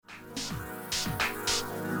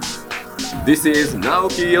This is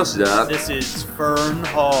Naoki Yoshida, This is Fern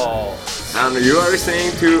Hall. and you are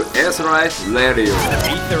listening to Aetheryte Radio.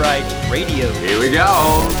 Aetheryte Radio. Here we go!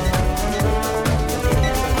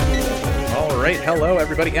 Alright, hello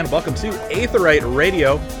everybody, and welcome to Aetheryte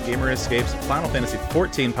Radio, Gamer Escape's Final Fantasy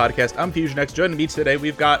XIV podcast. I'm Fusion X. Joining me today,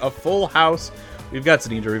 we've got a full house. We've got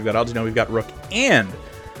Sinidra, we've got Algernon, we've got Rook, and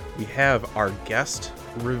we have our guest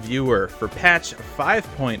reviewer for patch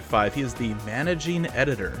 5.5. He is the managing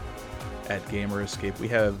editor at Gamer Escape. We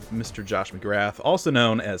have Mr. Josh McGrath, also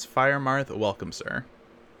known as Firemarth. Welcome, sir.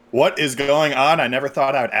 What is going on? I never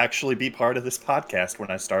thought I would actually be part of this podcast when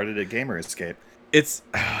I started at Gamer Escape.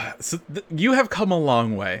 You have come a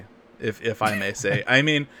long way, if I may say. I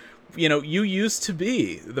mean, you know, you used to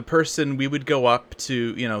be the person we would go up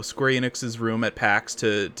to, you know, Square Enix's room at PAX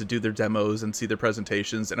to do their demos and see their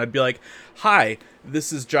presentations, and I'd be like, "Hi,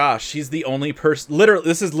 this is Josh. He's the only person."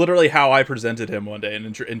 This is literally how I presented him one day and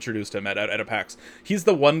introduced him at a PAX. He's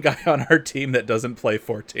the one guy on our team that doesn't play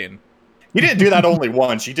 14. You didn't do that only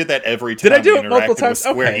once. You did that every time. Did I do you it multiple interacted times?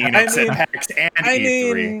 with Square Okay. Enix at PAX and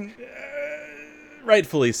E3.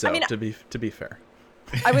 Rightfully so. I mean, to be fair.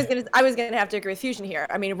 I was gonna have to agree with Fusion here.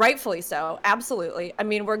 I mean, rightfully so, absolutely. I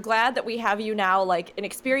mean, we're glad that we have you now, like an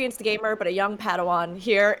experienced gamer but a young Padawan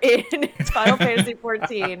here in Final Fantasy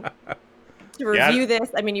XIV to review this.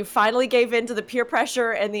 I mean, you finally gave in to the peer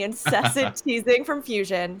pressure and the incessant teasing from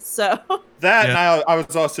Fusion. So And I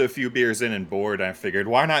was also a few beers in and bored. I figured,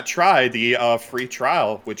 why not try the free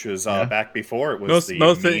trial, which was back before it was A lot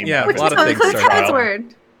of things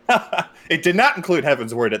started. It did not include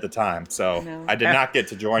Heaven's Word at the time, so No. I did not get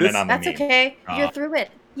to join in on the That's meme. okay. You're through it.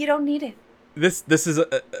 You don't need it. This is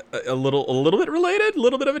a little bit related, a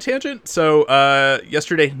little bit of a tangent. So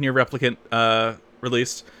yesterday, Nier Replicant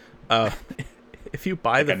released. If you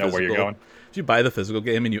buy the I know where you're going. If you buy the physical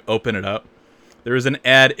game and you open it up, there is an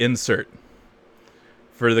ad insert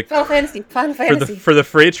for the Final Fantasy. for the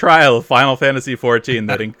free trial of Final Fantasy XIV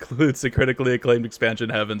that includes the critically acclaimed expansion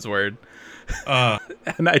Heaven's Word. And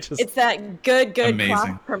it's that good Amazing. cross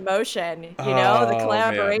promotion. You know, the Oh,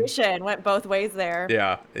 collaboration went both ways there.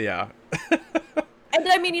 Yeah. And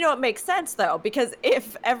I mean, you know, it makes sense though, because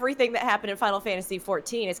if everything that happened in Final Fantasy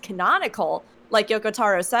XIV is canonical, like Yoko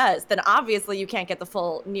Taro says, then obviously you can't get the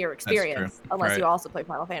full Nier experience true. unless Right. you also play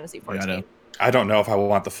Final Fantasy XIV. I don't know if I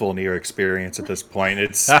want the full Nier experience at this point.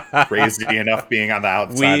 It's crazy enough being on the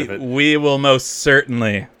outside of it. We will most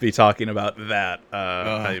certainly be talking about that.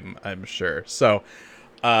 I'm sure. So,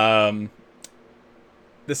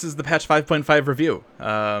 this is the patch 5.5 review.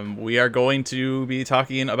 We are going to be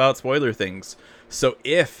talking about spoiler things. So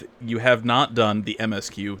if you have not done the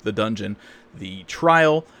MSQ, the dungeon, the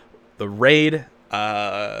trial, the raid,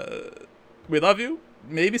 we love you.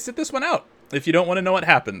 Maybe sit this one out if you don't want to know what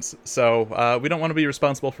happens. So we don't want to be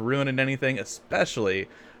responsible for ruining anything, especially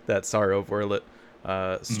that Sorrow Vorlet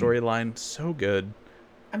storyline. So good.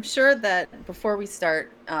 I'm sure that before we start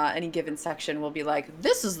any given section, we'll be like,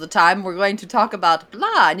 this is the time we're going to talk about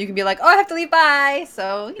blah. And you can be like, oh, I have to leave, bye.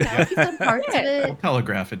 So, you know, you've done parts of We'll it.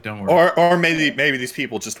 telegraph it, don't worry. Or maybe these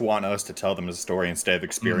people just want us to tell them the story instead of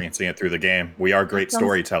experiencing it through the game. We are great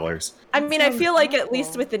storytellers. I mean, I feel like at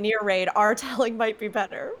least with the Nier raid, our telling might be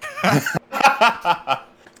better.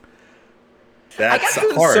 That's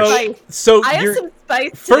some harsh. spice. So I have you're, some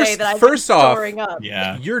spice today that I've been storing up.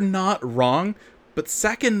 Yeah. you're not wrong, but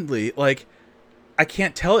secondly, like, I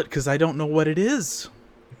can't tell it because I don't know what it is.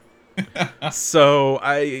 So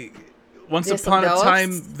once There's upon some a time,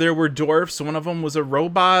 ghosts? there were dwarfs. One of them was a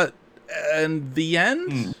robot, and the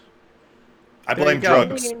end. I There blame you go.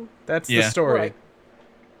 drugs. That's the Yeah. story. Right.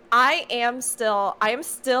 I am still,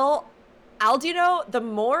 Aldino, the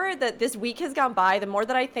more that this week has gone by, the more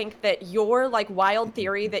that I think that your like wild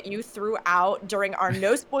theory that you threw out during our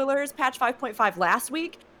no spoilers patch 5.5 last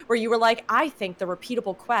week, where you were like, I think the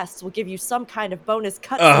repeatable quests will give you some kind of bonus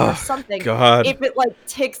cutscene or something God. if it like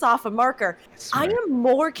ticks off a marker. I swear. am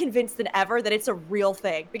more convinced than ever that it's a real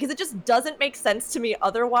thing because it just doesn't make sense to me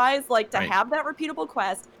otherwise, like to Right. have that repeatable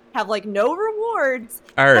quest, have like no rewards.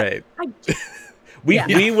 All right. We Yeah.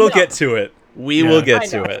 will No. get to it. We Yeah. will get I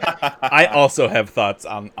to know. it. I also have thoughts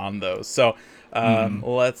on those. So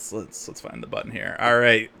let's find the button here. All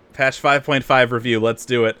right, patch 5.5 review. Let's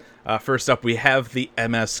do it. First up, we have the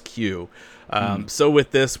MSQ. So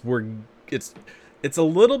with this, it's a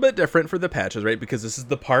little bit different for the patches, right? Because this is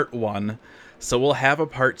the part 1. So we'll have a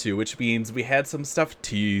part 2, which means we had some stuff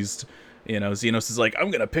teased. You know, Xenos is like,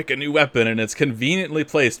 I'm gonna pick a new weapon, and it's conveniently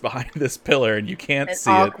placed behind this pillar, and you can't An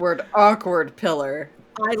see it. awkward pillar.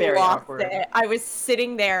 I Very lost awkward. it. I was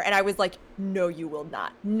sitting there and I was like, no, you will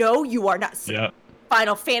not. No, you are not. Yeah.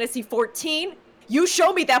 Final Fantasy 14 you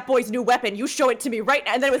show me that boy's new weapon. You show it to me right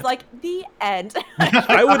now. And then it was like, the end.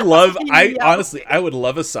 I would love, honestly, I would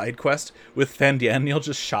love a side quest with Fandaniel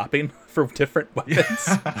just shopping for different weapons.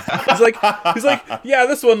 he's like, yeah,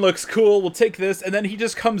 this one looks cool. We'll take this. And then he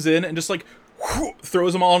just comes in and just like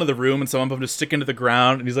throws them all into the room, and some of them just stick into the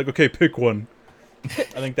ground. And he's like, okay, pick one. I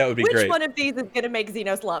think that would be great. Which one of these is going to make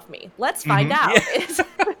Xenos love me? Let's find out.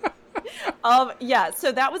 Yeah.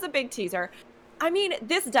 So that was a big teaser. I mean,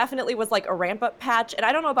 this definitely was like a ramp-up patch, and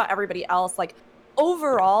I don't know about everybody else. Like,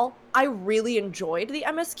 overall, I really enjoyed the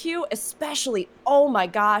MSQ, especially, oh my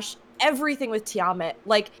gosh, everything with Tiamat.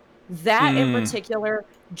 Like, that in particular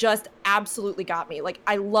just absolutely got me. Like,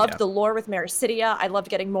 I loved the lore with Mericidia. I loved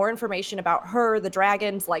getting more information about her, the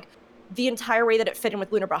dragons, like, the entire way that it fit in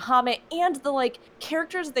with Lunar Bahamut, and the, like,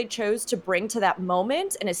 characters they chose to bring to that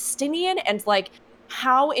moment, and Estinian, and, like,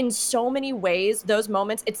 how in so many ways those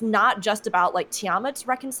moments, it's not just about like Tiamat's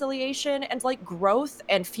reconciliation and like growth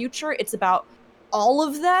and future, it's about all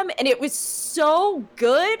of them, and it was so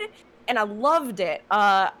good and I loved it.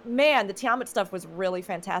 Man, the Tiamat stuff was really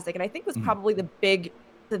fantastic, and I think was probably the big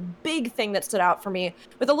thing that stood out for me,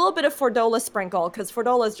 with a little bit of Fordola sprinkle, because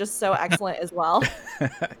Fordola is just so excellent as well.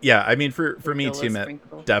 Yeah, I mean, for me,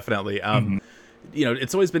 Tiamat, definitely. You know,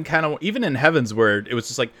 it's always been kind of, even in Heavensward, it was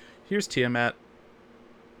just like, here's Tiamat.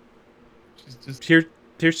 Just here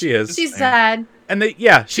she is. She's sad. And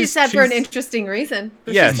she's sad for an interesting reason.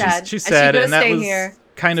 Yeah, she's sad, and that was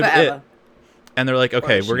kind of it. And they're like,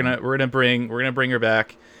 okay, we're gonna bring her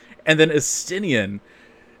back, and then Estinian,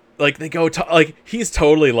 like they go like he's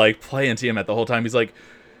totally like playing Tiamat the whole time. He's like,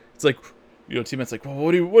 it's like, you know, Tiamat's like, well,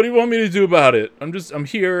 what do you want me to do about it? I'm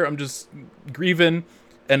here. I'm just grieving,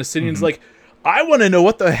 and Estinian's like, I want to know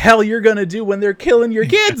what the hell you're gonna do when they're killing your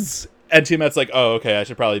kids. And Tiamat's like, oh, okay, I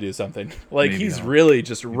should probably do something. Like, maybe he's really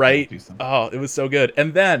just right. Oh, it was so good.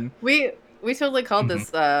 And then we totally called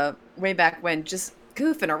this way back when, just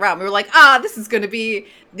goofing around. We were like, this is going to be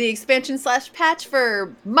the expansion / patch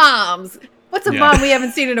for moms. What's a mom we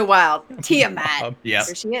haven't seen in a while? Tiamat. Yeah.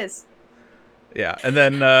 Here she is. Yeah. And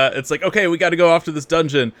then it's like, okay, we got to go off to this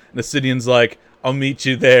dungeon. And Estinian's like, I'll meet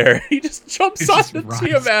you there. He just jumps off of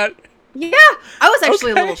Tiamat. Yeah. I was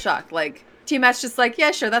actually a little shocked. Like, Tiamat's just like,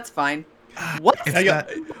 yeah, sure, that's fine. What?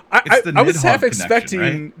 I was half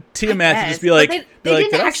expecting Tiamat to just be like, they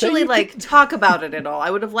didn't actually like talk about it at all. I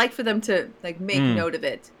would have liked for them to like make note of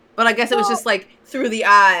it, but I guess it was just like through the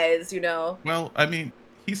eyes, you know. Well, I mean,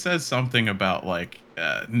 he says something about like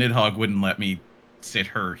Nidhogg wouldn't let me let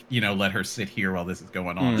her sit here while this is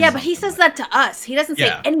going on. Yeah, but he says that to us. He doesn't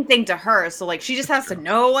say anything to her, so like she just has to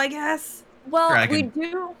know, I guess. Well,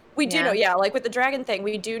 Dragon. We do know, like with the dragon thing,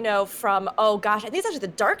 we do know from, oh gosh, I think it's actually the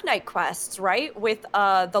Dark Knight quests, right? With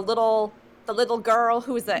the little girl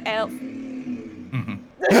who's the elf.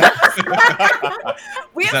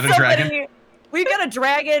 We have so many. We've got a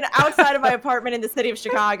dragon outside of my apartment in the city of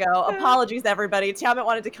Chicago. Apologies, everybody. Tiamat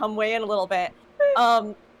wanted to come weigh in a little bit.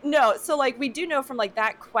 No, so like we do know from like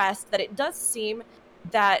that quest that it does seem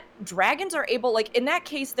that dragons are able, like in that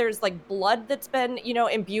case, there's like blood that's been,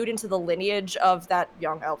 imbued into the lineage of that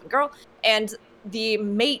young elven girl, and the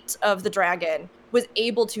mate of the dragon was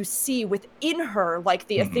able to see within her like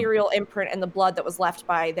the ethereal imprint and the blood that was left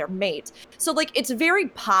by their mate. So like it's very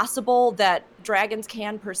possible that dragons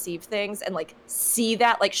can perceive things and like see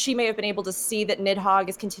that, like she may have been able to see that Nidhogg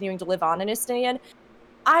is continuing to live on in Estinian.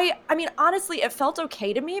 I mean, honestly, it felt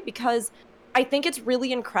okay to me because I think it's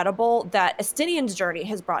really incredible that Estinian's journey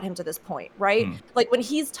has brought him to this point, right? Like when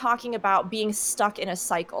he's talking about being stuck in a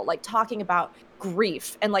cycle, like talking about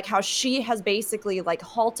grief and like how she has basically like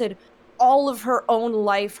halted all of her own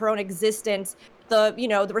life, her own existence, the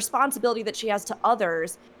responsibility that she has to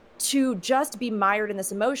others to just be mired in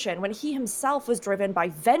this emotion when he himself was driven by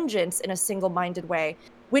vengeance in a single-minded way,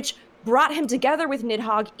 which brought him together with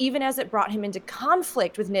Nidhogg, even as it brought him into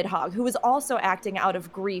conflict with Nidhogg, who was also acting out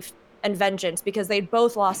of grief and vengeance because they'd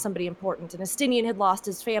both lost somebody important, and Estinian had lost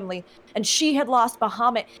his family and she had lost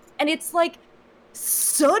Bahamut, and it's like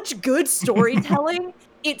such good storytelling.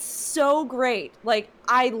 It's so great. Like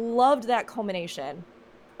I loved that culmination.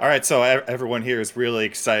 All right, so everyone here is really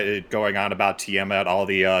excited going on about Tiamat, all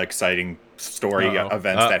the exciting story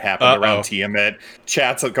events that happened around Tiamat.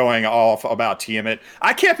 Chats going off about Tiamat.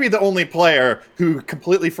 I can't be the only player who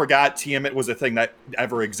completely forgot Tiamat was a thing that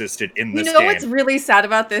ever existed in this game. You know what's really sad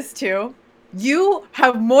about this, too? You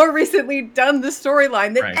have more recently done the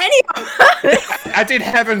storyline than any of us. I did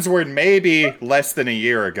Heavensward maybe less than a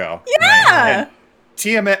year ago. Yeah! And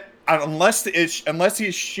Tiamat, unless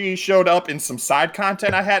she showed up in some side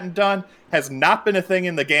content I hadn't done, has not been a thing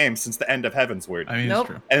in the game since the end of Heavensward. I mean, it's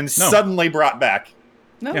true. And suddenly brought back.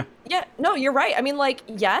 No. Yeah, no, you're right. I mean, like,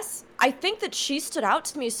 yes, I think that she stood out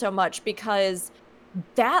to me so much because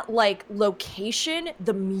that, like, location,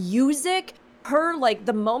 the music, her, like,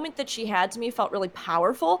 the moment that she had to me felt really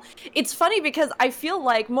powerful. It's funny because I feel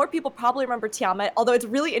like more people probably remember Tiamat, although it's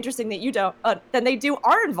really interesting that you don't, than they do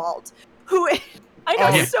Arenvald, who I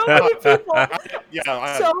know so many people,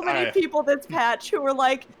 many people this patch who were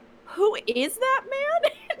like, who is that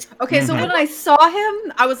man? Okay, so when I saw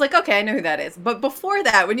him, I was like, okay, I know who that is. But before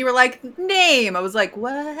that, when you were like, name, I was like,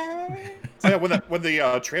 what? So yeah, when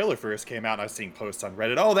the trailer first came out, I was seeing posts on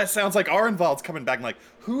Reddit. Oh, that sounds like Arenvald's coming back. I'm like,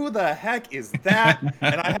 who the heck is that?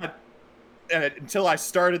 And I had until I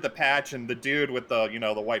started the patch, and the dude with the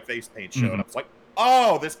the white face paint showed. I was like,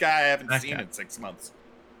 oh, this guy I haven't seen in 6 months.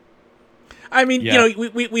 I mean,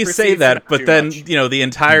 we say that, but then the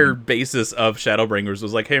entire basis of Shadowbringers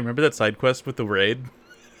was like, hey, remember that side quest with the raid?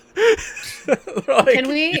 Can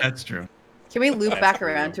we? Yeah, that's true. Can we loop back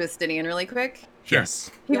around to Estinian really quick?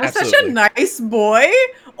 Yes. He was such a nice boy.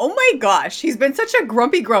 Oh my gosh, he's been such a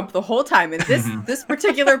grumpy grump the whole time in this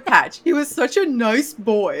particular patch. He was such a nice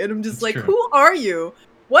boy, and I'm just like, who are you?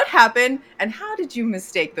 What happened? And how did you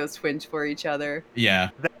mistake those twins for each other? Yeah.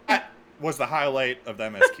 That was the highlight of the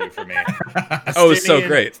MSQ for me. Oh, it's so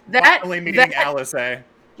great. Finally meeting Alice.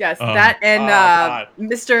 Yes, that and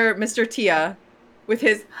Mr. Tia with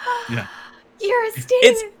his you're a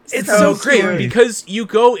Steve. It's so great because you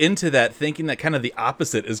go into that thinking that kind of the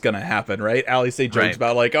opposite is going to happen, right? Alice jokes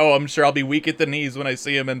about like, oh, I'm sure I'll be weak at the knees when I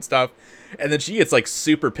see him and stuff. And then she gets like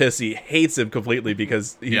super pissy, hates him completely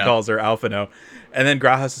because he calls her Alphino. And then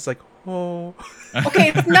Grahas is like, oh.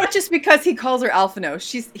 Okay, it's not just because he calls her Alphino.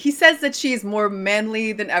 He says that she's more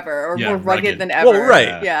manly than ever or more rugged than ever. Well,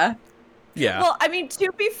 right. Yeah. Yeah. Well, I mean,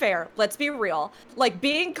 to be fair, let's be real. Like,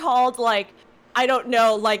 being called, like, I don't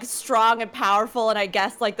know, like, strong and powerful, and I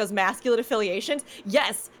guess, like, those masculine affiliations,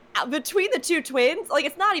 yes, between the two twins, like,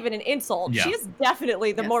 it's not even an insult. Yeah. She is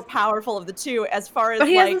definitely the more powerful of the two as far as, but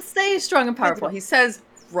he like... doesn't say strong and powerful. He says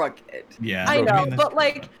rugged. Yeah. I know, but,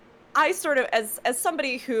 like... I sort of, as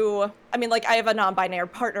somebody who, I mean, like, I have a non-binary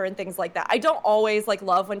partner and things like that. I don't always, like,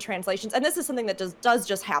 love when translations, and this is something that does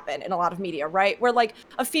just happen in a lot of media, right? Where, like,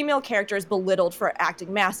 a female character is belittled for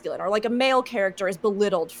acting masculine, or, like, a male character is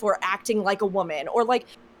belittled for acting like a woman, or, like,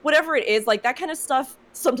 whatever it is, like, that kind of stuff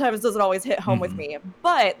sometimes doesn't always hit home with me.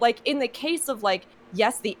 But, like, in the case of, like,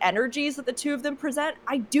 yes, the energies that the two of them present,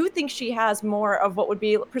 I do think she has more of what would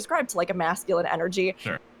be prescribed to, like, a masculine energy.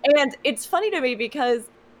 Sure. And it's funny to me because...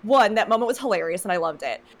 One, that moment was hilarious and I loved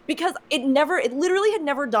it because it literally had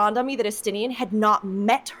never dawned on me that Estinian had not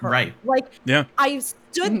met her. Right. Like, I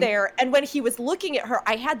stood there, and when he was looking at her,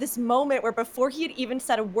 I had this moment where before he had even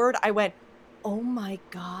said a word, I went, oh my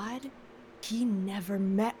God, he never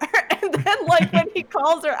met her. And then, like, when he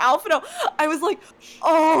calls her Alphino, I was like,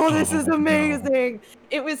 oh, this is amazing. No.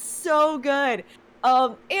 It was so good.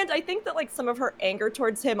 And I think that, like, some of her anger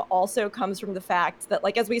towards him also comes from the fact that,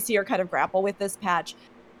 like, as we see her kind of grapple with this patch,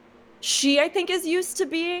 she, I think, is used to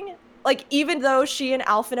being, like, even though she and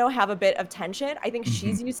Alphino have a bit of tension, I think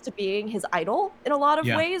she's used to being his idol in a lot of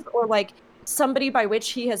ways, or, like, somebody by which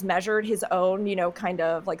he has measured his own, kind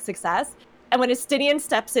of, like, success. And when Estinian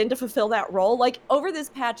steps in to fulfill that role, like, over this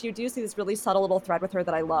patch, you do see this really subtle little thread with her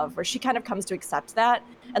that I love, where she kind of comes to accept that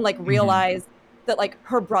and, like, realize that, like,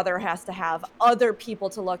 her brother has to have other people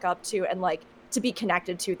to look up to and, like, to be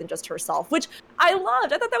connected to than just herself, which I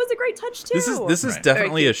loved. I thought that was a great touch too. This is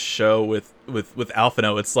definitely a show with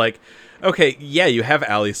Alphino. It's like, okay, yeah, you have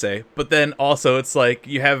Alice, but then also it's like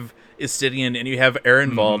you have Estinian and you have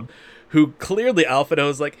Arenvald, who clearly Alphino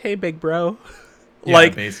is like, hey, big bro. Yeah,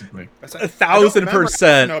 like, basically.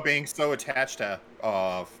 1,000%. No, being so attached to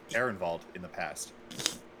Arenvald in the past.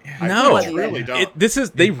 No, I really don't.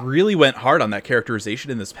 They really went hard on that characterization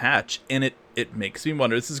in this patch, and it makes me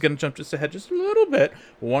wonder. This is going to jump just ahead just a little bit.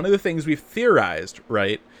 One of the things we've theorized,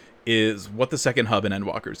 right, is what the second hub in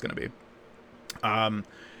Endwalker is going to be. And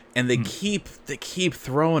they keep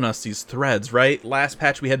throwing us these threads, right? Last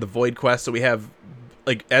patch we had the Void Quest, so we have,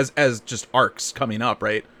 like, as just arcs coming up,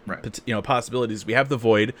 right? Possibilities. We have the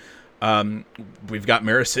Void. We've got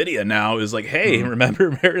Mericidia now. Is like, hey, remember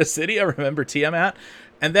Mericidia? Remember Tiamat?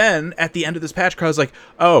 And then at the end of this patch, Crow's like,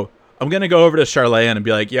 oh, I'm gonna go over to Charlayan and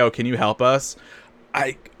be like, yo, can you help us?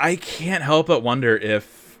 I can't help but wonder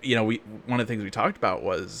if, one of the things we talked about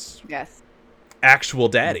was actual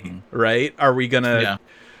daddy, right? Are we gonna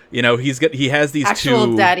he has these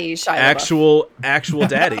actual daddy, actual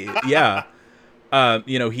daddy, yeah.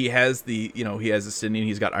 He has Estinian,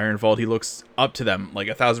 he's got Arenvald, he looks up to them like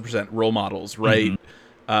 1,000% role models, right?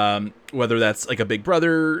 Whether that's like a big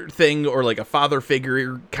brother thing or like a father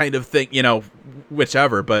figure kind of thing,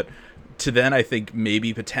 whichever, but to then I think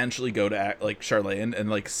maybe potentially go to like Charlene and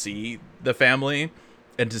like see the family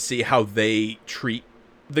and to see how they treat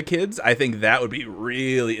the kids, I think that would be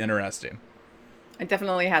really interesting. I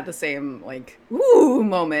definitely had the same like ooh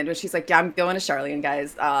moment where she's like, yeah, I'm going to Charlene,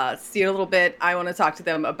 guys. See you in a little bit. I want to talk to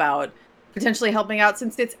them about potentially helping out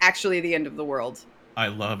since it's actually the end of the world. I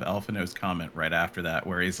love Alphino's comment right after that,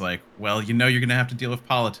 where he's like, well, you know, you're going to have to deal with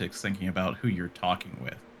politics thinking about who you're talking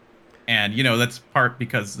with. And, you know, that's part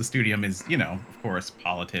because the studium is, you know, of course,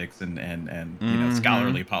 politics and you know,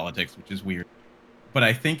 scholarly politics, which is weird. But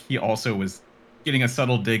I think he also was getting a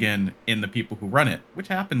subtle dig in the people who run it, which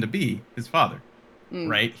happened to be his father,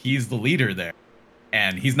 right? He's the leader there,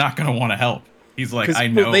 and he's not going to want to help. He's like, I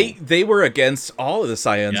know. Well, they were against all of the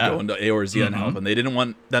Scions going to Eorzea and help, and they didn't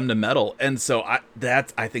want them to meddle. And so I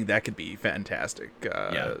think that could be fantastic.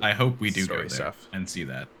 I hope we do go there stuff and see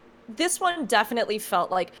that. This one definitely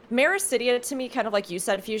felt like Marisidia to me, kind of like you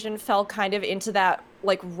said, Fusion, fell kind of into that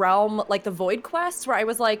like realm, like the Void Quest, where I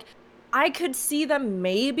was like, I could see them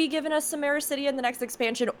maybe giving us some Marisidia in the next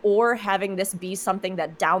expansion, or having this be something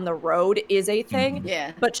that down the road is a thing.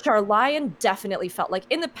 Yeah. But Charlion definitely felt like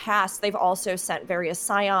in the past, they've also sent various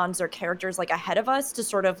Scions or characters like ahead of us to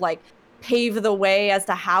sort of like pave the way as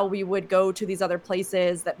to how we would go to these other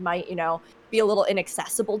places that might, you know, be a little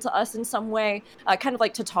inaccessible to us in some way. Kind of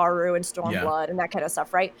like Tataru and Stormblood and that kind of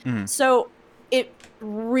stuff, right? So it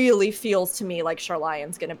really feels to me like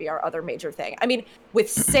Charlion's going to be our other major thing. I mean, with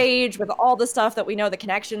Sage, with all the stuff that we know, the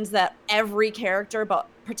connections that every character, but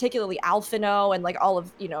particularly Alphino and like all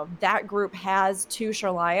of, you know, that group has to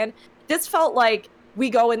Charlion, this felt like we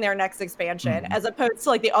go in their next expansion as opposed to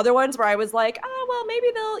like the other ones where I was like, oh, well, maybe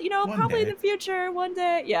they'll, you know, probably in the future, one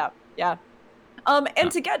day. Yeah.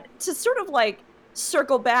 And to get to sort of like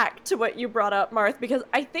circle back to what you brought up, Marth, because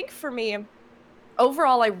I think for me,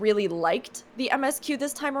 overall, I really liked the MSQ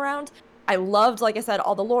this time around. I loved, like I said,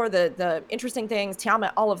 all the lore, the interesting things,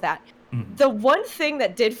 Tiamat, all of that. The one thing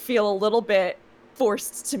that did feel a little bit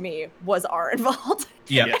forced to me was Arenvald.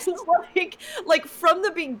 Yeah. like from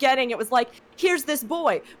the beginning, it was like, here's this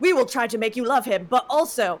boy. We will try to make you love him, but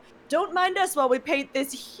also don't mind us while we paint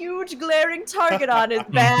this huge glaring target on his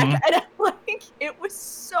back. And like, it was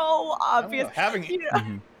so obvious. Having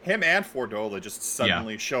him and Fordola just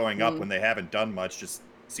suddenly showing up when they haven't done much just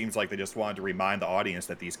seems like they just wanted to remind the audience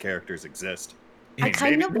that these characters exist. I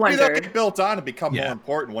kind of maybe wondered. they'll get built on and become more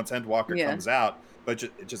important once Endwalker comes out, but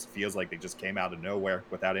it just feels like they just came out of nowhere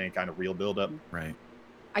without any kind of real build-up. Right.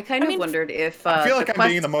 I kind of wondered if I feel like I'm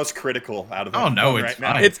being the most critical out of them. No, it's it's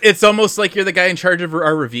right fine. now. It's almost like you're the guy in charge of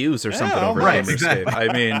our reviews or something over right, Gamerscape. exactly.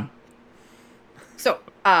 I mean, so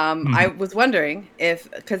I was wondering if,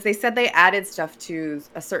 because they said they added stuff to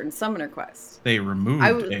a certain summoner quest. They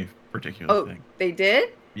removed a particular thing. They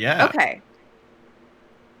did? Yeah. Okay.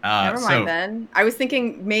 Never mind then. I was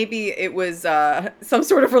thinking maybe it was some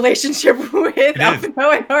sort of relationship with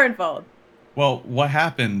Alphino and Arenvald. Well, what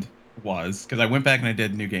happened was, because I went back and I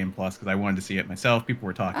did New Game Plus because I wanted to see it myself. People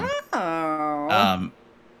were talking. Oh.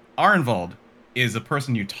 Arenvald is a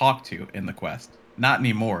person you talk to in the quest. Not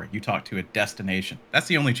anymore. You talk to a destination. That's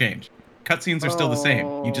the only change. Cutscenes are still the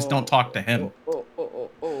same. You just don't talk to him.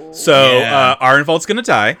 so Arenvald's gonna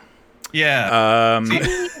die. Yeah.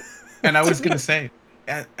 And I was gonna say,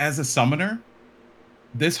 as a summoner,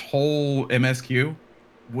 this whole MSQ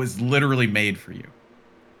was literally made for you,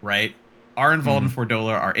 right? Arenvald and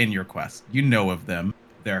Fordola are in your quest. You know of them.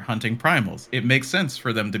 They're hunting primals. It makes sense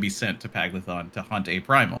for them to be sent to Paglathon to hunt a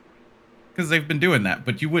primal, because they've been doing that.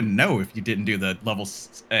 But you wouldn't know if you didn't do the level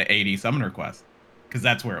 80 summoner quest, because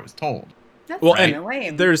that's where it was told. That's and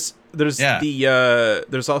lame. there's there's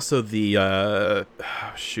also the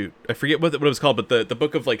shoot, I forget what it was called, but the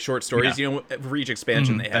book of like short stories. You know, for each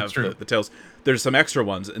expansion they have the tales. There's some extra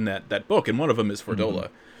ones in that book, and one of them is Fordola.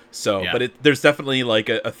 So, but there's definitely like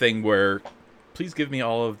a thing where, please give me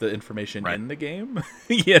all of the information in the game.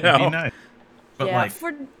 You know, be nice. But like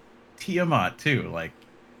for Tiamat too, like,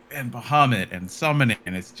 and Bahamut and summoning,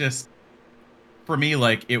 and it's just, for me,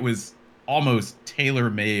 like, it was almost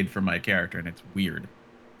tailor-made for my character, and it's weird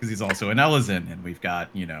because he's also an Elezen, and we've got,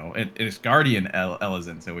 you know, it's Guardian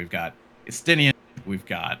Elezen, so we've got Estinian, we've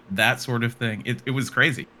got that sort of thing. It was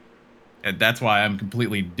crazy, and that's why I'm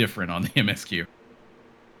completely different on the MSQ.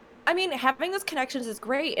 I mean, having those connections is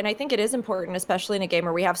great, and I think it is important, especially in a game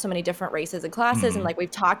where we have so many different races and classes, and like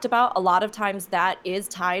we've talked about, a lot of times that is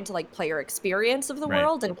tied to like player experience of the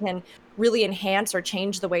world and can really enhance or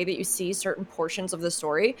change the way that you see certain portions of the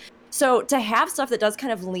story. So to have stuff that does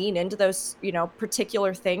kind of lean into those, you know,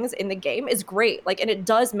 particular things in the game is great. Like, and it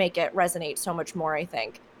does make it resonate so much more, I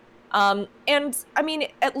think. And I mean,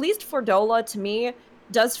 at least Fordola, to me,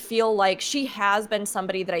 does feel like she has been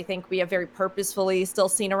somebody that I think we have very purposefully still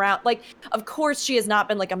seen around. Like, of course, she has not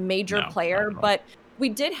been like a major player, but we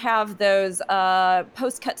did have those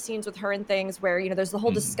post-cut scenes with her and things where, you know, there's the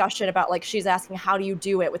whole discussion about like she's asking, how do you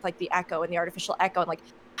do it with like the echo and the artificial echo, and like,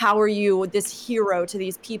 how are you this hero to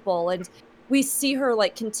these people? And we see her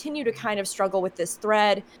like continue to kind of struggle with this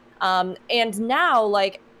thread. And now,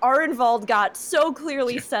 like, Arenvald got so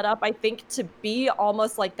clearly set up, I think, to be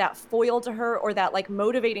almost like that foil to her, or that like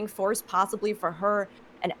motivating force possibly for her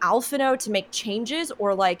and Alphinaud to make changes,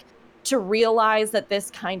 or like to realize that this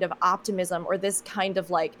kind of optimism, or this kind of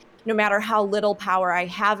like, no matter how little power I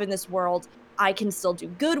have in this world, I can still do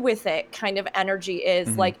good with it kind of energy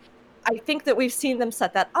is like, I think that we've seen them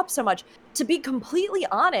set that up so much. To be completely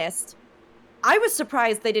honest, I was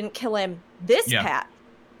surprised they didn't kill him this Pat.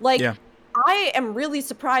 Like, I am really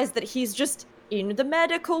surprised that he's just in the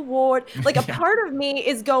medical ward. Like, a part of me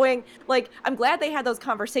is going, like, I'm glad they had those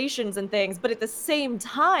conversations and things, but at the same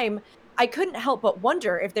time, I couldn't help but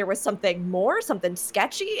wonder if there was something more, something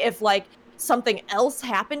sketchy, if, like, something else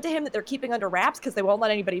happened to him that they're keeping under wraps because they won't let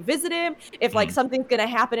anybody visit him, if, like, something's going to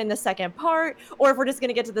happen in the second part, or if we're just going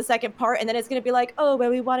to get to the second part and then it's going to be like, oh, well,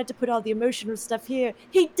 we wanted to put all the emotional stuff here.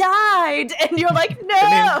 He died! And you're like, no!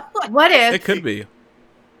 I mean, what if... It could be.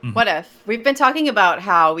 What if we've been talking about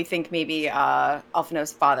how we think maybe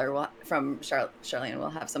Alphinaud's father from Charlene will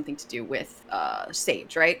have something to do with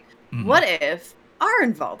Sage, right? What if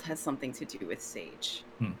Arenvald has something to do with Sage?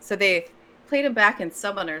 So they played him back in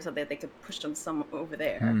Summoner so that they could push him some over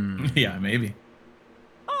there. Yeah, maybe.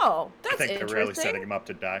 Oh, that's I think interesting. they're really setting him up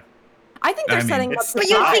to die. I think they're setting him up to But die.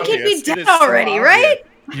 you think he'd be It dead is so already, obvious. right?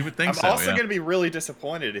 You would think I'm so. also Yeah. going to be really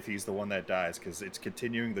disappointed if he's the one that dies, because it's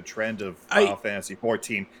continuing the trend of Final Fantasy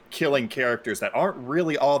XIV killing characters that aren't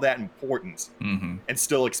really all that important, and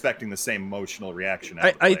still expecting the same emotional reaction out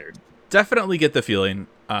of the players. Definitely get the feeling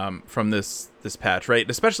from this patch, right?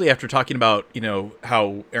 Especially after talking about, you know,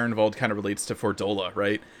 how Arenvald kind of relates to Fordola,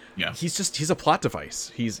 right? Yeah. He's a plot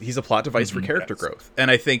device. He's a plot device for character growth.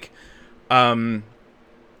 And I think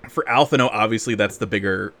for Alphinaud, obviously that's the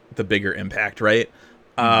bigger impact, right?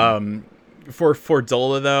 For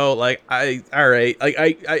Fordola though, like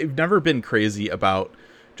I've never been crazy about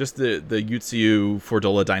just the Yutsu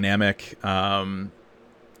Fordola dynamic.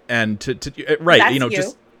 And to right, that's you know, you.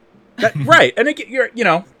 just that, right, and you're, you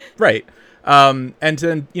know, right. And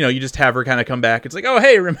then, you know, you just have her kind of come back. It's like, oh,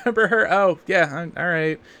 hey, remember her? Oh, yeah, all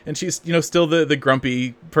right. And she's, you know, still the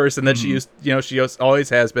grumpy person that she used, you know, she always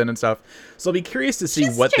has been and stuff. So I'll be curious to see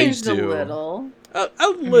what they do. A little,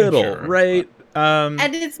 Sure, right?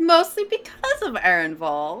 And it's mostly because of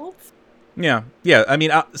Arenvald. Yeah. I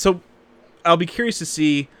mean, so I'll be curious to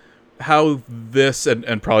see how this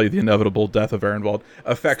and probably the inevitable death of Arenvald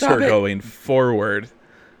affects her going forward.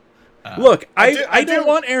 Look, I don't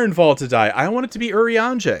want Arenvald to die. I want it to be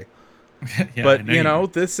Urianger. Yeah, but you know,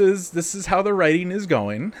 this is how the writing is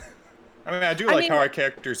going. I mean, I do like how our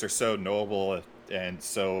characters are so noble and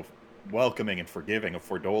so welcoming and forgiving of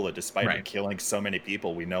Fordola, despite him killing so many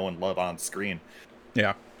people we know and love on screen.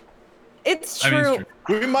 Yeah, it's true.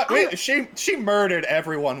 She murdered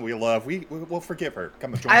everyone we love. We'll forgive her.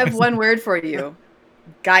 Come on, join I have us. one word for you,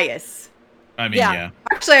 Gaius. I mean, yeah.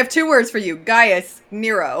 Actually, I have two words for you, Gaius,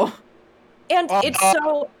 Nero. And it's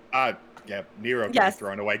so... Yeah, Nero can be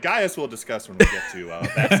thrown away. Gaius we'll discuss when we get to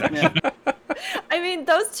that section. I mean,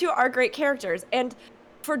 those two are great characters. And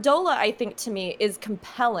Fordola, I think, to me, is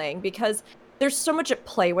compelling because there's so much at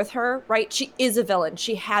play with her, right? She is a villain.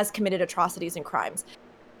 She has committed atrocities and crimes.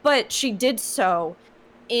 But she did so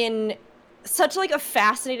in such like a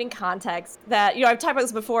fascinating context that, you know, I've talked about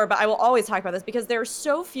this before, but I will always talk about this because there are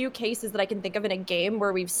so few cases that I can think of in a game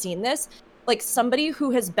where we've seen this. Like somebody who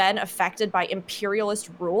has been affected by imperialist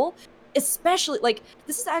rule, especially like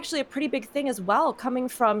this is actually a pretty big thing as well coming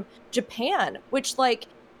from Japan, which like,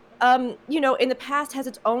 you know, in the past has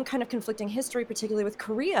its own kind of conflicting history, particularly with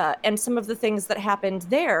Korea and some of the things that happened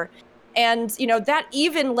there. And, you know, that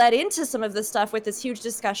even led into some of the stuff with this huge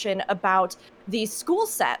discussion about the school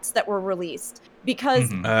sets that were released because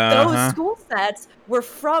those school sets were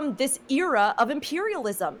from this era of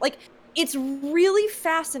imperialism. Like, it's really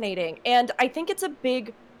fascinating. And I think it's a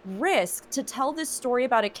big risk to tell this story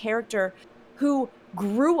about a character who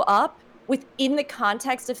grew up within the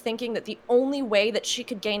context of thinking that the only way that she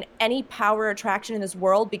could gain any power or attraction in this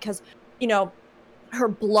world because, you know, her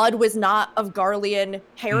blood was not of Garlean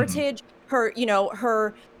heritage. Her, you know,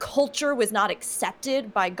 her culture was not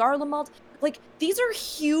accepted by Garlemald. like, these are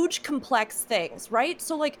huge, complex things, right?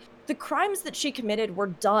 So, like, the crimes that she committed were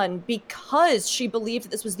done because she believed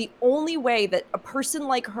that this was the only way that a person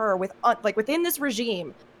like her, within this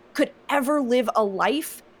regime, could ever live a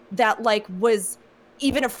life that, like, was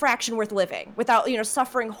even a fraction worth living without,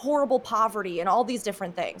 suffering horrible poverty and all these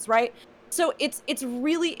different things, right? So it's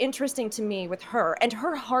really interesting to me with her, and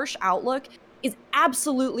her harsh outlook is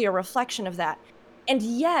absolutely a reflection of that. And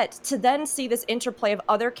yet, to then see this interplay of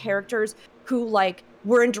other characters who, like,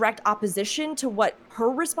 were in direct opposition to what her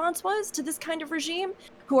response was to this kind of regime,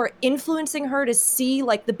 who are influencing her to see,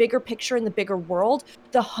 like, the bigger picture and the bigger world,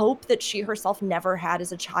 the hope that she herself never had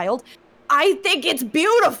as a child. I think it's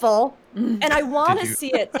beautiful, and I want to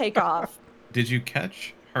see it take off. Did you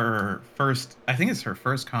catch her first, I think it's her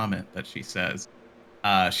first comment that she says,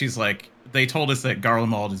 she's like, they told us that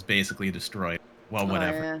Garlemald is basically destroyed. Well,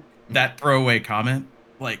 whatever. Oh, yeah. That throwaway comment,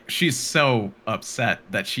 like, she's so upset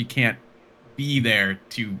that she can't be there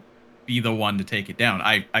to be the one to take it down.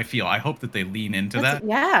 I hope that they lean into that.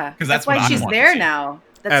 Yeah. Because that's why she's there now.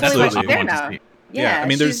 That's why she's there now. Yeah, I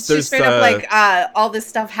mean, there's straight up like, all this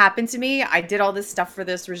stuff happened to me. I did all this stuff for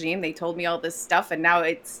this regime. They told me all this stuff, and now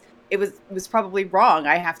it was probably wrong.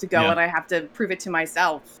 I have to go and I have to prove it to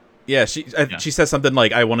myself. Yeah, she says something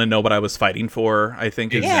like, "I want to know what I was fighting for." I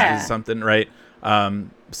think is something, right?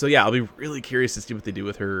 So yeah, I'll be really curious to see what they do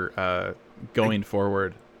with her going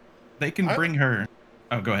forward. They can bring her.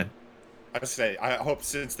 Oh, go ahead. I would say, I hope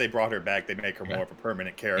since they brought her back, they make her more of a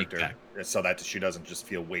permanent character, so that she doesn't just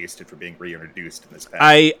feel wasted for being reintroduced in this past.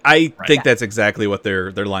 I think that's exactly what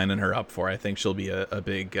they're lining her up for. I think she'll be a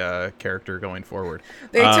big character going forward.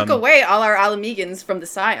 They took away all our Alamegans from the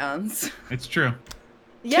Scions. It's true.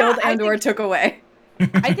 Killed Andor, took away.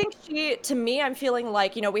 I think I'm feeling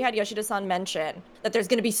like, we had Yoshida-san mention that there's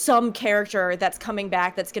going to be some character that's coming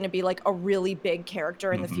back that's going to be like a really big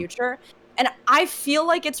character in the future. And I feel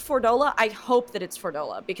like it's Fordola. I hope that it's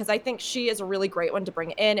Fordola, because I think she is a really great one to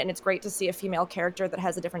bring in, and it's great to see a female character that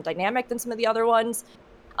has a different dynamic than some of the other ones.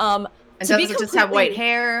 And doesn't just have white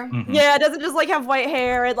hair. Yeah, doesn't just like have white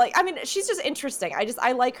hair. And like, I mean, she's just interesting.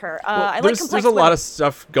 I like her. There's a lot of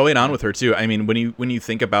stuff going on with her too. I mean, when you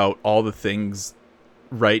think about all the things,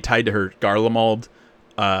 right, tied to her Garlemald,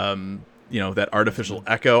 that artificial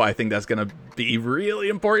echo, I think that's going to be really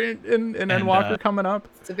important in Endwalker coming up.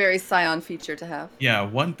 It's a very Scion feature to have. Yeah,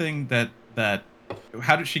 one thing that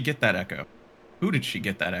how did she get that echo? Who did she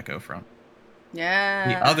get that echo from? Yeah.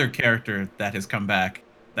 The other character that has come back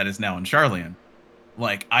that is now in Sharlayan.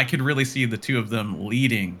 Like, I could really see the two of them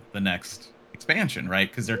leading the next expansion, right?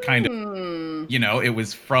 Because they're kind of, it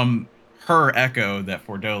was from her echo that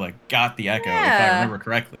Fordola got the echo, if I remember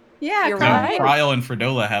correctly. Yeah, you're right. Kryl and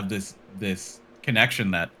Fordola have this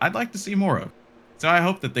connection that I'd like to see more of. So I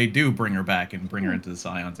hope that they do bring her back and bring her into the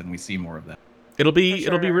Scions, and we see more of that. It'll be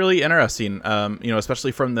really interesting,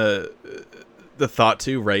 especially from the thought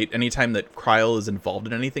too, right? Anytime that Kryl is involved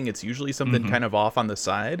in anything, it's usually something kind of off on the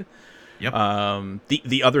side. Yep.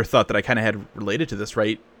 The other thought that I kind of had related to this,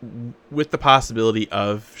 right, with the possibility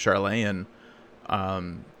of Sharlayan,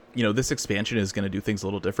 this expansion is going to do things a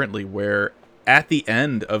little differently, where at the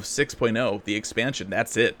end of 6.0, the expansion,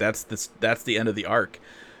 that's it. That's the end of the arc.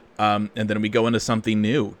 And then we go into something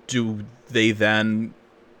new. Do they then...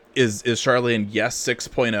 Is Sharlayan, yes,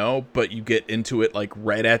 6.0, but you get into it, like,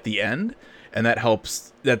 right at the end? And that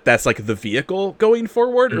helps... That's like, the vehicle going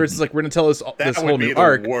forward? Or is it like, we're going to tell us this whole new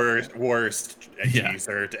arc? That would be the worst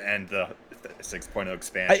teaser to end the 6.0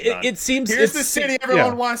 expansion. It seems... Here's the city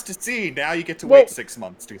everyone wants to see. Now you get to wait 6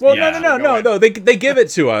 months to see. Well, no. They give it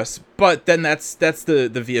to us, but then that's the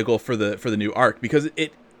vehicle for the new arc, because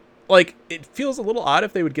it feels a little odd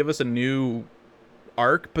if they would give us a new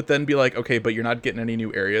arc, but then be like, okay, but you're not getting any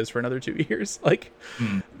new areas for another 2 years. Like,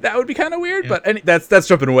 that would be kind of weird. Yeah. But that's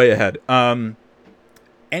jumping way ahead.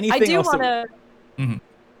 Anything I do else? Want to.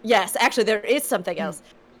 Yes, actually, there is something else.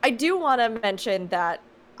 I do want to mention that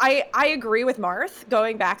I agree with Marth.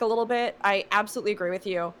 Going back a little bit, I absolutely agree with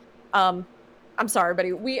you. I'm sorry,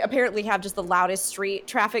 buddy. We apparently have just the loudest street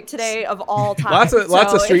traffic today of all time.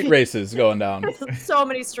 Lots of street races going down. So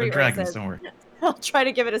many street races. Don't worry. I'll try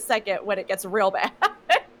to give it a second when it gets real bad.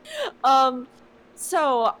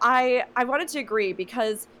 So I wanted to agree,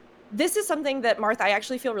 because this is something that, Martha, I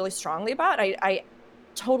actually feel really strongly about. I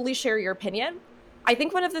totally share your opinion. I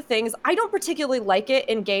think one of the things, I don't particularly like it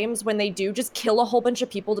in games when they do just kill a whole bunch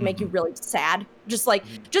of people to make you really sad. Just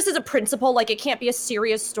as a principle, like, it can't be a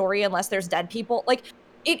serious story unless there's dead people. Like,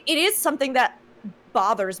 it is something that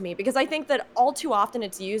bothers me, because I think that all too often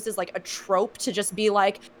it's used as like a trope to just be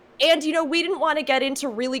like, And, you know, we didn't want to get into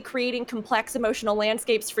really creating complex emotional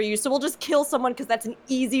landscapes for you, so we'll just kill someone because that's an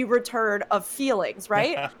easy return of feelings,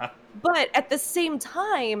 right? But at the same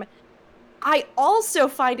time, I also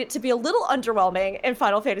find it to be a little underwhelming in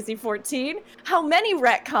Final Fantasy XIV, how many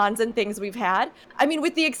retcons and things we've had. I mean,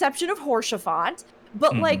 with the exception of Horshaphant,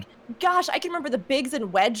 but like, gosh, I can remember the Biggs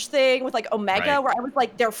and Wedge thing with like Omega, where I was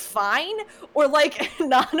like, they're fine, or like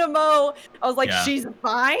Nanamo, I was like, she's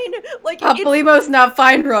fine. Like, Papalymo's not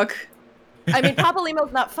fine, Rook. I mean,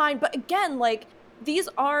 Papalymo's not fine, but again, like, these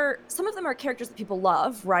are, some of them are characters that people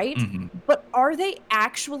love, right? But are they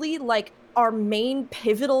actually like our main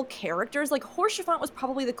pivotal characters? Like Horshaphant was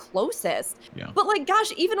probably the closest. But like,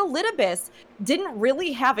 gosh, even Elidibus didn't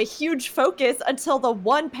really have a huge focus until the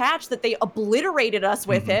one patch that they obliterated us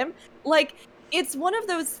with him. Like, it's one of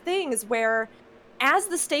those things where as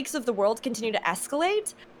the stakes of the world continue to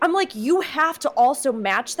escalate, I'm like, you have to also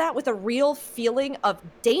match that with a real feeling of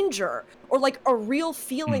danger, or like a real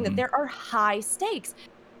feeling that there are high stakes.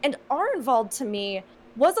 And Arnvald, to me,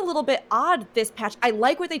 was a little bit odd this patch. I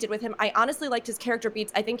like what they did with him. I honestly liked his character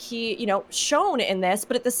beats. I think he, you know, shone in this,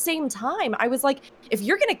 but at the same time, I was like, if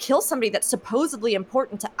you're going to kill somebody that's supposedly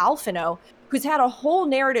important to Alphinaud, who's had a whole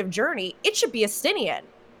narrative journey, it should be Estinian.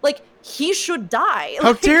 Like, he should die.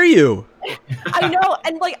 How dare you? I know,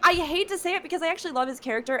 and like, I hate to say it because I actually love his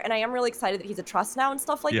character, and I am really excited that he's a trust now and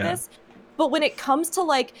stuff like this. But when it comes to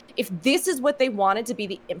like, if this is what they wanted to be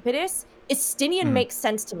the impetus, Estinian makes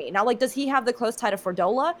sense to me. Now, like, does he have the close tie to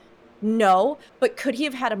Fordola? No, but could he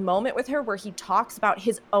have had a moment with her where he talks about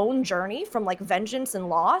his own journey from like vengeance and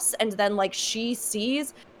loss, and then like she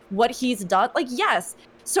sees what he's done? Like, yes.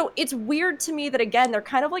 So it's weird to me that, again, they're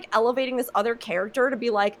kind of like elevating this other character to be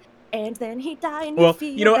like, and then he died and well,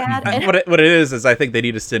 feel you know bad. what it is I think they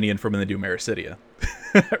need Estinian from when they do Maricidia.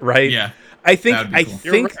 Right? Yeah. I think Cool.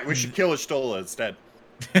 You're right. We should kill Y'shtola instead.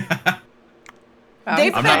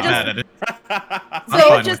 They've I'm been not mad at it.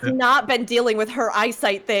 They've just not been dealing with her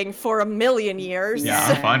eyesight thing for a million years. Yeah,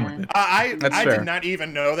 I'm fine with it. I fair. did not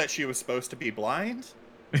even know that she was supposed to be blind.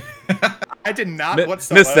 I did not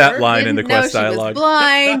whatsoever. Missed that line in the Didn't know quest she was dialogue.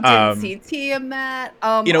 blind, didn't see Tiamat.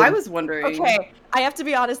 You know, I was wondering. Okay, I have to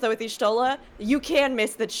be honest though with Y'shtola, you can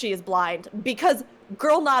miss that she is blind because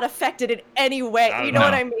girl not affected in any way. You know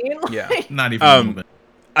what I mean? Yeah. Not even a little bit.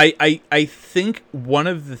 I think one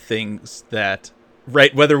of the things that,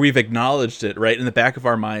 right, whether we've acknowledged it, right, in the back of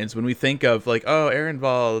our minds, when we think of like, oh,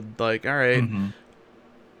 Ehrenwald, like, all right,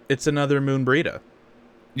 it's another Moonbrita.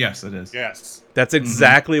 Yes, it is. Yes. That's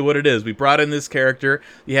exactly what it is. We brought in this character.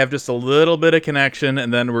 You have just a little bit of connection,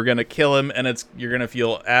 and then we're gonna kill him, and you're gonna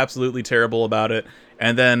feel absolutely terrible about it.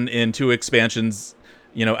 And then in 2 expansions,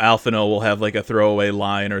 you know, Alphinaud will have like a throwaway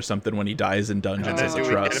line or something when he dies in dungeons as a Do we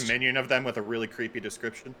get trust. a minion of them with a really creepy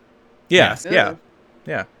description? Yeah, Yes.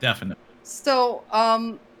 yeah. Definitely. So,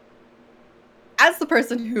 as the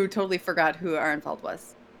person who totally forgot who Ehrenfeld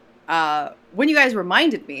was, when you guys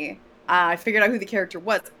reminded me, I figured out who the character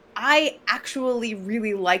was. I actually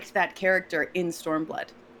really liked that character in Stormblood.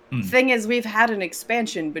 Thing is, we've had an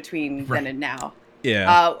expansion between then and now.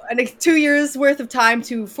 Yeah. And 2 years worth of time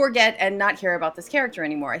to forget and not care about this character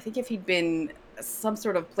anymore. I think if he'd been some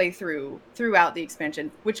sort of playthrough throughout the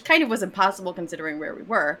expansion, which kind of was impossible considering where we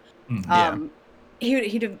were,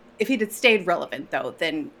 he'd have, if he'd have stayed relevant though,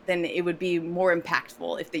 then it would be more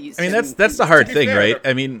impactful if they used. I mean, him that's the hard be thing, fair, right?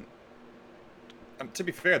 I mean, to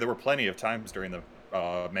be fair, there were plenty of times during the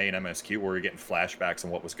main MSQ where we were getting flashbacks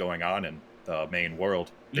on what was going on in the main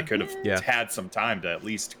world. They could have had some time to at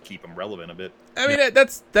least keep them relevant a bit. I mean,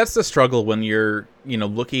 that's the struggle when you're, you know,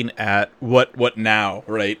 looking at what now,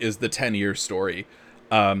 right, is the 10-year story.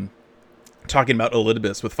 Talking about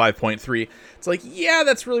Elidibus with 5.3, it's like, yeah,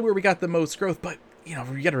 that's really where we got the most growth, but you know,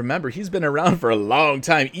 you got to remember he's been around for a long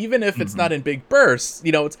time, even if it's not in big bursts.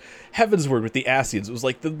 You know, it's Heavensward with the Ascians. It was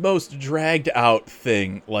like the most dragged out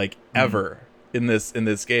thing like ever in this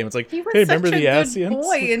game. It's like, He was hey, such remember a the good Ascians?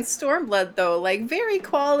 boy in Stormblood, though. Like, very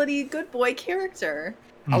quality, good boy character.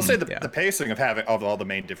 I'll say the pacing of all the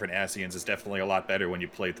main different Ascians is definitely a lot better when you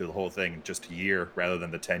play through the whole thing in just a year rather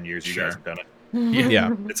than the 10 years you guys have done it.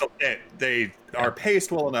 Yeah. They are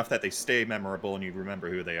paced well enough that they stay memorable and you remember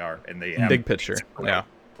who they are, and they have Big picture. Yeah.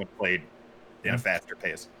 when played in a faster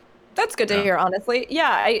pace. That's good to hear, honestly.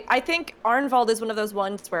 Yeah, I think Arnvald is one of those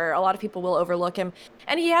ones where a lot of people will overlook him.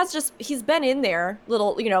 And he's been in there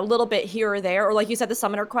little bit here or there, or like you said, the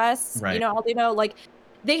summoner quests, Right. Aldino, like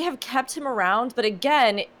they have kept him around, but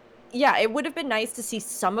again, yeah, it would have been nice to see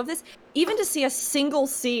some of this, even to see a single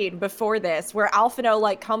scene before this where Alphinaud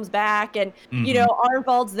like comes back and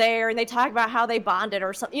Arnvald's there and they talk about how they bonded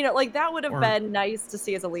or something, like that would have been nice to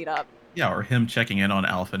see as a lead up. or him checking in on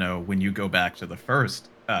Alphino when you go back to the first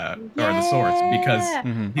or the source, because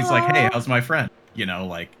he's like, hey, how's my friend? You know,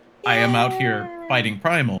 like, I am out here fighting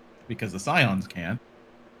Primal because the Scions can't.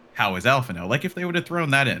 How is Alphino? Like, if they would have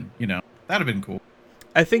thrown that in, you know, that'd have been cool.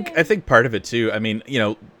 I think part of it too, I mean, you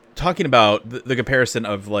know, talking about the comparison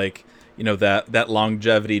of, like, you know, that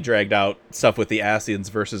longevity dragged out stuff with the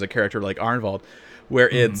Ascians versus a character like Arnvald, where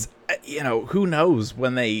it's, you know, who knows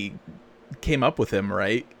when they came up with him,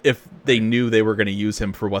 right? If they knew they were going to use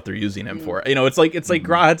him for what they're using him for. You know, it's like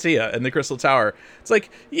G'raha Tia and the Crystal Tower. It's like,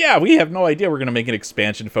 yeah, we have no idea we're going to make an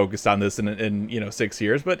expansion focused on this in you know, 6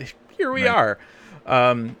 years, but here we are.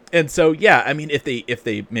 And so, yeah, I mean, if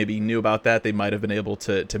they maybe knew about that, they might have been able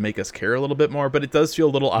to make us care a little bit more, but it does feel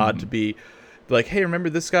a little odd to be like, hey, remember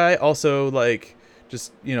this guy? Also, like,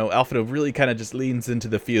 just, you know, Alphino really kind of just leans into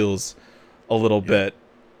the feels a little bit.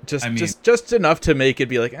 Just enough to make it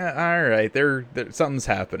be like, all right, there something's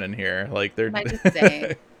happening here. Like, they're Can I just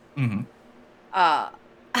say,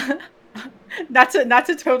 not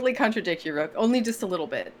to totally contradict you, Rook, only just a little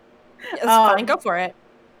bit. It's fine, go for it.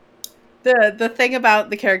 The thing about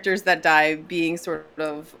the characters that die being sort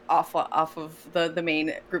of off of the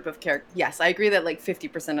main group of characters, yes, I agree that like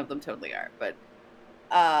 50% of them totally are, but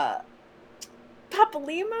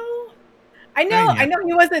Papalymo, I know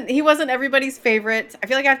he wasn't everybody's favorite. I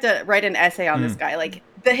feel like I have to write an essay on this guy. Like,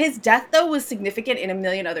 his death though was significant in a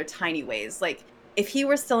million other tiny ways. Like, if he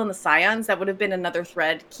were still in the Scions, that would have been another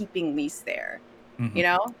thread keeping Lise there. You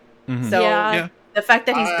know, so. Yeah. The fact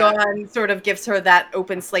that he's gone sort of gives her that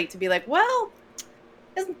open slate to be like, well,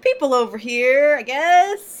 there's people over here, I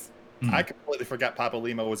guess. I completely forgot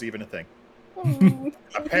Papalymo was even a thing.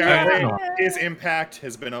 Apparently, his impact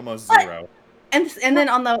has been almost zero. And then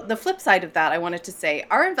on the flip side of that, I wanted to say,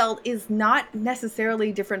 Arnvald is not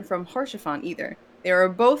necessarily different from Haurchefant either. They are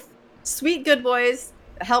both sweet good boys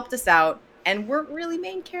that helped us out and weren't really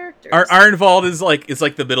main characters. Arnvald is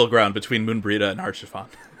like the middle ground between Moonbrita and Haurchefant.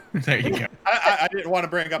 There you go. I didn't want to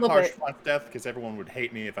bring up Haurchefant's death because everyone would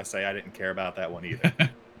hate me if I say I didn't care about that one either.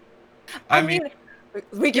 I mean,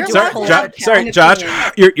 we can sorry, Josh,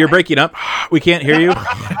 you're breaking up. We can't hear you.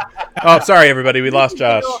 Oh, sorry, everybody, we lost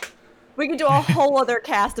Josh. We can do a whole other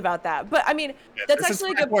cast about that. But I mean, that's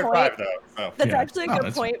actually a good point. That's actually a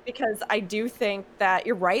good point because I do think that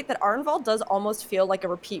you're right that Arnvald does almost feel like a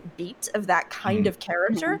repeat beat of that kind of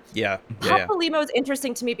character. Yeah. Papalymo is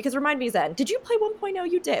interesting to me because remind me, Zen, did you play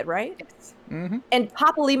 1.0? You did, right? Yes. And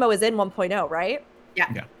Papalymo is in 1.0, right?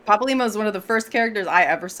 Yeah. Papalymo is one of the first characters I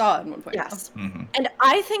ever saw in 1.0. Yes. And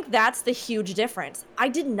I think that's the huge difference. I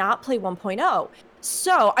did not play 1.0.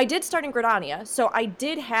 So I did start in Gridania. So I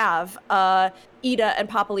did have Ida and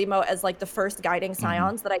Papalymo as like the first guiding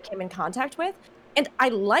scions that I came in contact with. And I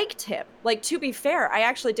liked him. Like, to be fair, I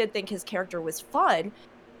actually did think his character was fun.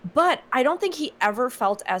 But I don't think he ever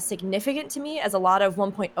felt as significant to me as a lot of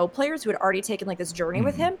 1.0 players who had already taken like this journey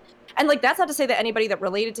with him. And like, that's not to say that anybody that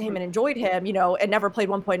related to him and enjoyed him, you know, and never played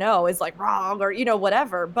 1.0 is like wrong or, you know,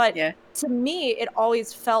 whatever. But to me, it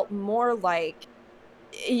always felt more like,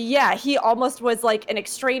 yeah, he almost was like an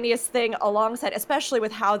extraneous thing alongside, especially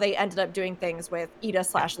with how they ended up doing things with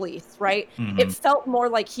Ida/Lise, right? It felt more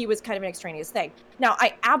like he was kind of an extraneous thing. Now,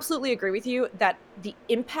 I absolutely agree with you that the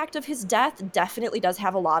impact of his death definitely does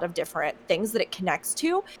have a lot of different things that it connects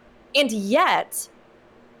to. And yet,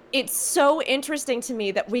 it's so interesting to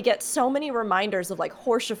me that we get so many reminders of like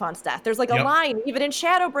Haurchefant's death. There's like a line even in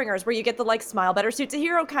Shadowbringers where you get the like smile better suits a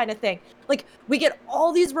hero kind of thing. Like, we get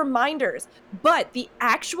all these reminders, but the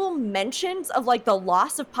actual mentions of like the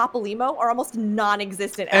loss of Papalymo are almost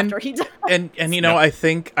non-existent after he dies. And you know, I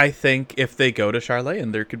think if they go to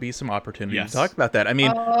Sharlayan, there could be some opportunity to talk about that. I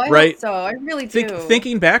mean, I hope so I really do.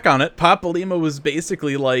 Thinking back on it, Papalymo was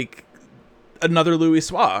basically like another Louis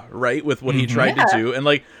Soir, right? With what he tried to do, and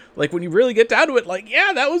like when you really get down to it, like,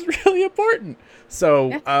 yeah, that was really important.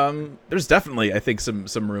 So there's definitely, I think,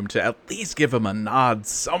 some room to at least give him a nod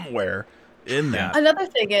somewhere in that. Another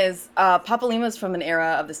thing is, Papalymo's from an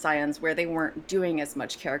era of the Scions where they weren't doing as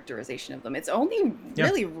much characterization of them. It's only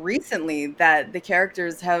really recently that the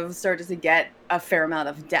characters have started to get a fair amount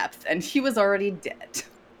of depth, and he was already dead.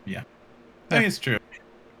 Yeah, I mean, it's true.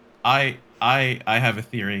 I have a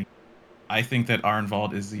theory. I think that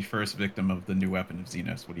Arnvald is the first victim of the new weapon of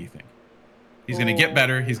Xenos. What do you think? He's going to get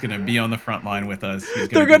better. He's going to be on the front line with us.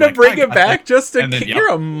 They're going to bring him back just to... You're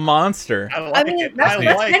a monster. I mean, that's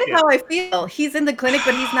kind of how I feel. He's in the clinic,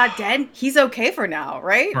 but he's not dead. He's okay for now,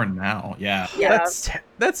 right? For now, yeah.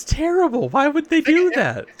 That's terrible. Why would they do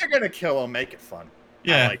that? If they're going to kill him, make it fun.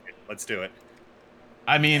 Yeah. I like it. Let's do it.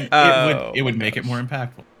 I mean, it would make it more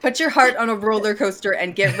impactful. Put your heart on a roller coaster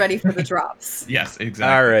and get ready for the drops. Yes,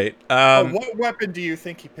 exactly. All right. What weapon do you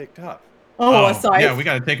think he picked up? Oh, a scythe. Yeah, we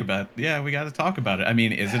got to talk about it. I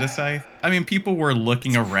mean, is it a scythe? I mean, people were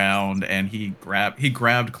looking around, and he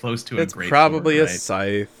grabbed close to It's a great probably sword, a right?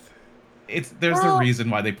 scythe. There's a reason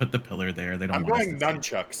why they put the pillar there. They don't. I'm want going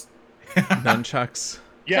nunchucks. Nunchucks.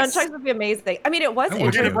 Yes. Nunchucks would be amazing. I mean, it was I would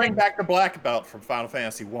We're gonna too. bring back the black belt from Final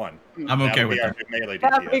Fantasy 1. I'm okay with that.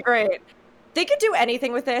 That'd be great. They could do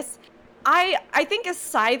anything with this. I think a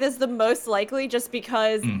scythe is the most likely, just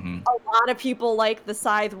because a lot of people like the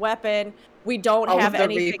scythe weapon. We don't All have of the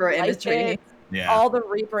anything Reaper like imagery. it. Yeah. All the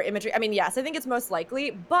Reaper imagery. I mean, yes, I think it's most likely,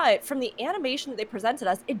 but from the animation that they presented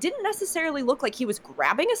us, it didn't necessarily look like he was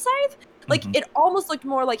grabbing a scythe. Like, it almost looked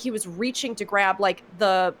more like he was reaching to grab, like,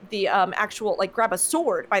 the actual, like, grab a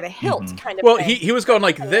sword by the hilt kind of Well, thing. he was going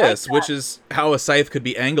like I like this, that. which is how a scythe could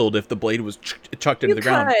be angled if the blade was chucked into the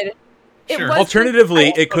ground. It Sure. was Alternatively,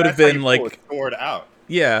 Also, it could have that's how been you pull like, a sword out.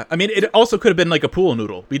 yeah. I mean, it also could have been like a pool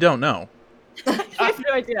noodle. We don't know. I have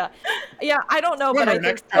no idea. Yeah, I don't know, but I think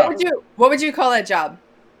Next so. job. What would you call that job?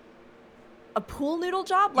 A pool noodle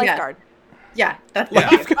job? Yeah. Lifeguard. Yeah, that's Yeah.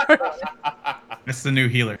 That's the new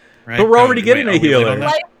healer, right? But we're already getting a are we late healer. on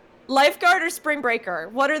that? Lifeguard or spring breaker?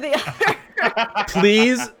 What are the other?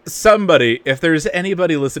 Please, somebody, if there's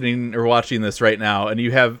anybody listening or watching this right now and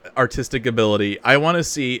you have artistic ability, I want to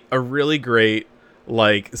see a really great,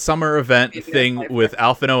 like, summer event Maybe thing that's with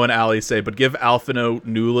Alphino and Ali say, but give Alphino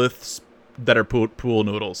nooliths that are pool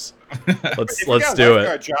noodles. Let's If we got a do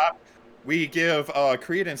lifeguard it. job, we give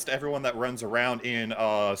credence to everyone that runs around in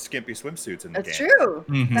skimpy swimsuits in the That's game. true.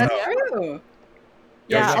 Mhm. That's Yeah. true.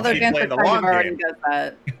 Yeah. Although Keep playing Ganther the kind of long already game. does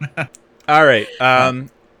that. All right.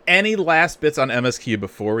 Any last bits on MSQ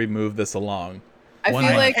before we move this along? I One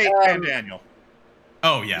feel minute. like Hey, Van Daniel.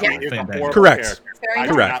 Oh yeah, Yeah. well, He's a Van horrible Correct. character. very I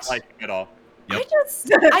do Correct. not like him at all. Yep. yes,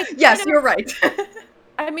 kind of- you're right.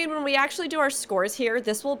 I mean, when we actually do our scores here,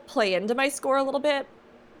 this will play into my score a little bit,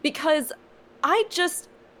 because I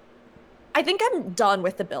think I'm done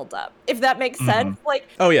with the build-up, if that makes sense. Like,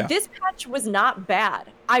 Oh, yeah. this patch was not bad.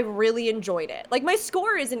 I really enjoyed it. Like, my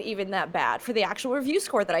score isn't even that bad for the actual review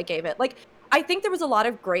score that I gave it. Like, I think there was a lot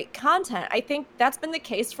of great content. I think that's been the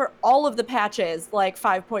case for all of the patches, like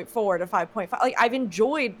 5.4 to 5.5. Like, I've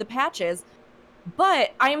enjoyed the patches,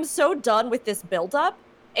 but I am so done with this build-up.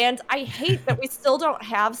 And I hate that we still don't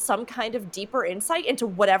have some kind of deeper insight into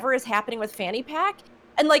whatever is happening with Fanny Pack.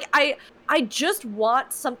 And like, I just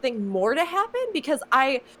want something more to happen, because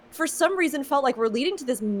I, for some reason, felt like we're leading to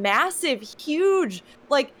this massive, huge,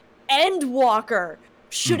 like, Endwalker.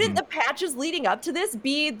 Shouldn't the patches leading up to this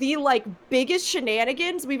be the, like, biggest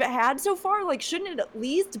shenanigans we've had so far? Like, shouldn't it at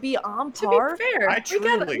least be on To par? be fair, I we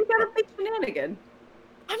got truly- a big shenanigan.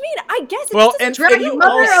 I mean, I guess it's Well, just and Dragon you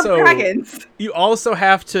Mother also- of Dragons. You also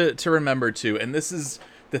have to remember too, and this is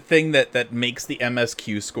the thing that makes the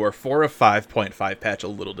MSQ score for a 5.5 patch a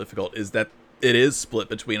little difficult, is that it is split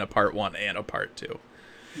between a part 1 and a part 2.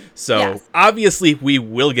 So Yes. obviously we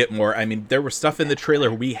will get more. I mean, there was stuff in the trailer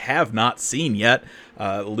we have not seen yet.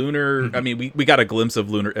 Lunar, I mean, we got a glimpse of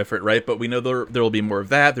Lunar Ifrit, right? But we know there will be more of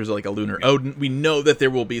that. There's like a Lunar Odin. We know that there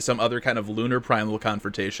will be some other kind of Lunar Primal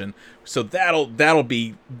confrontation. So that'll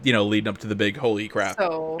be, leading up to the big holy crap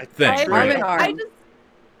So thing, I, right?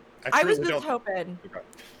 I was truly just don't- hoping.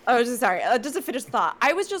 Sorry. Just to finish the thought,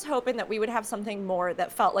 I was just hoping that we would have something more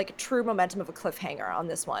that felt like true momentum of a cliffhanger on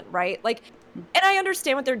this one, right? Like, and I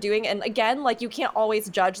understand what they're doing, and again, like, you can't always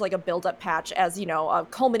judge like a build-up patch as, a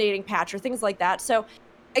culminating patch or things like that. So,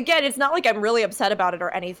 again, it's not like I'm really upset about it or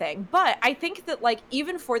anything, but I think that, like,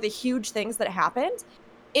 even for the huge things that happened,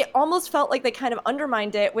 it almost felt like they kind of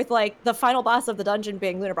undermined it with, like, the final boss of the dungeon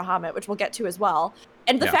being Lunar Bahamut, which we'll get to as well.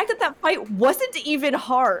 And the Yeah. fact that that fight wasn't even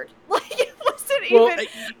hard. Like, it wasn't Well, even...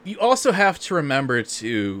 you also have to remember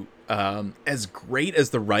too, as great as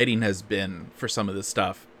the writing has been for some of this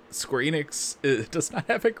stuff, Square Enix does not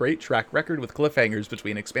have a great track record with cliffhangers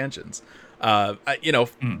between expansions.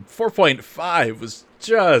 4.5 was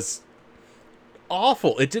just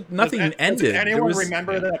awful. It did nothing ended. Does anyone There was-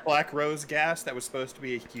 remember that Black Rose gas that was supposed to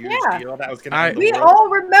be a huge Yeah. deal? That was going I- to we all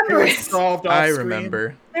remember it. solved off I screen?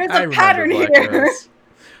 remember. There's I a remember pattern Black here. Rose.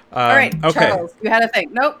 All right, Okay. Charles, you had a thing.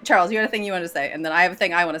 Nope, Charles, you had a thing you wanted to say, and then I have a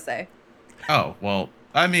thing I want to say. Oh well,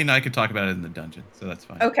 I mean, I could talk about it in the dungeon, so that's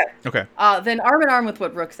fine. Okay. Okay. Then arm in arm with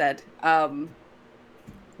what Brooke said.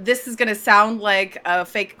 This is gonna sound like a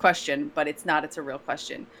fake question, but it's not. It's a real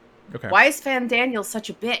question. Okay. Why is Fan Daniel such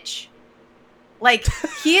a bitch? Like,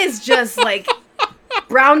 he is just like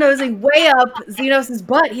brown nosing way up Xenos'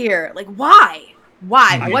 butt here. Like, why?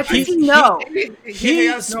 Why? What does he know? He He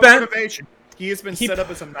has no spent- motivation. He has been set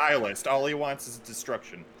up as a nihilist. All he wants is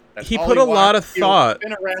destruction. That's he all put a lot wants. of thought.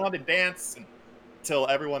 He'll spin around and dance until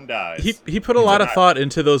everyone dies. He put a lot of thought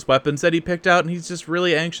into those weapons that he picked out, and he's just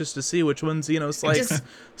really anxious to see which one Xenos likes,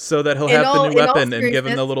 so that he'll have the new weapon and give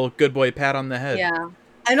him the little good boy pat on the head. Yeah.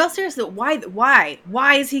 In all seriousness, why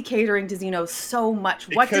is he catering to Xenos so much?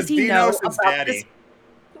 What does he know about this?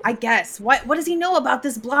 I guess. What does he know about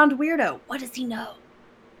this blonde weirdo? What does he know?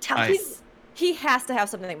 Tell us. He has to have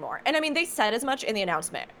something more. And I mean, they said as much in the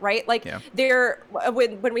announcement, right? Like,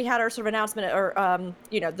 when we had our sort of announcement or,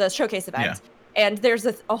 the showcase event, and there's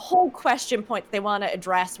a whole question point they want to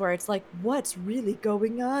address where it's like, what's really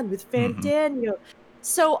going on with Fandaniel?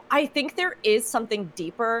 So I think there is something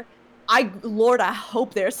deeper. Lord, I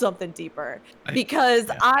hope there's something deeper,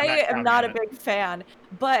 because I am not a big fan,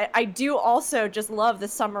 but I do also just love the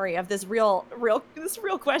summary of this real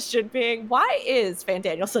question being, why is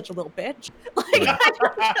Fandaniel such a little bitch? Like,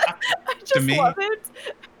 I just love it.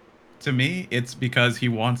 To me, it's because he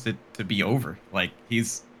wants it to be over. Like,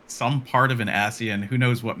 he's some part of an Ascian. Who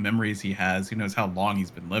knows what memories he has? Who knows how long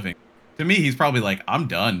he's been living? To me, he's probably like, I'm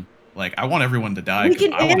done. Like, I want everyone to die. We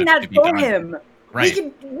can end that for him. Right. We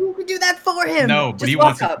can do that for him. No, but he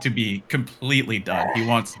wants it to be completely done. He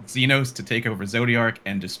wants Xenos to take over Zodiark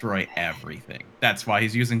and destroy everything. That's why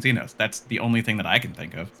he's using Xenos. That's the only thing that I can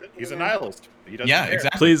think of. He's a nihilist. He doesn't care.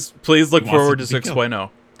 Exactly. Please look forward to 6.0.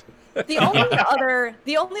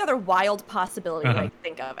 The only other wild possibility that I can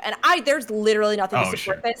think of, and there's literally nothing to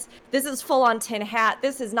support this. This is full on tin hat.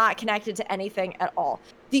 This is not connected to anything at all.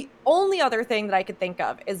 The only other thing that I could think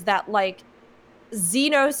of is that, like,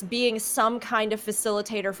 Xenos being some kind of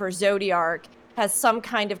facilitator for Zodiark has some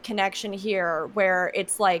kind of connection here where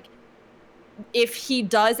it's like, if he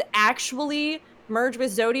does actually merge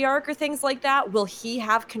with Zodiark or things like that, will he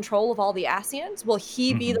have control of all the Ascians? Will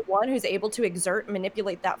he be the one who's able to exert and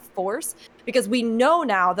manipulate that force? Because we know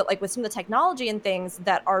now that, like, with some of the technology and things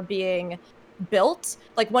that are being built,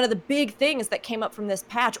 like, one of the big things that came up from this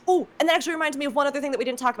patch. Oh, and that actually reminds me of one other thing that we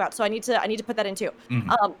didn't talk about, so I need to put that in too.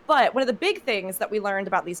 But one of the big things that we learned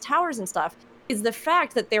about these towers and stuff is the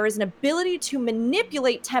fact that there is an ability to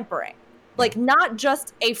manipulate tempering, like, not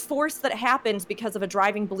just a force that happens because of a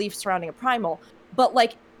driving belief surrounding a primal, but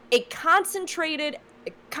like a concentrated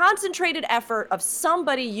effort of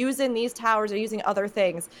somebody using these towers or using other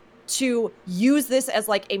things to use this as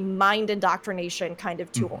like a mind indoctrination kind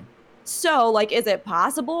of tool. So, like, is it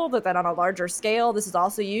possible that then on a larger scale, this is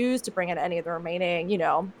also used to bring in any of the remaining,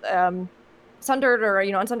 Sundered or,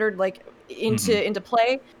 Unsundered, like, into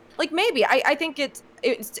play? Like, maybe. I think it's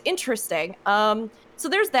interesting. So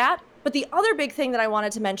there's that. But the other big thing that I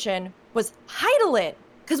wanted to mention was Hydaelyn,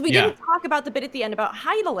 because we didn't talk about the bit at the end about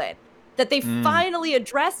Hydaelyn, that they finally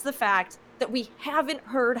addressed the fact that we haven't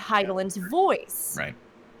heard Hydaelyn's voice. Right.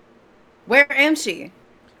 Where am she?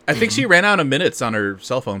 I think she ran out of minutes on her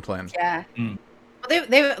cell phone plan. Yeah. Well,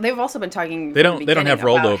 they've also been talking. They don't have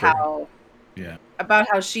rolled over. About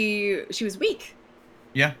how she was weak.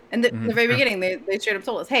 Yeah. And the very beginning, they straight up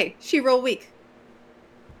told us, "Hey, she rolled weak.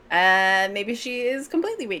 Maybe she is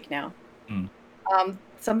completely weak now."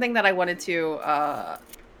 Something that I wanted to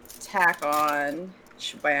tack on.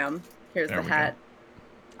 Shwam. Here's the hat.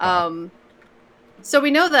 So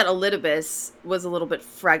we know that Elidibus was a little bit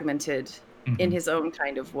fragmented in his own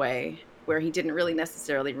kind of way, where he didn't really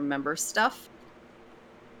necessarily remember stuff.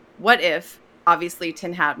 What if, obviously,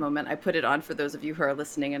 tin hat moment, I put it on for those of you who are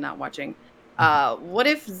listening and not watching. What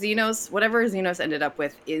if whatever Xenos ended up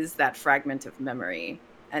with is that fragment of memory?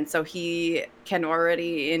 And so he can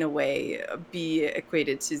already, in a way, be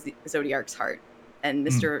equated to Zodiark's heart. And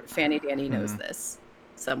Mr. Fandaniel knows this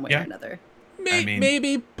some way or another.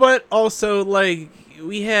 Maybe, but also, like,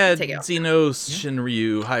 we had Xenos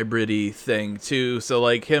Shinryu hybrid-y thing, too, so,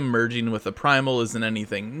 like, him merging with a primal isn't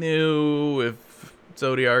anything new. If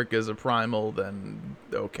Zodiark is a primal, then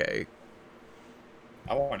okay.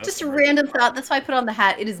 Just a random thought. That's why I put on the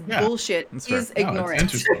hat. It is bullshit. He's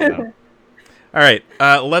ignorant. All right,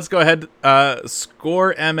 let's go ahead.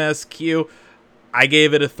 Score MSQ. I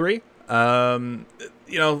gave it a 3. A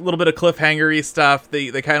little bit of cliffhanger-y stuff.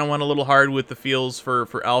 They kind of went a little hard with the feels for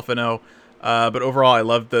Alphino. But overall, I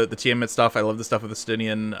love the Tiamat stuff. I love the stuff with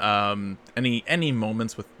Estinian. Any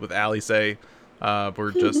moments with Alice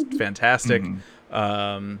were just fantastic.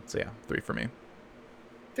 So yeah, 3 for me.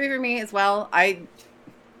 3 for me as well. I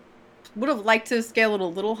would have liked to scale it a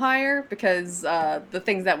little higher because the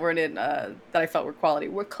things that weren't in that I felt were quality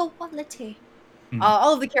were quality.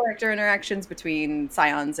 All of the character interactions between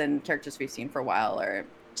Scions and characters we've seen for a while are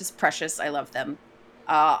just precious. I love them.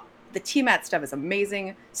 The Tiamat stuff is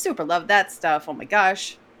amazing. Super love that stuff. Oh my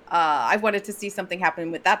gosh. I wanted to see something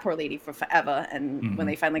happen with that poor lady for forever. And when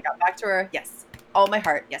they finally got back to her, yes, all my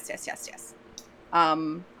heart. Yes, yes, yes, yes.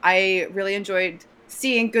 I really enjoyed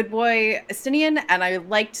seeing Good Boy Estinian, and I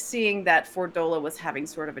liked seeing that Fordola was having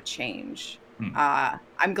sort of a change.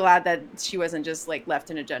 I'm glad that she wasn't just like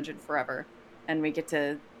left in a dungeon forever, and we get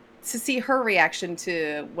to see her reaction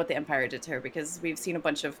to what the Empire did to her, because we've seen a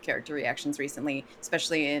bunch of character reactions recently,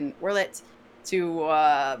 especially in Orlet,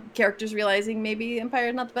 to characters realizing maybe the Empire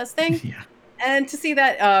is not the best thing. Yeah. And to see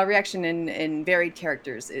that reaction in varied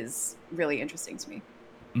characters is really interesting to me.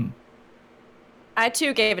 I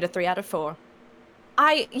too gave it a 3 out of 4.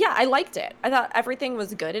 I liked it. I thought everything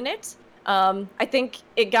was good in it. I think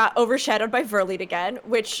it got overshadowed by Verlead again,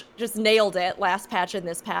 which just nailed it last patch and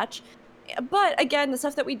this patch. But again, the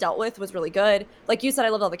stuff that we dealt with was really good. Like you said, I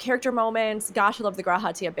loved all the character moments. Gosh, I loved the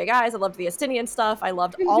Grahatia Big Eyes. I loved the Estinian stuff. I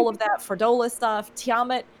loved all of that Fordola stuff.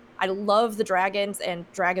 Tiamat. I love the dragons and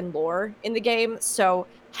dragon lore in the game. So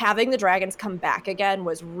having the dragons come back again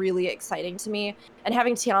was really exciting to me. And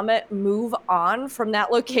having Tiamat move on from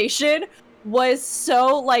that location was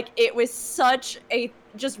so, like, it was such a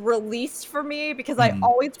just release for me, because I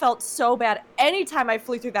always felt so bad anytime I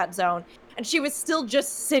flew through that zone. And she was still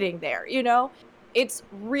just sitting there, you know? It's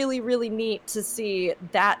really, really neat to see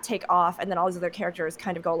that take off, and then all these other characters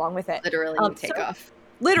kind of go along with it. Literally take off.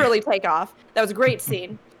 Literally take off. That was a great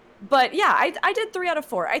scene. But yeah, I did 3 out of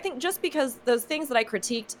 4. I think just because those things that I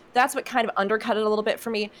critiqued, that's what kind of undercut it a little bit for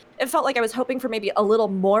me. It felt like I was hoping for maybe a little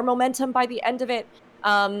more momentum by the end of it.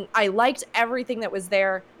 I liked everything that was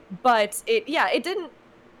there, but it didn't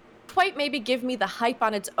quite maybe give me the hype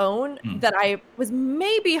on its own that I was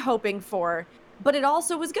maybe hoping for, but it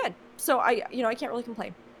also was good. So I can't really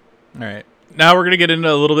complain. All right. Now we're going to get into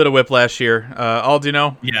a little bit of Whiplash here.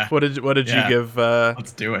 Aldino, Yeah. what did you give?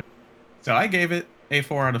 Let's do it. So I gave it a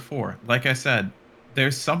 4 out of 4. Like I said,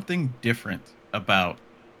 there's something different about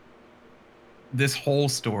this whole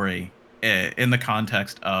story in the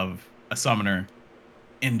context of a summoner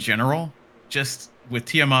in general, just with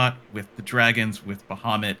Tiamat, with the dragons, with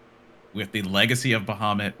Bahamut, with the legacy of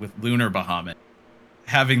Bahamut, with Lunar Bahamut,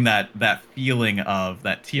 having that feeling of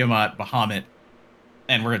that Tiamat Bahamut,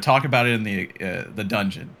 and we're gonna talk about it in the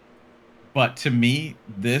dungeon. But to me,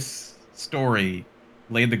 this story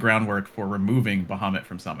laid the groundwork for removing Bahamut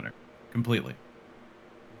from Summoner completely.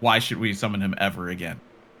 Why should we summon him ever again?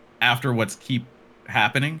 After what's keep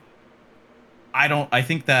happening, I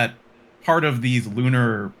think that part of these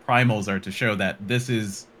lunar primals are to show that this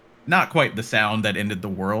is not quite the sound that ended the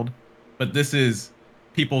world, but this is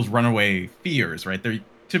people's runaway fears, right?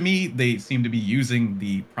 To me, they seem to be using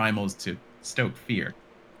the primals to stoke fear.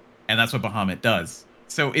 And that's what Bahamut does.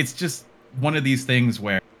 So it's just one of these things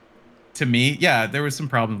where, to me, yeah, there was some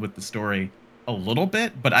problems with the story a little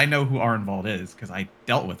bit, but I know who Arenvald is because I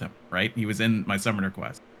dealt with him, right? He was in my Summoner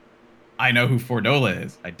quest. I know who Fordola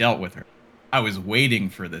is. I dealt with her. I was waiting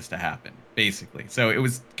for this to happen, basically. So it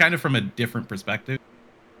was kind of from a different perspective.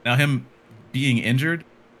 Now, him being injured,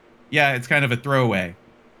 yeah, it's kind of a throwaway.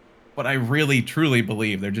 But I really, truly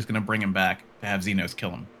believe they're just going to bring him back to have Xenos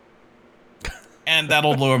kill him. And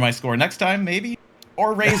that'll lower my score next time, maybe?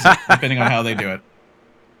 Or raise it, depending on how they do it.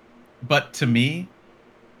 But to me,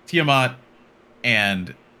 Tiamat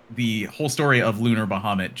and the whole story of Lunar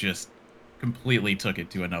Bahamut just completely took it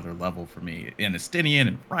to another level for me. In Estinian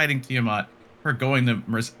and riding Tiamat, her going to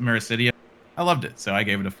Mericidia, I loved it, so I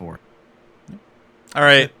gave it a 4. All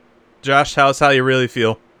right, Josh, how's how you really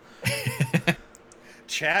feel?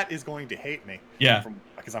 Chat is going to hate me. Yeah.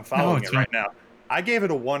 Because I'm following it right now. I gave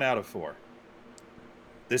it a 1 out of 4.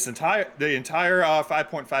 The entire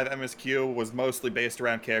 5.5 MSQ was mostly based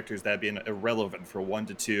around characters that had been irrelevant for 1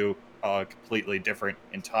 to 2 completely different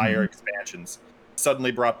entire expansions,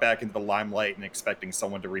 suddenly brought back into the limelight and expecting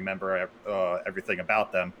someone to remember everything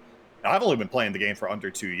about them. Now, I've only been playing the game for under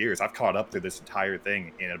 2 years. I've caught up through this entire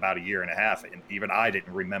thing in about a year and a half, and even I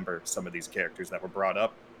didn't remember some of these characters that were brought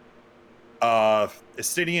up.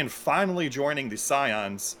 Estinian finally joining the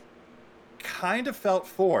Scions kind of felt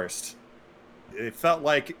forced. It felt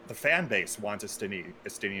like the fan base wants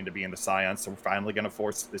Estinian to be in the Scions, so we're finally going to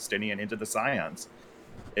force Estinian into the Scions.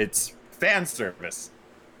 It's fan service.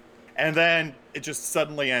 And then it just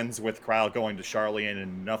suddenly ends with Krile going to Sharlayan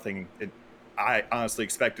and nothing. I honestly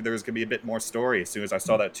expected there was going to be a bit more story. As soon as I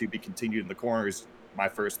saw that to be continued in the corners, my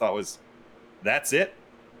first thought was, that's it?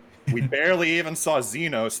 We barely even saw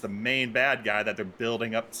Xenos, the main bad guy that they're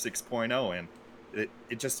building up 6.0 in.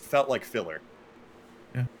 It just felt like filler.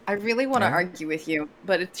 Yeah. I really want to argue with you,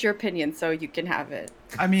 but it's your opinion, so you can have it.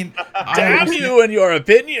 I mean, Damn you and your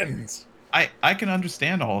opinions! I can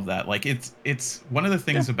understand all of that. Like, it's one of the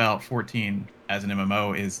things about 14 as an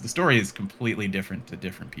MMO is the story is completely different to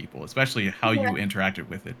different people, especially how you interacted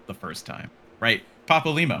with it the first time, right?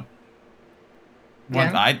 Papalymo.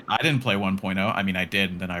 I didn't play 1.0. I mean, I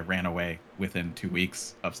did, and then I ran away within 2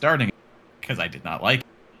 weeks of starting it because I did not like it.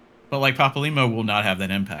 But like Papalymo will not have that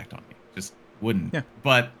impact on me. Just wouldn't. Yeah.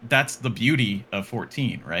 But that's the beauty of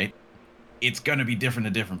 14, right? It's going to be different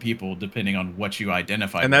to different people depending on what you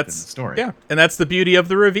identify with in the story. Yeah, and that's the beauty of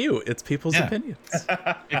the review. It's people's opinions.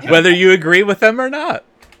 Whether you agree with them or not.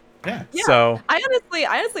 Yeah. So I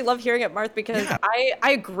honestly love hearing it, Marth, because I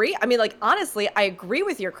agree. I mean, like, honestly, I agree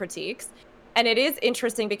with your critiques. And it is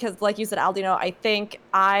interesting because, like you said, Aldino, I think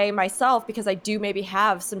I myself, because I do maybe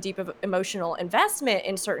have some deep emotional investment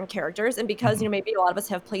in certain characters, and because, you know, maybe a lot of us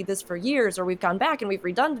have played this for years, or we've gone back and we've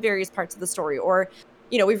redone various parts of the story, or,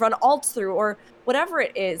 you know, we've run alts through, or whatever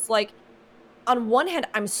it is. Like, on one hand,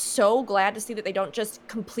 I'm so glad to see that they don't just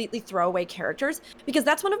completely throw away characters, because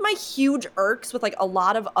that's one of my huge irks with, like, a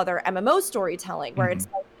lot of other MMO storytelling, where it's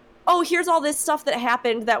like, oh, here's all this stuff that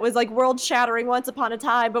happened that was like world shattering once upon a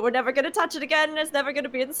time, but we're never going to touch it again, and it's never going to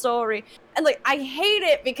be in the story. And like, I hate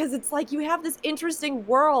it because it's like you have this interesting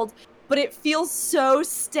world, but it feels so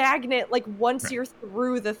stagnant like once you're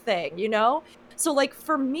through the thing, you know? So like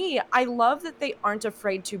for me, I love that they aren't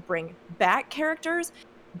afraid to bring back characters,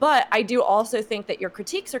 but I do also think that your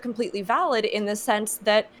critiques are completely valid in the sense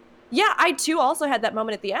that, yeah, I too also had that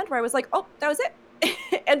moment at the end where I was like, oh, that was it.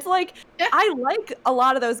 It's like, I like a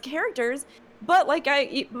lot of those characters, but like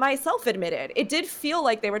I myself admitted, it did feel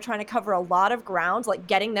like they were trying to cover a lot of ground, like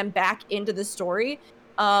getting them back into the story.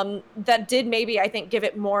 That did maybe, I think, give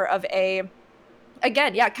it more of a,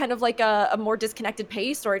 again, kind of like a more disconnected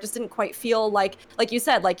pace, or it just didn't quite feel like you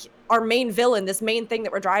said, like our main villain, this main thing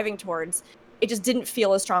that we're driving towards, it just didn't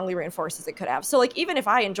feel as strongly reinforced as it could have. So like, even if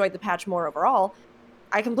I enjoyed the patch more overall,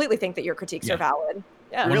 I completely think that your critiques are valid.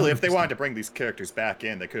 Yeah. Really, if they wanted to bring these characters back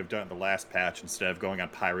in, they could have done it in the last patch instead of going on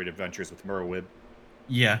pirate adventures with Merwib.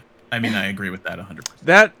 Yeah, I mean, I agree with that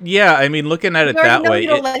 100%. I mean, looking at it that way, you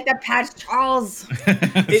don't like that patch, Charles.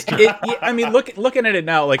 I mean, looking at it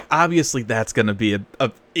now, like obviously that's going to be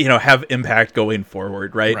a you know, have impact going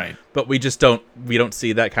forward, right? Right. But we don't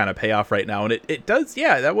see that kind of payoff right now, and it does,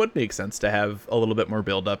 that would make sense to have a little bit more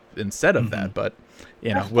build up instead of that. But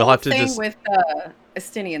you know, we'll have to just with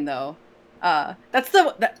Estinian though. That's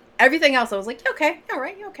everything else I was like, okay, all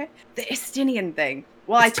right, okay. The Estinian thing.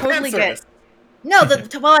 Well, I totally get. No,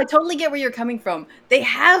 well, I totally get where you're coming from. They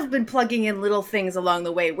have been plugging in little things along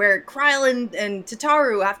the way where Kryl and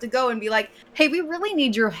Tataru have to go and be like, hey, we really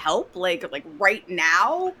need your help, like right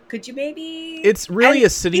now. Could you maybe? It's really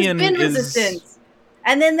Estinian he's been resistant.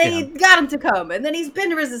 And then they got him to come, and then he's been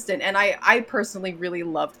resistant. And I personally really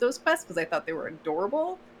loved those quests because I thought they were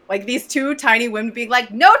adorable. Like these two tiny women being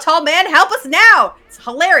like, no, tall man, help us now. It's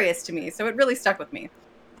hilarious to me. So it really stuck with me.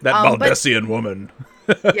 That Baldessian woman.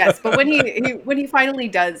 Yes, but when he finally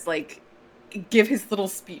does like give his little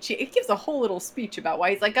speech, he gives a whole little speech about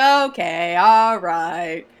why he's like, okay, all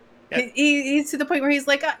right. Yeah. He's to the point where he's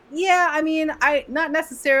like, yeah, I mean, I not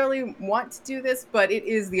necessarily want to do this, but it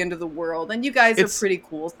is the end of the world, and you guys are pretty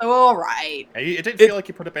cool, so all right. It didn't feel like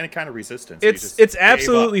he put up any kind of resistance. It's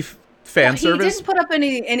absolutely fan service. He didn't put up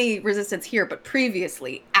any resistance here, but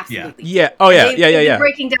previously, absolutely. Yeah. Oh yeah. Yeah.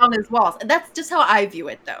 Breaking down his walls. That's just how I view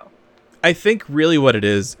it, though. I think really what it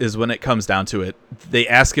is when it comes down to it, they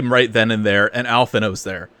ask him right then and there, and Alphinaud's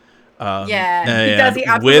there. He does. He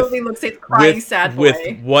absolutely looks at crying sad boy.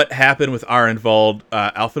 With what happened with Arenvald,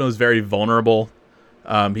 Alphinaud's very vulnerable.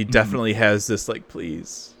 He definitely has this like,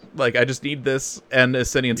 please, like I just need this, and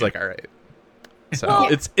Estinian's like, all right. So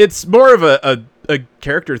it's more of a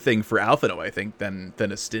character thing for Alphinaud, I think, than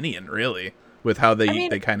Estinian, really, with how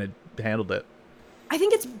they kind of handled it. I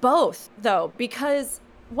think it's both, though, because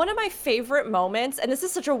one of my favorite moments, and this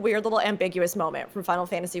is such a weird little ambiguous moment from Final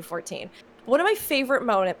Fantasy XIV, one of my favorite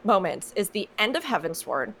moments is the end of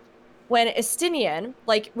Heavensward, when Estinian,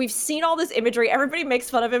 like, we've seen all this imagery, everybody makes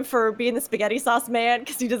fun of him for being the spaghetti sauce man,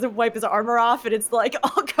 because he doesn't wipe his armor off, and it's, like,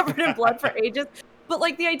 all covered in blood for ages. But,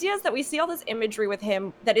 like, the idea is that we see all this imagery with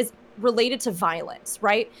him that is related to violence,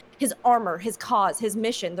 right? His armor, his cause, his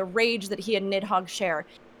mission, the rage that he and Nidhogg share.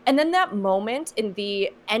 And then that moment in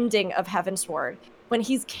the ending of Heavensward, when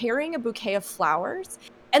he's carrying a bouquet of flowers,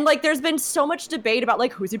 and, like, there's been so much debate about,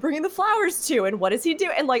 like, who's he bringing the flowers to, and what does he do,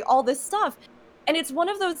 and, like, all this stuff. And it's one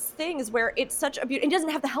of those things where it's such a beauty. He doesn't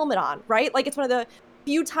have the helmet on, right? Like, it's one of the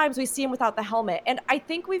few times we see him without the helmet. And I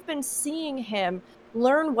think we've been seeing him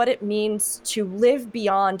learn what it means to live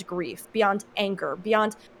beyond grief, beyond anger,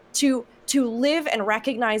 beyond to live and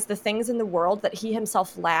recognize the things in the world that he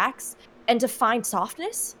himself lacks, and to find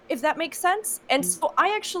softness, if that makes sense. And so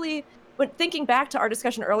I actually, but thinking back to our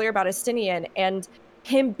discussion earlier about Estinian and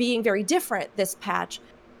him being very different this patch,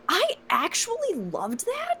 I actually loved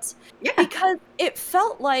that. Yeah. Because it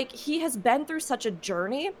felt like he has been through such a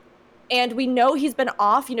journey, and we know he's been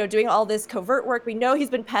off, doing all this covert work. We know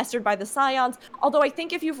he's been pestered by the Scions. Although I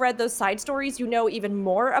think if you've read those side stories, you know even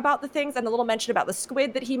more about the things, and the little mention about the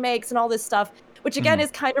squid that he makes and all this stuff, which again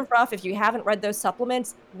is kind of rough. If you haven't read those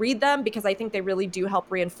supplements, read them, because I think they really do help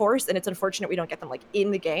reinforce, and it's unfortunate we don't get them like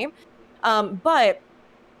in the game. But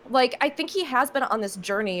like, I think he has been on this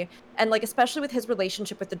journey, and like, especially with his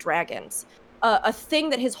relationship with the dragons, a thing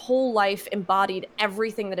that his whole life embodied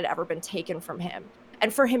everything that had ever been taken from him.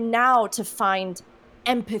 And for him now to find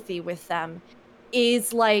empathy with them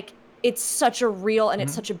is like, it's such a real and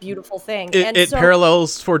it's such a beautiful thing. It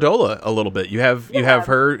parallels Fordola a little bit. You have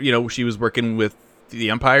her, she was working with the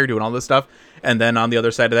Empire doing all this stuff. And then on the other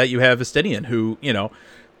side of that, you have Estinian, who,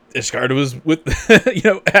 Ishgard was with,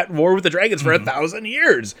 at war with the dragons for 1,000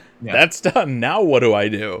 years. Yeah. That's done. Now what do I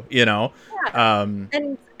do? Yeah.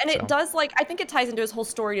 And it does, like, I think it ties into his whole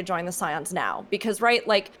story to join the Scions now, because, right,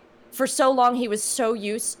 like, for so long he was so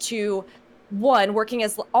used to working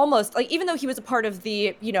as almost like, even though he was a part of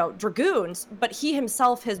the, Dragoons, but he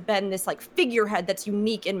himself has been this like figurehead that's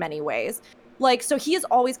unique in many ways. Like, so he has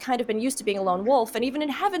always kind of been used to being a lone wolf. And even in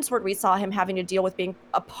Heavensward, we saw him having to deal with being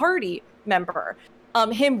a party member,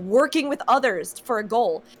 him working with others for a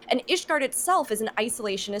goal. And Ishgard itself is an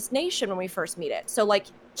isolationist nation when we first meet it. So like,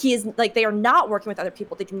 he is like, they are not working with other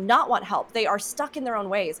people. They do not want help. They are stuck in their own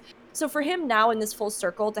ways. So for him now in this full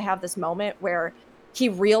circle to have this moment where he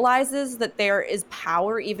realizes that there is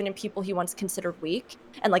power even in people he once considered weak,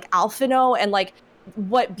 and like Alphinaud, and like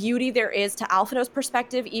what beauty there is to Alphinaud's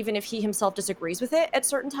perspective, even if he himself disagrees with it at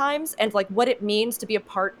certain times, and like what it means to be a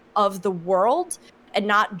part of the world and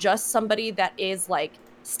not just somebody that is like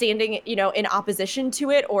standing, in opposition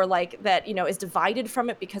to it, or like that, is divided from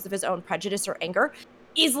it because of his own prejudice or anger,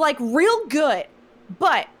 is like real good.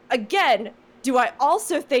 But again, do I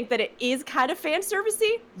also think that it is kind of fan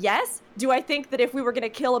servicey? Yes. Do I think that if we were going to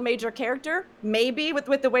kill a major character, maybe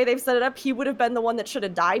with the way they've set it up, he would have been the one that should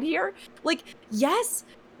have died here? Like, yes.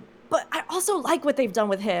 But I also like what they've done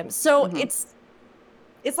with him. So it's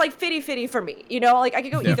like 50-50 for me. Like I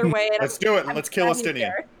could go either way. Let's do it. Let's kill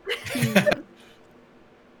Estinian.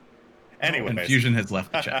 Anyway, Fusion has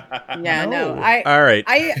left the chat. Yeah, no. All right.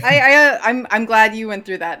 I'm glad you went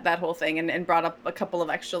through that whole thing and brought up a couple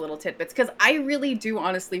of extra little tidbits, because I really do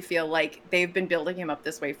honestly feel like they've been building him up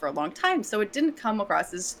this way for a long time. So it didn't come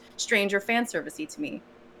across as strange or fan servicey to me.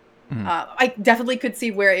 I definitely could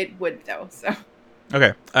see where it would though. So.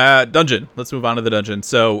 Okay. Dungeon. Let's move on to the dungeon.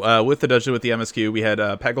 So with the dungeon with the MSQ, we had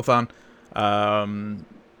Pagulthon.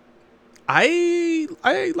 I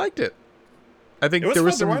liked it. I think there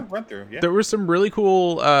was some run through. Yeah. There were some really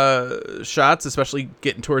cool shots, especially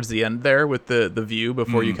getting towards the end there with the view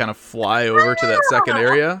before you kind of fly over to that second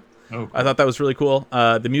area. Oh, cool. I thought that was really cool.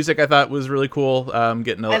 The music I thought was really cool.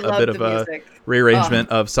 Getting a bit of a rearrangement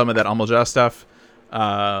of some of that Amalja stuff.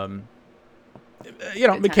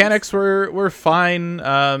 Mechanics were fine.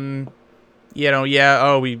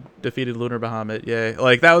 We defeated Lunar Bahamut. Yay.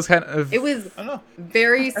 Like that was kind of. It was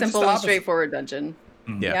very simple and straightforward dungeon.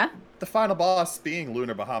 Yeah. The final boss being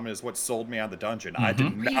Lunar Bahamut is what sold me on the dungeon. I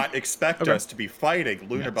did not expect us to be fighting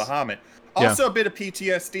Lunar Bahamut. Also a bit of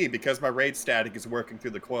PTSD because my raid static is working through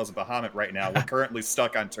the coils of Bahamut right now. We're currently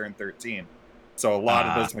stuck on turn 13. So a lot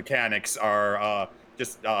of those mechanics are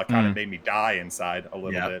just kind of made me die inside a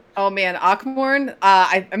little bit. Oh man, Ockmorn,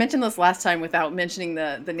 I mentioned this last time without mentioning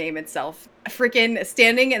the name itself. Freaking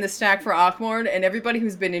standing in the stack for Ockmorn, and everybody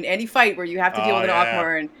who's been in any fight where you have to deal with an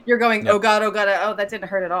Ockmorn, you're going, oh god, that didn't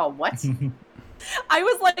hurt at all. What? I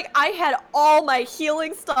was like, I had all my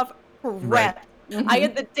healing stuff prepped. Right. I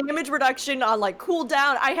had the damage reduction on like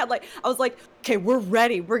cooldown. I was like, okay, we're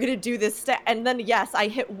ready. We're gonna do this. And then yes, I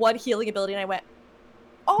hit one healing ability, and I went,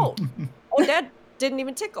 oh, that didn't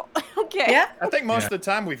even tickle. Okay. Yeah. I think most of the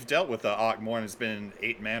time we've dealt with Ockmorn has been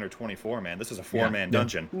 8-man or 24-man. This is a 4-man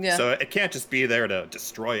dungeon. Yeah. So it can't just be there to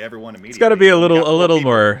destroy everyone immediately. It's got to be a little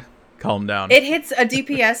more calm down. It hits a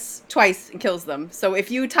DPS twice and kills them. So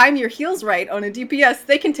if you time your heals right on a DPS,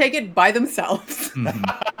 they can take it by themselves.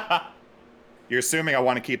 You're assuming I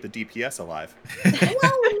want to keep the DPS alive.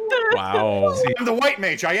 Wow. See, I'm the white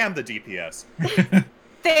mage. I am the DPS.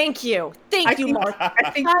 Thank you, Mark.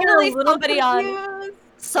 I think finally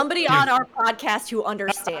somebody on our podcast who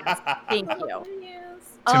understands. Thank you.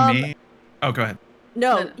 To me, go ahead.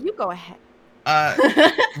 No, you go ahead.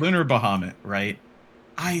 Lunar Bahamut, right?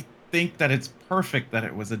 I think that it's perfect that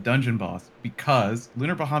it was a dungeon boss because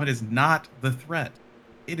Lunar Bahamut is not the threat.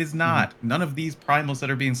 It is not. None of these primals that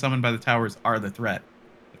are being summoned by the towers are the threat.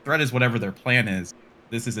 The threat is whatever their plan is.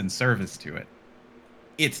 This is in service to it.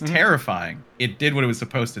 It's terrifying. It did what it was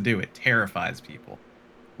supposed to do. It terrifies people.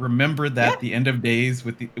 Remember that the end of days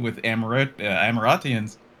with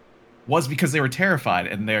Amaratians was because they were terrified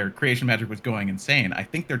and their creation magic was going insane. I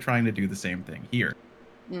think they're trying to do the same thing here.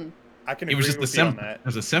 I can It was agree just with a you on symbol. that. It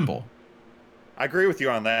was a symbol. I agree with you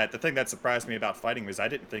on that. The thing that surprised me about fighting was I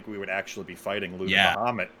didn't think we would actually be fighting Lunar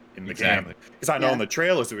Bahamut in the game. Because I know in the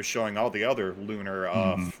trailers it was showing all the other lunar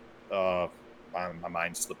my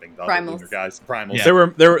mind's slipping. The other lunar guys, primals. Yeah. There were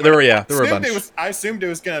a bunch. I assumed it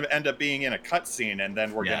was going to end up being in a cutscene, and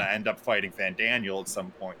then we're going to end up fighting Van Daniel at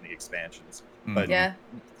some point in the expansions. But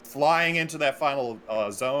flying into that final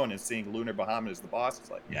zone and seeing Lunar Bahamut as the boss is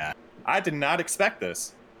like, I did not expect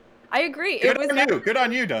this. I agree. Good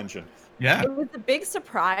on you, Dungeon. Yeah. It was a big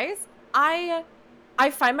surprise. I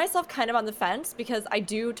find myself kind of on the fence because I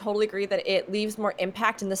do totally agree that it leaves more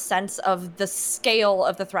impact in the sense of the scale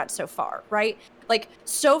of the threat so far, right? Like,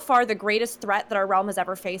 so far, the greatest threat that our realm has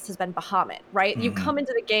ever faced has been Bahamut, right? You come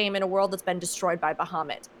into the game in a world that's been destroyed by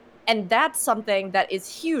Bahamut. And that's something that is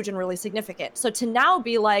huge and really significant. So to now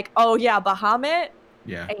be like, oh yeah, Bahamut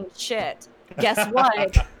ain't shit. Guess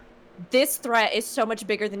what? This threat is so much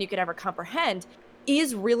bigger than you could ever comprehend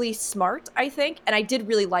is really smart, I think. And I did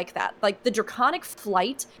really like that. Like, the Draconic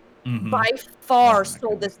Flight by far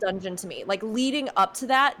sold this dungeon to me. Like, leading up to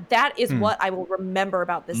that is what I will remember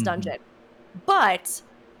about this dungeon. But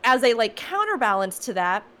as a counterbalance to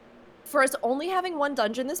that, for us only having one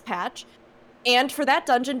dungeon this patch, and for that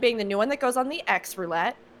dungeon being the new one that goes on the X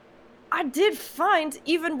roulette, I did find,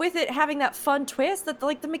 even with it having that fun twist, that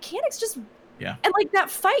the mechanics just and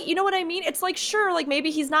that fight, you know what I mean? It's like, sure,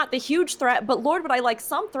 maybe he's not the huge threat, but Lord, would I like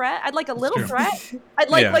some threat? I'd like a little threat. I'd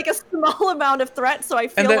like a small amount of threat, so I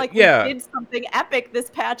feel like we did something epic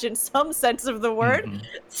this patch in some sense of the word.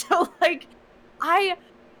 So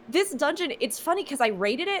this dungeon, it's funny because I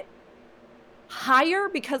rated it higher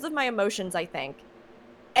because of my emotions, I think.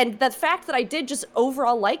 And the fact that I did just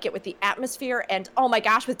overall like it with the atmosphere and, oh my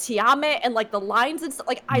gosh, with Tiamat and the lines and stuff,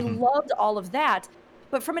 I loved all of that.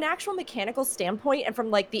 But from an actual mechanical standpoint and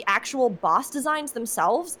from the actual boss designs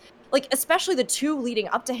themselves, especially the two leading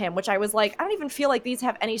up to him, which I was like, I don't even feel like these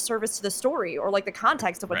have any service to the story or the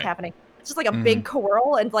context of what's happening. It's just a big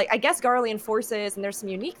quarrel, and I guess Garlean forces, and there's some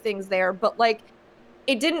unique things there, but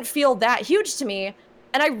it didn't feel that huge to me.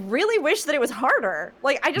 And I really wish that it was harder.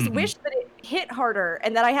 I just wish that it hit harder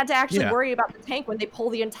and that I had to actually worry about the tank when they pull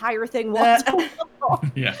the entire thing wall to wall.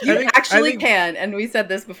 You actually can, and we said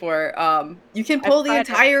this before, you can pull the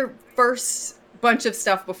entire first bunch of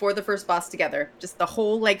stuff before the first boss together. Just the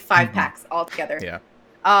whole 5 packs all together. Yeah.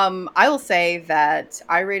 I will say that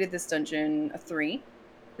I rated this dungeon a 3.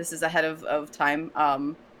 This is ahead of time.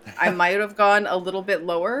 I might have gone a little bit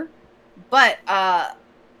lower, but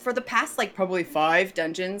for the past probably 5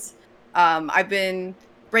 dungeons, I've been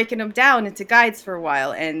breaking them down into guides for a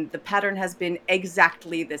while, and the pattern has been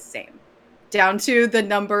exactly the same, down to the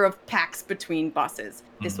number of packs between bosses.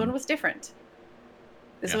 This one was different.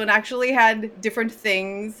 This one actually had different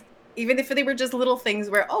things, even if they were just little things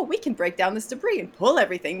where, oh, we can break down this debris and pull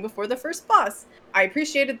everything before the first boss. I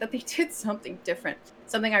appreciated that they did something different.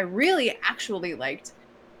 Something I really actually liked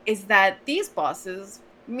is that these bosses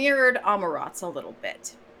mirrored Amaurot's a little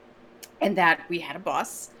bit. And that we had a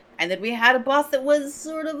boss, and then we had a boss that was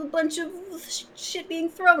sort of a bunch of shit being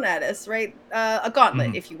thrown at us, right? A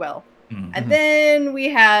gauntlet, if you will. And then we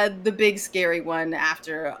had the big scary one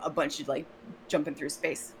after a bunch of jumping through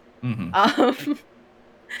space. The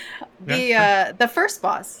first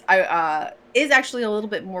boss is actually a little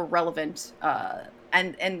bit more relevant,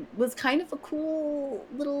 and was kind of a cool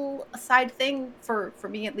little aside thing for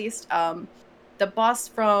me at least. The boss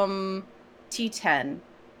from T10.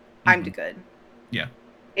 I'm the good. Yeah.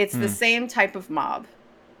 It's the same type of mob.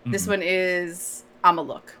 This one is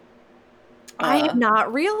Amaluk. I had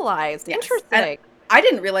not realized. Yes. Interesting. And I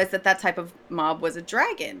didn't realize that type of mob was a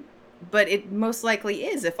dragon, but it most likely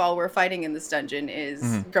is if all we're fighting in this dungeon is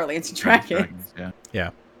Garleans and dragons.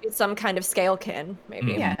 Yeah. It's some kind of scalekin,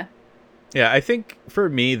 maybe. Yeah. Yeah, I think for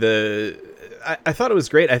me, I thought it was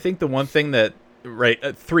great. I think the one thing that,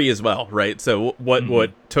 3 as well, right? So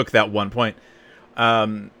what took that 1 point?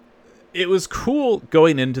 It was cool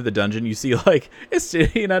going into the dungeon. You see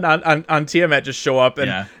Estinien on Tiamat just show up,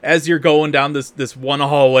 and as you're going down this one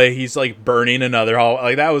hallway, he's burning another hall.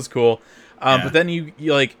 That was cool. But then you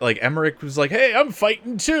Emmerich was like, "Hey, I'm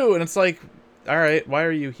fighting too," and it's all right, why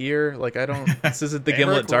are you here? I don't. This isn't the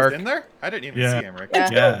Gimlet Dark. In there? I didn't even see Emmerich.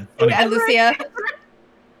 Yeah. And Lucia.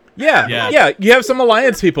 Yeah. You have some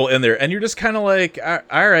alliance people in there, and you're just kind of like,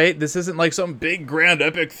 all right, this isn't like some big grand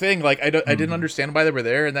epic thing. Like I didn't understand why they were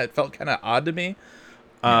there, and that felt kind of odd to me.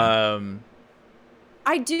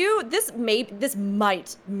 I do. This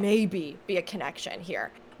might maybe be a connection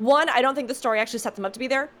here. 1, I don't think the story actually set them up to be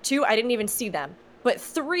there. 2, I didn't even see them. But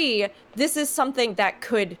 3, this is something that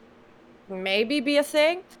could maybe be a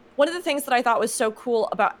thing. One of the things that I thought was so cool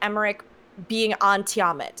about Emmerich being on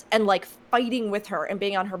Tiamat and like fighting with her and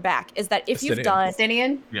being on her back is that if you've done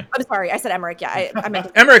Estinian? Yeah. I'm sorry, I said Emmerich. Yeah, I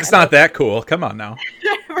meant Emmerich's not that cool. Come on now.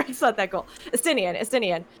 Emmerich's not that cool.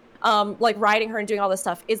 Estinian. Like riding her and doing all this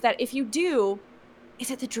stuff is that if you do, is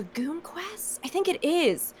it the Dragoon quest? I think it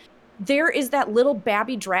is. There is that little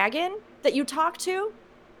babby dragon that you talk to.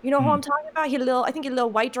 You know who I'm talking about? He I think he's a little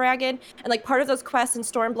white dragon. And like part of those quests in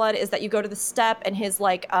Stormblood is that you go to the steppe and his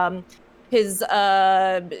like his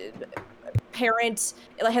parent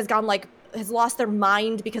has lost their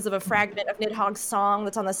mind because of a fragment of Nidhogg's song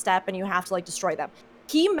that's on the steppe, and you have to like destroy them.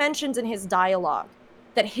 He mentions in his dialogue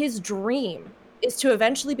that his dream is to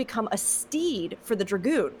eventually become a steed for the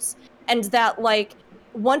Dragoons, and that like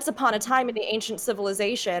once upon a time in the ancient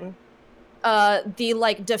civilization, the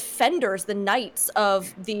like defenders, the knights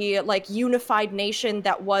of the like unified nation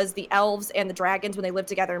that was the elves and the dragons when they lived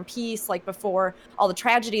together in peace, like before all the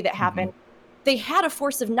tragedy that happened, they had a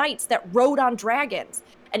force of knights that rode on dragons.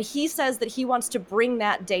 And he says that he wants to bring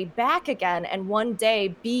that day back again and one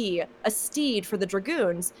day be a steed for the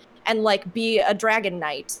Dragoons and like be a dragon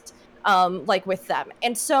knight. Like with them.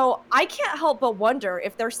 And so I can't help but wonder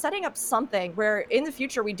if they're setting up something where in the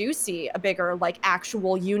future we do see a bigger like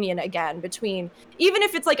actual union again between, even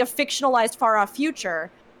if it's like a fictionalized far off future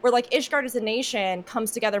where like Ishgard as a nation comes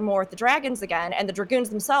together more with the dragons again, and the Dragoons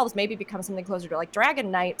themselves maybe become something closer to like dragon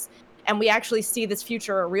knights, and we actually see this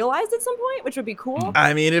future realized at some point, which would be cool.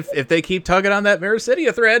 I mean, if they keep tugging on that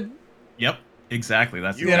Meracydia thread. Yep, exactly.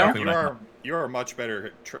 That's exactly what I thought. You are much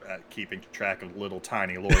better at keeping track of little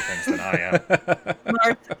tiny lore things than I am.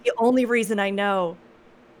 Mark, the only reason I know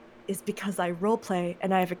is because I roleplay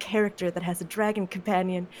and I have a character that has a dragon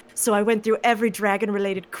companion. So I went through every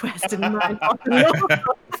dragon-related quest in mind.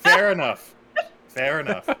 Fair enough.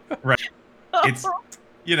 Right. It's,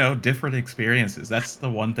 different experiences. That's the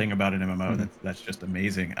one thing about an MMO that's just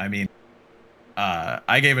amazing. I mean,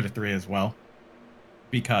 I gave it a 3 as well.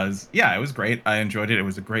 Because, it was great. I enjoyed it. It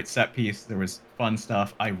was a great set piece. There was fun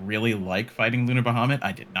stuff. I really like fighting Lunar Bahamut.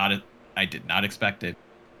 I did not expect it.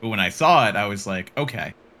 But when I saw it, I was like,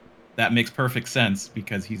 okay, that makes perfect sense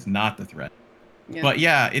because he's not the threat. Yeah. But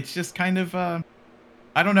it's just kind of,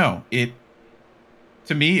 I don't know.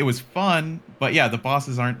 To me, it was fun. But the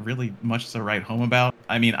bosses aren't really much to write home about.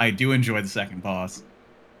 I mean, I do enjoy the second boss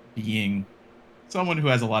being someone who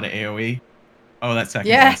has a lot of AoE. Oh, that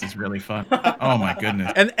second boss is really fun. Oh my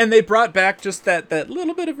goodness. And they brought back just that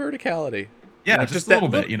little bit of verticality. Yeah, just a little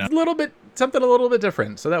bit, little bit, something a little bit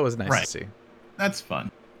different. So that was nice to see. That's fun.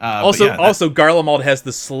 Also, Garlemald has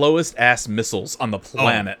the slowest ass missiles on the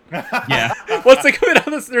planet. Oh. Yeah. Once they come in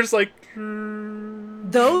on this, there's like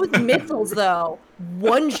those missiles though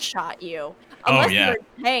one-shot you. Unless you're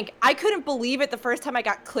a tank. I couldn't believe it the first time I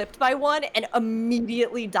got clipped by one and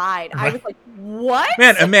immediately died. Right. I was like, what?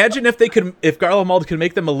 Man, imagine if Garlemald could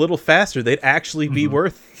make them a little faster, they'd actually be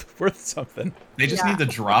worth something. They just need to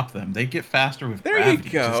drop them. They get faster with there gravity.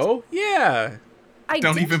 You go.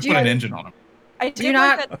 Don't even put an engine on them. I did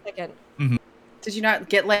like that second. Did you not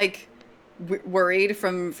get like worried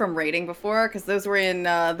from raiding before? Because those were in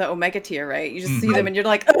the Omega tier, right? You just see them and you're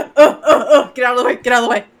like, get out of the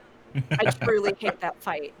way. I truly hate that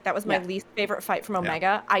fight. That was my least favorite fight from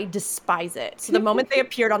Omega. I despise it. So the moment they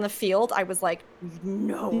appeared on the field, I was like,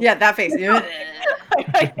 no. Yeah, that face.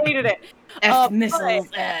 I hated it. F missiles.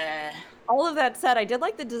 All of that said, I did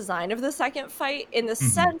like the design of the second fight in the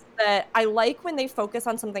sense that I like when they focus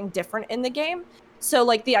on something different in the game. So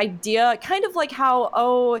like the idea, kind of like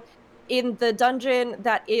how, in the dungeon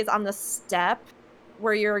that is on the steppe,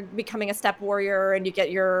 where you're becoming a steppe warrior and you get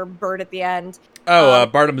your bird at the end.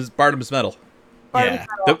 Barnum's Metal.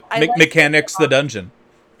 Mechanics the dungeon.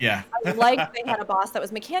 Yeah. I liked they had a boss that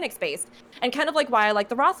was mechanics based, and kind of like why I like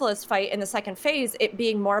the Rathalos fight in the second phase, it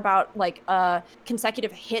being more about like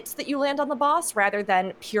consecutive hits that you land on the boss rather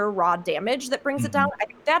than pure raw damage that brings it down. I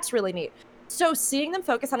think that's really neat. So seeing them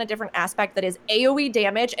focus on a different aspect that is AoE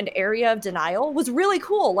damage and area of denial was really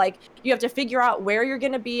cool. Like you have to figure out where you're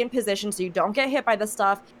going to be in position so you don't get hit by the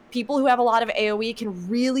stuff. People who have a lot of AoE can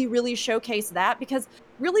really, really showcase that, because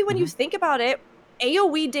really when you think about it,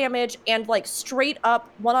 AoE damage and like straight up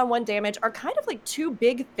one-on-one damage are kind of like two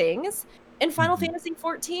big things in Final Fantasy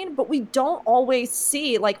XIV, but we don't always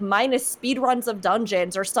see like minus speed runs of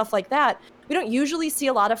dungeons or stuff like that. We don't usually see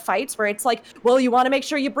a lot of fights where it's like, well, you want to make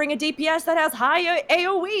sure you bring a DPS that has high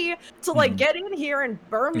AoE to like get in here and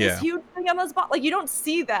burn this huge thing on this boss. Like, you don't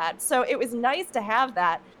see that. So it was nice to have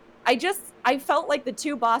that. I felt like the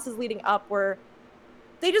two bosses leading up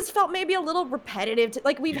they just felt maybe a little repetitive.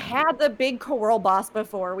 Like, we've had the big Coral boss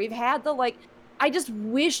before. We've had the, like, I just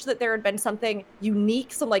wished that there had been something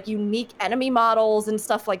unique, some, like, unique enemy models and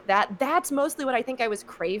stuff like that. That's mostly what I think I was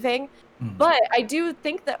craving. But I do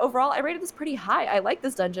think that overall, I rated this pretty high. I like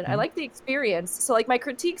this dungeon. I like the experience. So, like, my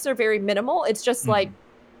critiques are very minimal. It's just, like,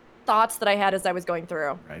 thoughts that I had as I was going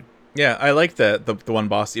through. Right. Yeah, I like the one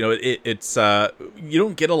boss. You know, it's you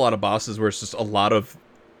don't get a lot of bosses where it's just a lot of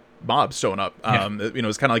mobs showing up. You know,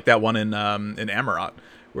 it's kind of like that one in Amarot,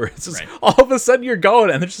 where it's just all of a sudden you're going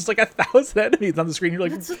and there's just like 1,000 enemies on the screen. You're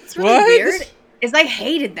like, what's really weird is I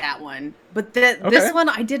hated that one, but this one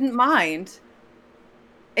I didn't mind.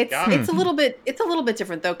 It's a little bit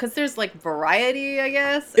different though, because there's like variety, I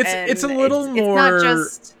guess. It's a little more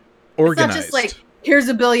organized. It's not just like, here's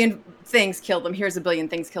a billion things, kill them. Here's a billion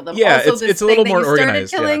things, kill them. Yeah, also, it's a little more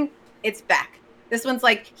organized. Killing, it's back. This one's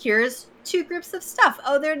like, here's 2 groups of stuff.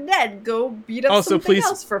 Oh, they're dead. Go beat up something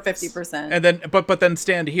else for 50%. And then, but then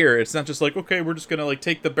stand here. It's not just like, okay, we're just gonna like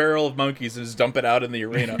take the barrel of monkeys and just dump it out in the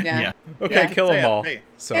arena. Okay, kill them all. Hey,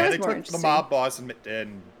 so they took the mob boss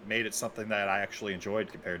and made it something that I actually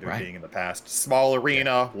enjoyed compared to it being in the past. Small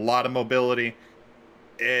arena, a lot of mobility.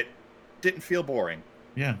 It didn't feel boring.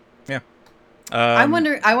 Yeah. I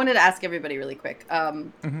wanted to ask everybody really quick.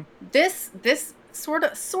 This sort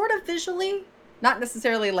of visually, not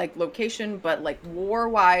necessarily like location, but like war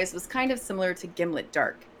wise, was kind of similar to Gimlet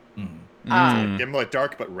Dark. Gimlet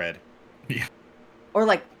Dark, but red. Yeah. Or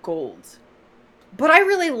like gold. But I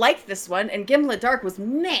really liked this one, and Gimlet Dark was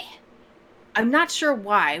meh. I'm not sure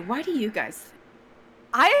why. Why do you guys think?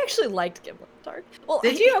 I actually liked Gimlet Dark. Well,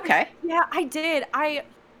 did you? Okay. Yeah, I did. I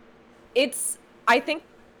think,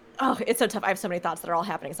 oh, it's so tough. I have so many thoughts that are all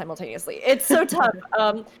happening simultaneously. It's so tough.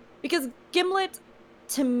 Because Gimlet,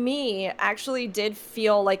 to me, actually did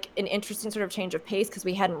feel like an interesting sort of change of pace, because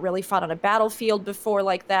we hadn't really fought on a battlefield before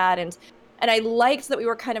like that, and I liked that we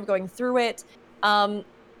were kind of going through it.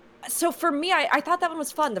 So for me, I thought that one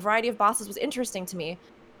was fun. The variety of bosses was interesting to me.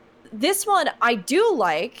 This one I do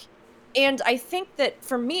like, and I think that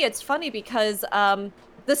for me it's funny because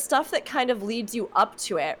the stuff that kind of leads you up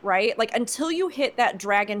to it, right? Like, until you hit that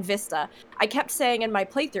Dragon Vista, I kept saying in my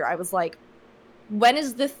playthrough, I was like, when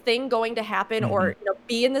is the thing going to happen, or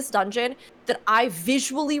be in this dungeon that I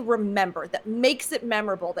visually remember, that makes it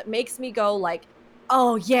memorable, that makes me go like,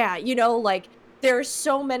 oh yeah, like there's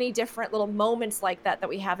so many different little moments like that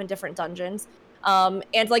we have in different dungeons.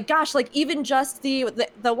 And like, gosh, like even just the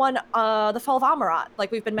one, the Fall of Amarot,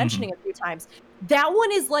 like we've been mentioning a few times, that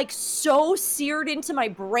one is like so seared into my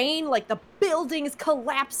brain, like the buildings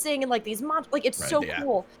collapsing and like these monsters, like it's so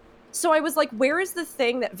cool. So I was like, where is the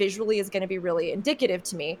thing that visually is going to be really indicative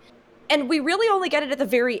to me? And we really only get it at the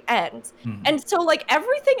very end. And so like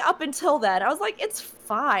everything up until then, I was like, it's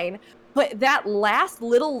fine. But that last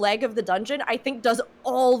little leg of the dungeon, I think, does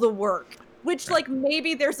all the work. Which, like,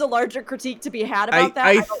 maybe there's a larger critique to be had about that.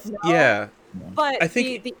 I don't know. Yeah. But I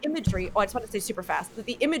think the imagery, I just want to say super fast, that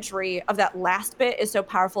the imagery of that last bit is so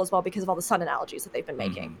powerful as well because of all the sun analogies that they've been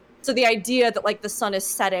making. So the idea that, like, the sun is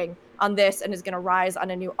setting on this and is going to rise on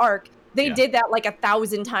a new arc, they did that, like,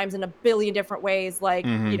 1,000 times in a billion different ways, like,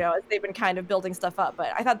 as they've been kind of building stuff up.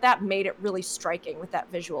 But I thought that made it really striking with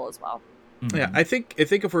that visual as well. Yeah, I think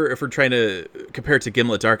if we're trying to compare it to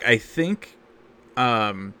Gimlet Dark, I think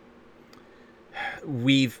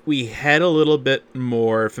we had a little bit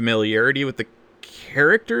more familiarity with the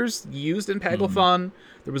characters used in Paglathon.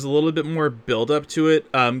 There was a little bit more build up to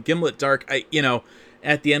it. Gimlet Dark,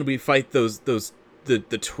 at the end we fight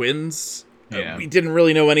the twins. We didn't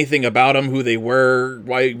really know anything about them, who they were,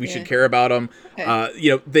 why we should care about them.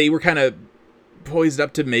 They were kind of poised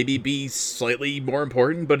up to maybe be slightly more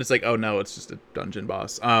important, but it's like, oh no, it's just a dungeon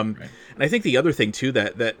boss. And I think the other thing too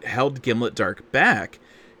that held Gimlet Dark back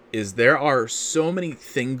is there are so many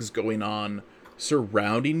things going on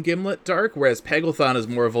surrounding Gimlet Dark, whereas Paglathon is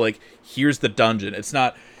more of like, here's the dungeon. It's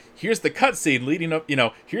not, here's the cutscene leading up,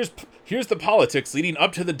 here's the politics leading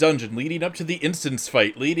up to the dungeon, leading up to the instance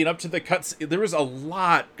fight, leading up to the cutscene. There was a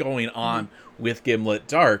lot going on with Gimlet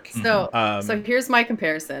Dark. So here's my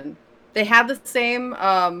comparison. They have the same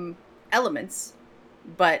elements,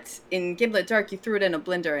 but in Gimlet Dark, you threw it in a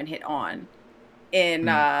blender and hit on. In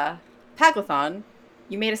Paglathon,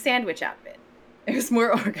 you made a sandwich out of it. It was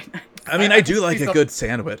more organized. I mean, I do like a good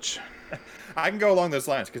sandwich. I can go along those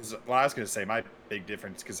lines because what I was going to say, my big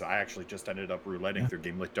difference, because I actually just ended up rouletting through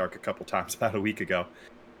Gimlet Dark a couple times about a week ago.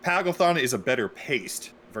 Paglathon is a better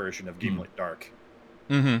paced version of Gimlet Dark.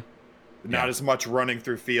 Mm-hmm. Not as much running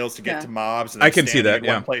through fields to get to mobs. And I can see that.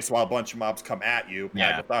 In one place while a bunch of mobs come at you.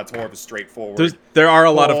 Paglathon's more of a straightforward. There are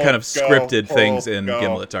a lot of kind of scripted things in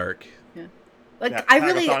Gimlet Dark. Like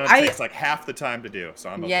Paglathon takes like half the time to do, so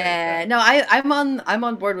I'm okay with that. No, I'm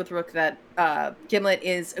on board with Rook that Gimlet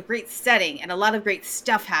is a great setting and a lot of great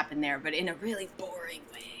stuff happened there, but in a really boring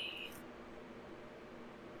way.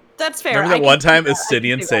 That's fair. Remember that one time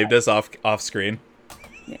Estinian saved us off screen?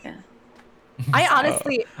 Yeah. I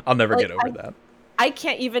honestly, I'll never get over that. I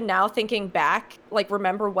can't even now, thinking back, like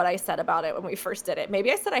remember what I said about it when we first did it.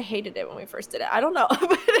 Maybe I said I hated it when we first did it. I don't know,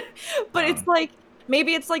 but it's like.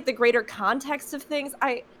 Maybe it's like the greater context of things.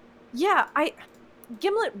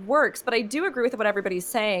 Gimlet works, but I do agree with what everybody's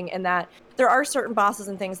saying in that there are certain bosses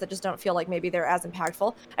and things that just don't feel like maybe they're as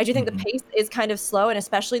impactful. I do think the pace is kind of slow, and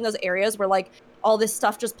especially in those areas where like all this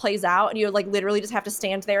stuff just plays out and you like literally just have to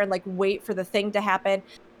stand there and like wait for the thing to happen.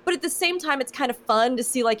 But at the same time, it's kind of fun to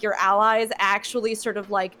see like your allies actually sort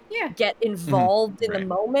of like get involved in the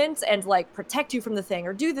moment and like protect you from the thing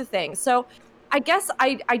or do the thing. So I guess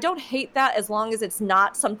I don't hate that as long as it's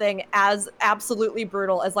not something as absolutely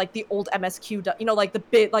brutal as like the old MSQ, like the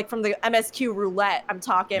bit like from the MSQ roulette. I'm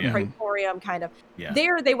talking Praetorium kind of. Yeah.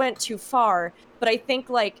 There they went too far, but I think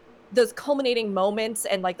like those culminating moments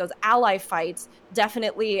and like those ally fights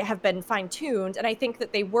definitely have been fine-tuned, and I think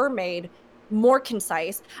that they were made more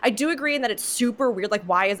concise. I do agree in that it's super weird. Like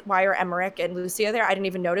why are Emmerich and Lucia there? I didn't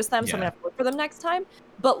even notice them, so I'm gonna have to look for them next time.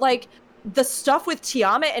 But like. The stuff with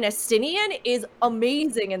Tiamat and Estinian is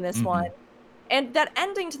amazing in this one. And that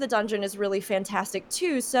ending to the dungeon is really fantastic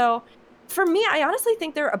too. So for me, I honestly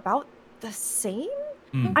think they're about the same.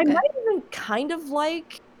 I might even kind of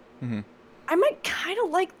like,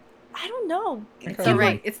 I don't know. You're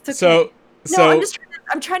right. It's okay. So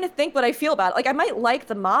I'm trying to think what I feel about it. Like I might like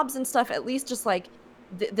the mobs and stuff, at least just like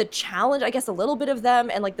the challenge, I guess, a little bit of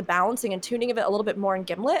them and like the balancing and tuning of it a little bit more in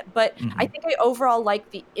Gimlet, but I think I overall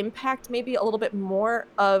like the impact maybe a little bit more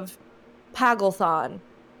of Paglathon,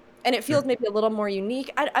 and it feels maybe a little more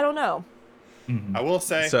unique. I don't know. I will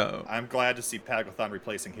say, I'm glad to see Paglathon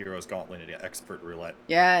replacing Heroes Gauntlet and Expert Roulette.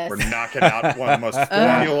 Yes. We're knocking out one of the most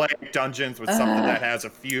formulaic dungeons with something that has a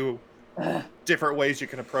few different ways you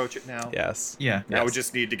can approach it now. Yes. Yeah. Now we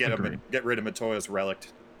just need to get rid of Matoya's Relic.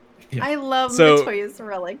 Yeah. I love Matoya's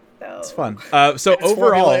Relic, though. It's fun. So it's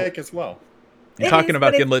overall, as well. Talking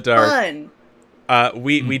about Gimlet Dark, fun.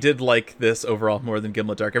 We did like this overall more than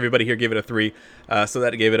Gimlet Dark. Everybody here gave it a 3, so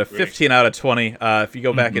that gave it a 15 out of 20. If you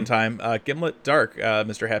go back in time, Gimlet Dark,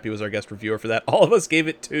 Mr. Happy was our guest reviewer for that. All of us gave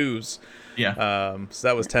it 2s. Yeah. So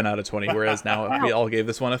that was 10 out of 20, whereas now we all gave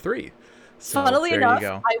this one a 3. So funnily enough,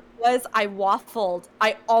 I waffled.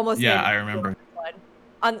 I almost I remember.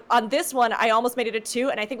 On this one, I almost made it a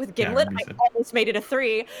 2, and I think with Gimlet, I almost made it a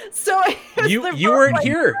 3. So you weren't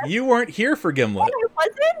here. You weren't here for Gimlet. Oh,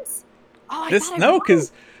 I wasn't. Oh,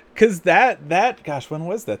 because that gosh, when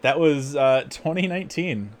was that? That was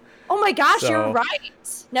 2019. Oh my gosh, you're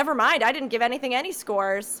right. Never mind. I didn't give anything any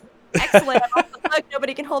scores. Excellent.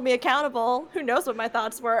 Nobody can hold me accountable. Who knows what my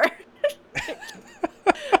thoughts were?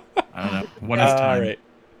 I don't know. What is time? All right.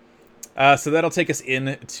 So that'll take us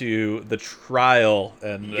into the trial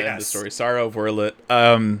and the story. Sorrow of Werlyt.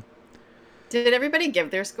 Did everybody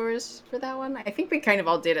give their scores for that one? I think we kind of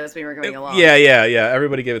all did as we were going along. Yeah.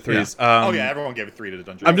 Everybody gave it 3s. Yeah. Everyone gave it 3 to the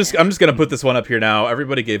dungeon. I'm just gonna put this one up here now.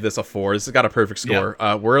 Everybody gave this a 4. This has got a perfect score.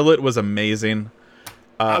 Werlyt was amazing.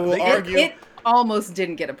 I will argue it almost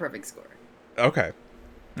didn't get a perfect score. Okay.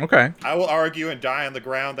 I will argue and die on the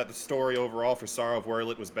ground that the story overall for Sorrow of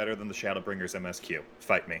Werlyt was better than the Shadowbringers MSQ.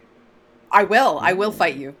 Fight me. I will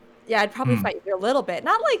fight you. Yeah, I'd probably fight you a little bit.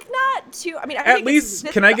 Not too. I mean, at least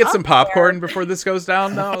can I get some popcorn before this goes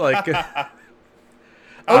down? Though, like overall,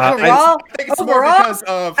 I think it's more because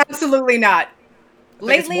of absolutely not.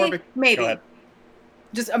 Lately, maybe.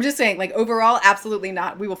 I'm just saying, like overall, absolutely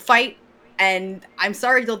not. We will fight, and I'm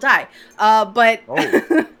sorry you'll die. But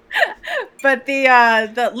but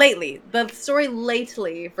the story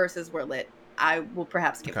lately versus Werlyt, I will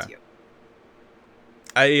perhaps give to you.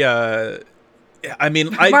 I mean,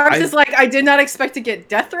 Mark's is like, I did not expect to get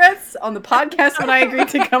death threats on the podcast when I agreed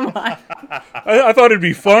to come on. I thought it'd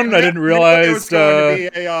be fun. I didn't realize it was going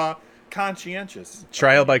to be a conscientious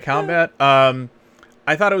trial by combat.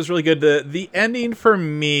 I thought it was really good. The ending for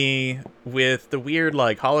me with the weird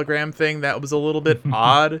like hologram thing, that was a little bit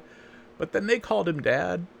odd, but then they called him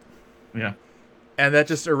Dad. Yeah. and that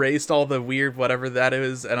just erased all the weird whatever that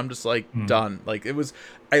is, and I'm just like done. Like it was,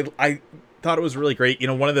 I thought it was really great. You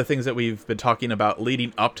know, one of the things that we've been talking about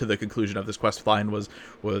leading up to the conclusion of this quest line was,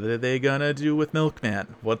 what are they gonna do with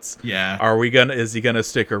Milkman? Is he gonna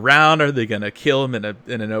stick around? Are they gonna kill him in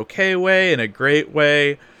an okay way, in a great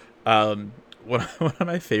way? One of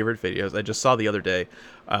my favorite videos I just saw the other day,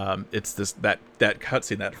 it's that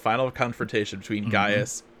cutscene, that final confrontation between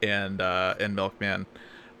Gaius and Milkman,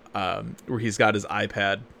 where he's got his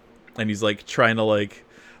iPad and he's like trying to like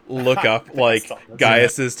look up like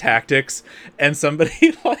Gaius's tactics, and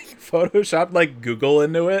somebody like photoshopped like Google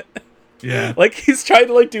into it. Yeah. Like he's trying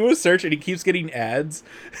to like do a search and he keeps getting ads.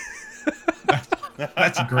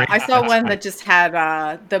 That's great. I saw one that just had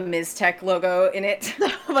the Miztech logo in it.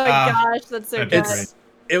 Oh my gosh, that's so good.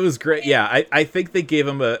 It was great. Yeah, I think they gave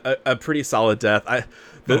him a pretty solid death.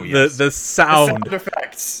 The sound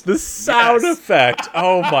effects. The sound effect.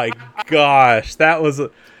 Oh my gosh, that was.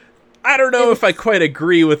 I don't know if I quite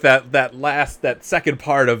agree with that second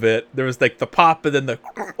part of it. There was like the pop and then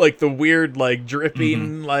the weird like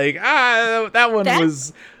dripping that one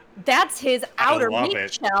was. That's his outer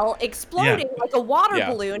meat shell exploding like a water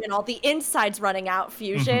balloon and all the insides running out,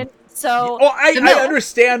 Fusion. So I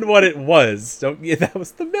understand what it was. That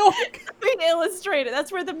was the milk. I mean, illustrated.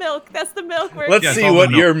 That's where the milk. That's the milk. Let's see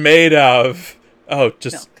what you're made of. Oh,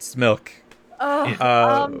 just milk.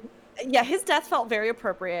 Yeah, his death felt very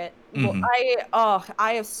appropriate. Well,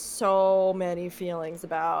 I have so many feelings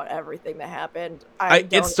about everything that happened.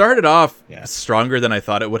 It started off stronger than I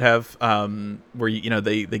thought it would have. Where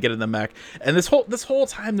they get in the mech, and this whole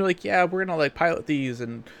time they're like, yeah, we're gonna like pilot these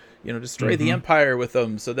and destroy the Empire with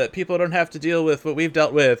them so that people don't have to deal with what we've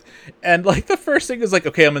dealt with. And like the first thing is like,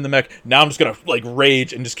 okay, I'm in the mech now. I'm just gonna like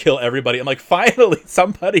rage and just kill everybody. I'm like, finally,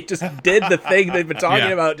 somebody just did the thing they've been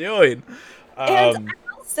talking about doing. And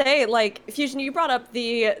say, like, Fusion, you brought up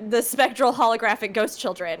the spectral holographic ghost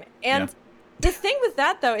children, and the thing with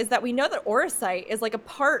that though is that we know that Orosite is like a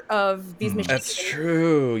part of these machines. That's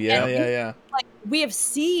true. Yeah. Like we have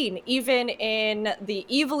seen even in the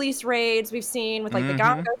Evil East raids, we've seen with like the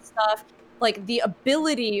Gongo stuff, like the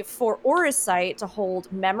ability for Orosite to hold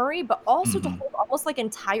memory, but also to hold almost like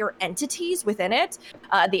entire entities within it.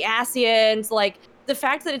 The Ascians, like. The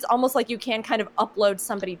fact that it's almost like you can kind of upload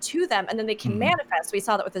somebody to them and then they can manifest. We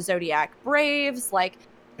saw that with the Zodiac Braves. Like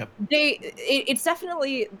it's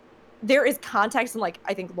definitely, there is context and like,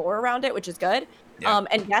 I think lore around it, which is good. Yeah.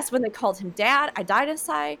 And yes, when they called him dad, I died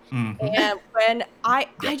inside. And when I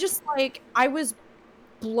just like, I was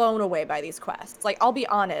blown away by these quests. Like, I'll be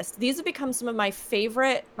honest, these have become some of my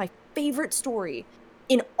favorite story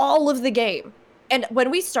in all of the game. And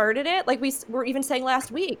when we started it, like we were even saying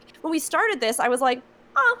last week, when we started this, I was like,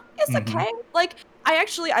 oh, it's okay. Like,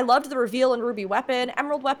 I loved the reveal in Ruby Weapon.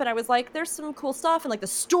 Emerald Weapon, I was like, there's some cool stuff. And like the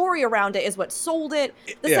story around it is what sold it.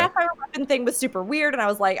 The Sapphire Weapon thing was super weird. And I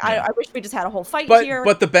was like, I wish we just had a whole fight here.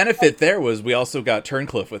 But the benefit there was we also got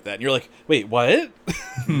Turncliffe with that. And you're like, wait, what?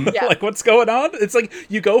 Like, what's going on? It's like,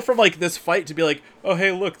 you go from like this fight to be like, oh,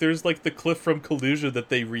 hey, look, there's like the cliff from Collusion that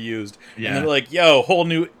they reused. Yeah. And they're like, yo, whole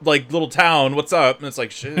new like little town. What's up? And it's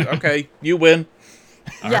like, shit, okay, you win.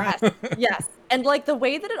 Yes. And like the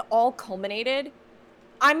way that it all culminated,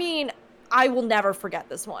 I mean, I will never forget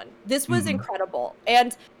this one. This was incredible.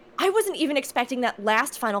 And I wasn't even expecting that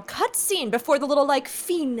last final cutscene before the little like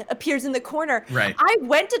fiend appears in the corner. Right. I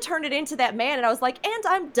went to turn it into that man and I was like, and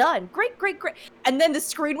I'm done. Great. And then the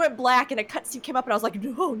screen went black and a cutscene came up and I was like,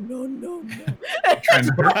 no. Trying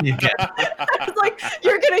to hurt me again. I was like,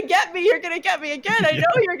 you're going to get me again. I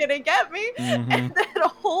know you're going to get me. And then a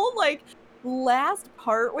whole like last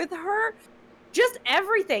part with her, just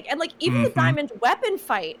everything. And like even the Diamond Weapon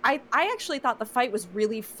fight, I actually thought the fight was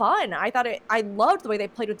really fun. I loved the way they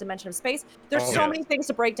played with Dimension of Space. There's so many things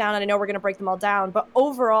to break down and I know we're going to break them all down, but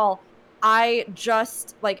overall I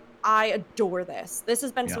just like, I adore this. This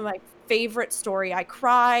has been some of my favorite story. I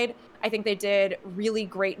cried. I think they did really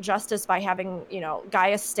great justice by having,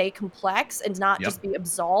 Gaius stay complex and not just be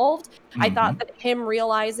absolved. I thought that him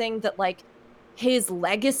realizing that like his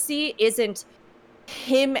legacy isn't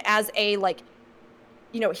him as a like,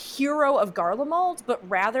 hero of Garlemald, but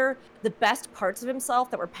rather the best parts of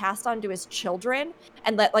himself that were passed on to his children,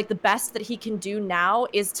 and that like the best that he can do now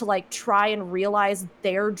is to like try and realize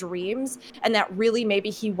their dreams, and that really maybe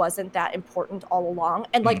he wasn't that important all along.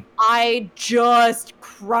 And like I just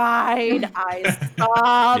cried. I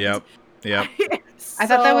sobbed. Yep. I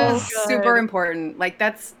thought that was super important. Like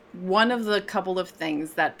that's one of the couple of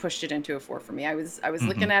things that pushed it into a 4 for me. I was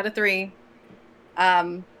looking at a 3.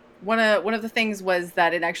 one of the things was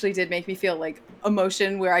that it actually did make me feel like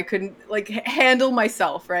emotion where I couldn't like handle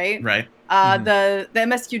myself, right? Right. The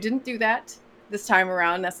MSQ didn't do that this time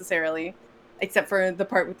around necessarily, except for the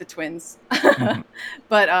part with the twins.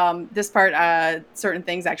 But this part, certain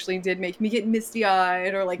things actually did make me get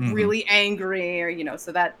misty-eyed or like really angry, or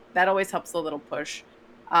so that always helps a little push.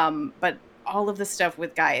 But all of the stuff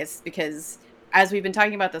with Gaius, because as we've been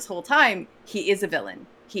talking about this whole time, he is a villain.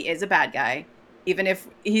 He is a bad guy. Even if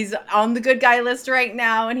he's on the good guy list right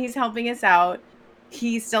now and he's helping us out,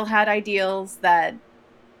 he still had ideals that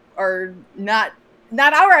are not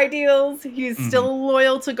our ideals. He's still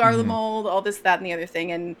loyal to Garlemald, all this, that, and the other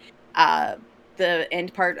thing. And the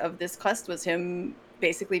end part of this quest was him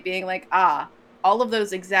basically being like, all of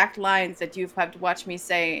those exact lines that you've had to watch me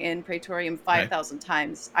say in Praetorium 5,000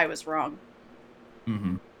 times, I was wrong.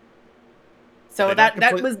 So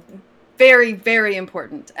that was very, very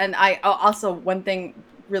important. And I also, one thing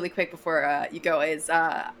really quick before you go is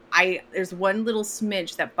there's one little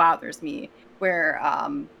smidge that bothers me where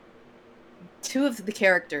two of the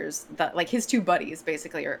characters, that like his two buddies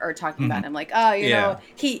basically are talking about him like, you know,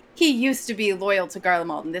 he used to be loyal to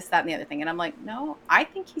Garlemald and this, that, and the other thing. And I'm like, no, I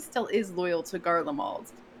think he still is loyal to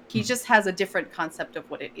Garlemald. He just has a different concept of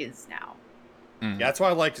what it is now. Yeah, that's why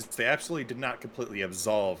I liked it. They absolutely did not completely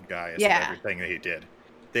absolve Gaius of everything that he did.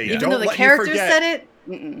 They Even don't though the let characters you forget, said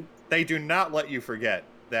it, they do not let you forget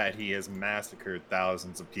that he has massacred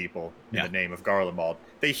thousands of people in the name of Garlemald.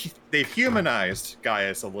 They've humanized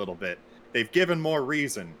Gaius a little bit. They've given more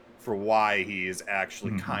reason for why he is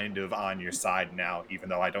actually kind of on your side now, even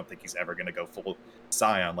though I don't think he's ever going to go full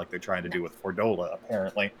Scion like they're trying to do with Fordola,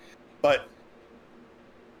 apparently. But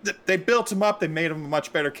they built him up, they made him a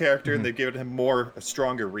much better character, and they've given him a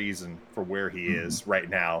stronger reason for where he is right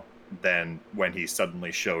now than when he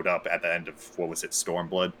suddenly showed up at the end of,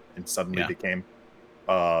 Stormblood, and suddenly became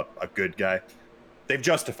a good guy. They've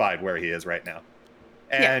justified where he is right now.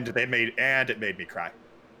 And it made me cry.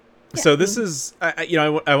 So this is,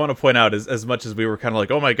 I want to point out, as much as we were kind of like,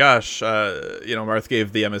 oh my gosh, Marth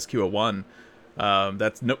gave the MSQ a 1.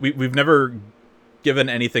 We've never given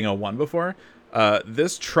anything a 1 before.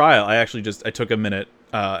 This trial, I took a minute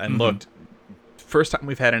and looked. First time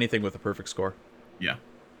we've had anything with a perfect score. Yeah.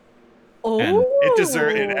 Oh,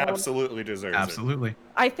 it absolutely deserves it.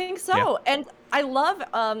 I think so. And I love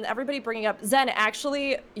everybody bringing up Zen.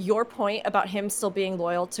 Actually, your point about him still being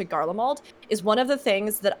loyal to Garlemald is one of the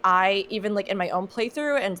things that I, even like in my own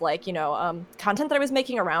playthrough and like, content that I was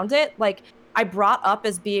making around it, like I brought up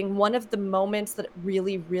as being one of the moments that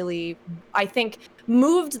really, really, I think,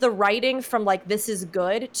 moved the writing from like, this is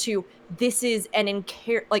good to this is an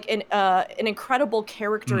incredible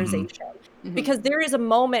characterization. Because there is a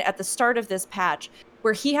moment at the start of this patch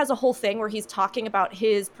where he has a whole thing where he's talking about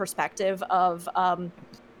his perspective of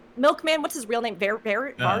Milkman. What's his real name?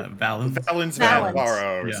 Valens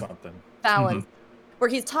Valvaro or something. Valens, where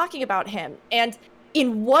he's talking about him, and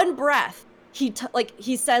in one breath, he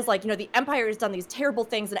says like, the Empire has done these terrible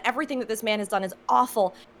things, and everything that this man has done is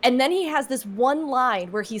awful. And then he has this one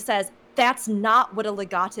line where he says, "That's not what a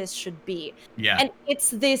legatus should be." Yeah, and it's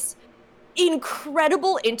this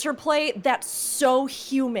incredible interplay that's so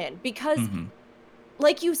human because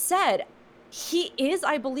like you said, he is,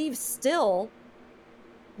 I believe, still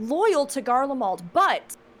loyal to Garlemald,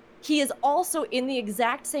 but he is also in the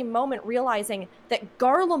exact same moment realizing that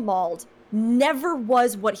Garlemald never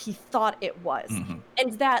was what he thought it was.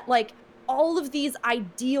 And that like all of these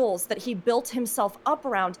ideals that he built himself up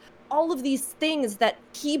around, all of these things that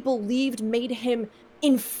he believed made him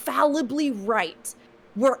infallibly right,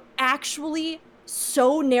 were actually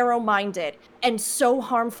so narrow-minded and so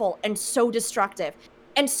harmful and so destructive.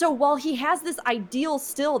 And so while he has this ideal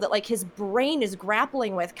still that like his brain is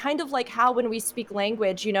grappling with, kind of like how when we speak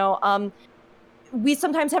language, we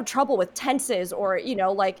sometimes have trouble with tenses, or,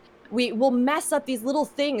 like we will mess up these little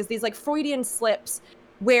things, these like Freudian slips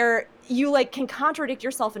where you like can contradict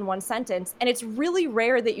yourself in one sentence. And it's really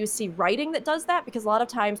rare that you see writing that does that, because a lot of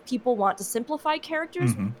times people want to simplify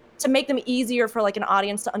characters to make them easier for like an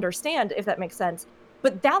audience to understand, if that makes sense.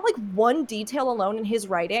 But that like one detail alone in his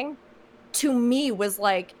writing to me was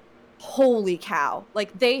like, holy cow,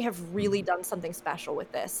 like they have really done something special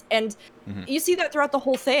with this. And you see that throughout the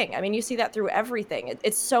whole thing. I mean, you see that through everything.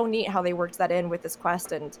 It's so neat how they worked that in with this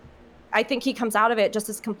quest. And I think he comes out of it just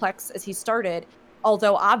as complex as he started,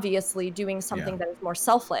 although obviously doing something that is more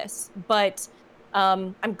selfless. But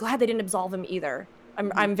I'm glad they didn't absolve him either.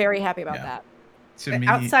 I'm very happy about that. To me,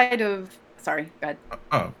 outside of, sorry, go ahead.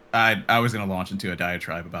 Oh, I was going to launch into a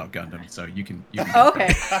diatribe about Gundam, so you can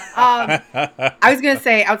okay. I was going to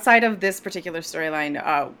say, outside of this particular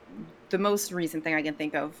storyline, the most recent thing I can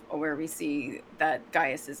think of where we see that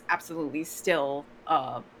Gaius is absolutely still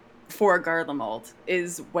for Garlemald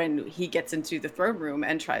is when he gets into the throne room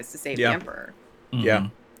and tries to save the Emperor. Mm-hmm. Yeah.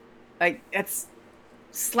 Like, it's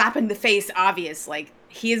slap in the face obvious. Like,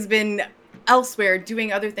 he has been elsewhere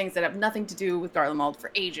doing other things that have nothing to do with Garlemald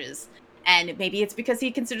for ages. And maybe it's because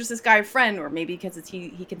he considers this guy a friend, or maybe because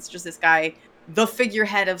he considers this guy the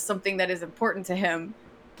figurehead of something that is important to him.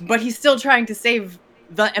 But he's still trying to save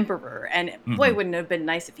the Emperor. And boy, wouldn't it have been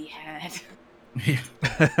nice if he had.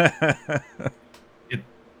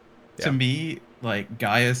 To me, like,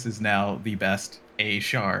 Gaius is now the best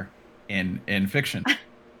Ashar in fiction.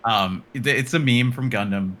 It's a meme from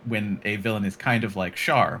Gundam when a villain is kind of like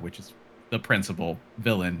Char, which is the principal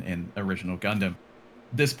villain in original Gundam.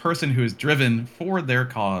 This person who is driven for their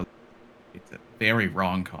cause, it's a very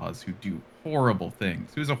wrong cause, who do horrible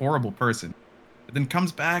things, who's a horrible person, but then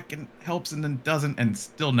comes back and helps and then doesn't and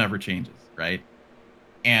still never changes, right?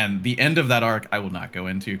 And the end of that arc I will not go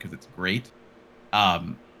into because it's great.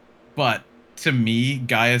 But to me,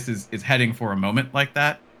 Gaius is heading for a moment like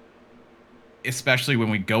that, especially when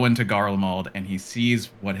we go into Garlemald and he sees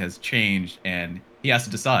what has changed and he has to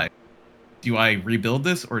decide, do I rebuild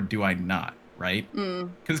this or do I not, right? Because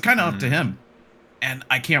it's kind of up to him. And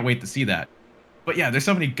I can't wait to see that. But yeah, there's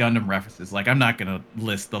so many Gundam references. Like, I'm not going to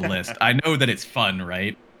list the list. I know that it's fun,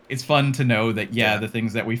 right? It's fun to know that, the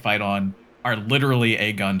things that we fight on are literally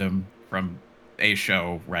a Gundam from a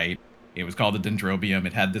show, right? It was called the Dendrobium.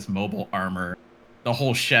 It had this mobile armor. The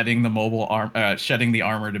whole shedding the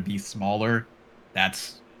armor to be smaller,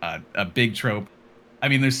 that's a big trope. I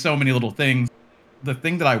mean, there's so many little things. The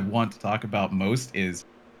thing that I want to talk about most is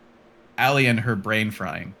Allie and her brain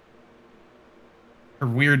frying. Her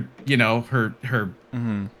weird, her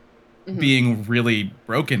being really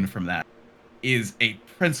broken from that is a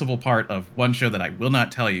principal part of one show that I will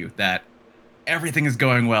not tell you, that everything is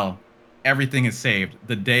going well. Everything is saved.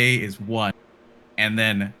 The day is won. And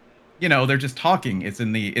then, they're just talking. It's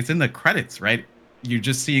in the credits, right? You're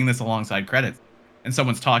just seeing this alongside credits. And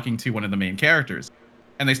someone's talking to one of the main characters.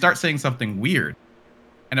 And they start saying something weird.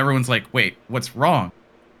 And everyone's like, wait, what's wrong?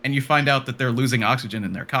 And you find out that they're losing oxygen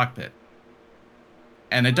in their cockpit.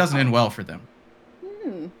 And it doesn't end well for them.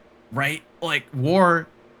 Right? Like, war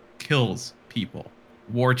kills people.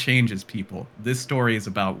 War changes people. This story is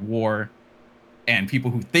about war and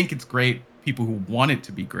people who think it's great, people who want it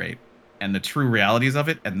to be great, and the true realities of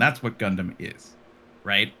it. And that's what Gundam is.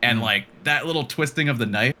 Right? And like, that little twisting of the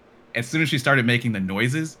knife, as soon as she started making the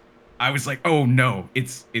noises, I was like, oh no,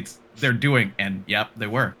 they're doing, and yep, they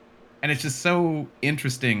were. And it's just so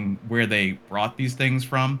interesting where they brought these things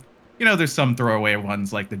from. There's some throwaway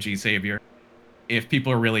ones like the G-Savior. If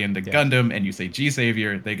people are really into Gundam and you say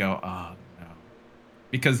G-Savior, they go, oh no.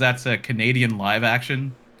 Because that's a Canadian live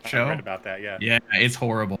action show. I read about that, yeah. Yeah, it's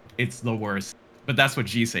horrible. It's the worst. But that's what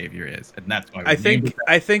G-Savior is, and that's why I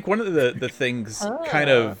think one of the things kind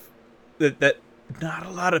of that not a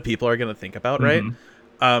lot of people are going to think about, right?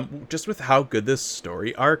 Just with how good this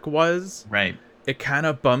story arc was, right? It kind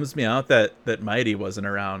of bums me out that Mighty wasn't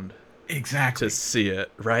around exactly to see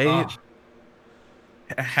it, right?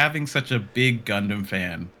 Having such a big Gundam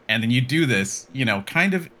fan, and then you do this,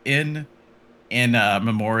 kind of in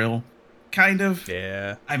Memorial, kind of.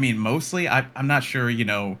 Yeah. I mean, mostly. I'm not sure.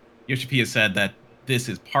 Yoshipia said that this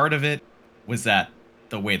is part of it. Was that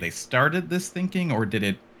the way they started this thinking, or did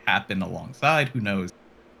it happen alongside? Who knows?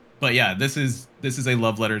 But yeah, this is a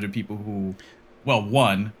love letter to people who, well,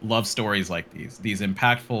 one, love stories like these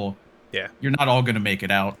impactful. Yeah. You're not all going to make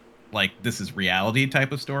it out. Like, this is reality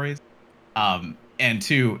type of stories. And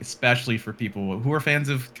two, especially for people who are fans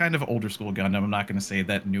of kind of older school Gundam. I'm not going to say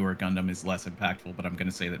that newer Gundam is less impactful, but I'm going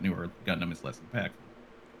to say that newer Gundam is less impactful.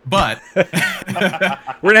 But we're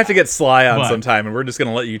gonna have to get Sly on sometime, and we're just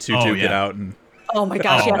gonna let you two get out and. Oh my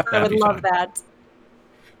gosh! Yes, I would love that.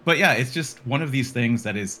 But yeah, it's just one of these things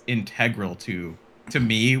that is integral to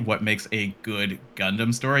me what makes a good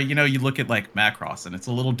Gundam story. You look at like Macross, and it's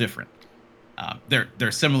a little different.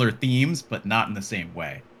 They're similar themes, but not in the same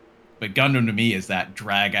way. But Gundam to me is that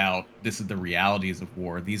drag out. This is the realities of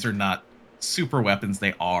war. These are not super weapons.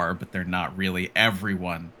 They are, but they're not really.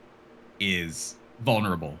 Everyone is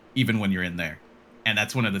vulnerable, even when you're in there. And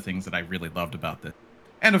that's one of the things that I really loved about this.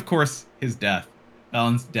 And of course, his death.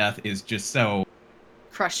 Valen's death is just so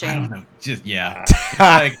crushing. I don't know. Just, yeah.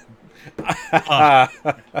 Like,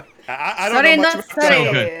 I don't know much about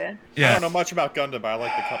so good. Yeah. I don't know much about Gundam, but I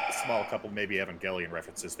like the small couple maybe Evangelion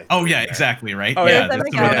references. Oh yeah, exactly, right? Oh, yeah,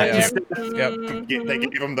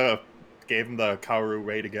 They gave him the Kaoru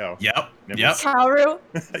way to go. Yep. Kaoru.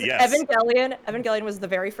 Yes. Evangelion was the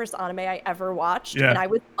very first anime I ever watched, and I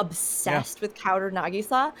was obsessed with Kaoru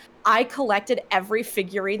Nagisa. I collected every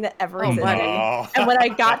figurine that ever existed. no. And when I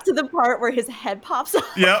got to the part where his head pops up,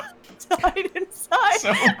 died inside.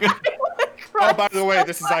 So good. Oh, by the way,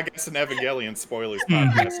 this is, I guess, an Evangelion spoilers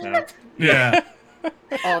podcast now. Yeah.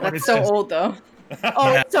 Oh, that's so old though.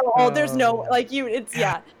 Oh, it's so old. There's no it's It's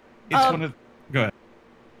one of. Go ahead.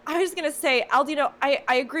 I was gonna say, Aldino,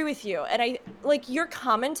 I agree with you, and I like your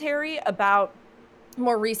commentary about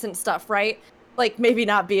more recent stuff, right? Like maybe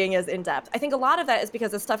not being as in depth. I think a lot of that is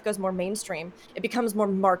because as stuff goes more mainstream, it becomes more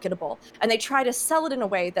marketable, and they try to sell it in a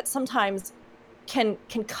way that sometimes can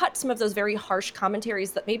cut some of those very harsh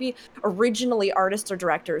commentaries that maybe originally artists or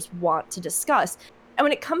directors want to discuss. And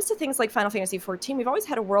when it comes to things like Final Fantasy XIV, we've always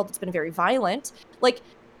had a world that's been very violent. Like,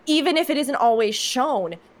 even if it isn't always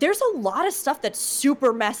shown, there's a lot of stuff that's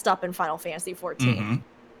super messed up in Final Fantasy XIV. Mm-hmm.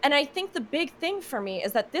 And I think the big thing for me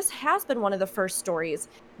is that this has been one of the first stories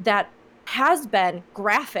that has been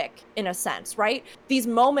graphic in a sense, right? These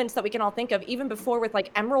moments that we can all think of, even before with like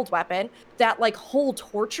Emerald Weapon, that like whole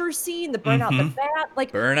torture scene, the burn out the bat,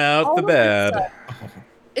 like burn out all the of this bad. stuff.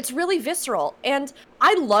 It's really visceral. And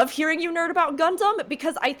I love hearing you nerd about Gundam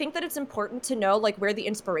because I think that it's important to know like where the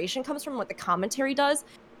inspiration comes from, what the commentary does.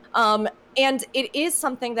 And it is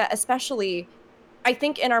something that especially I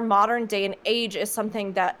think in our modern day and age is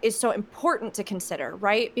something that is so important to consider,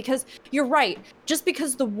 right? Because you're right. Just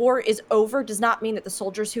because the war is over does not mean that the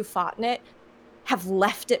soldiers who fought in it have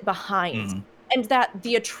left it behind. And that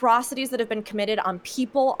the atrocities that have been committed on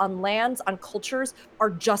people, on lands, on cultures are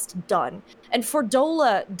just done. And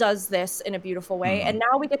Fordola does this in a beautiful way. And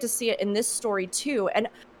now we get to see it in this story too. And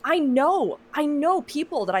I know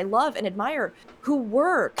people that I love and admire who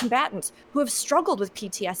were combatants, who have struggled with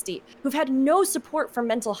PTSD, who've had no support for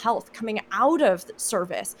mental health coming out of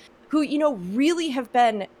service, who, you know, really have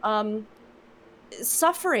been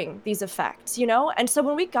suffering these effects, you know? And so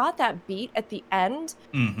when we got that beat at the end,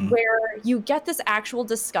 where you get this actual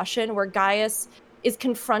discussion where Gaius is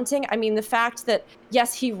confronting, I mean, the fact that,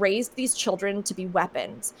 yes, he raised these children to be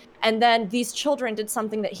weapons, and then these children did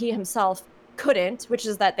something that he himself couldn't, which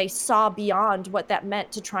is that they saw beyond what that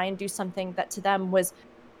meant to try and do something that to them was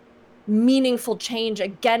meaningful change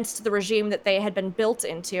against the regime that they had been built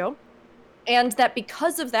into. And that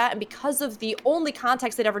because of that, and because of the only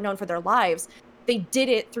context they'd ever known for their lives, they did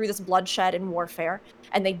it through this bloodshed and warfare,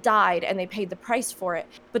 and they died and they paid the price for it.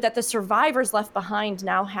 But that the survivors left behind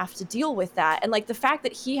now have to deal with that. And like the fact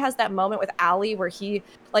that he has that moment with Allie where he,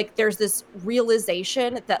 like, there's this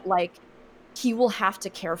realization that like he will have to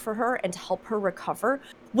care for her and help her recover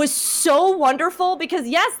was so wonderful. Because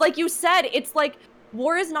yes, like you said, it's like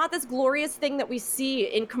war is not this glorious thing that we see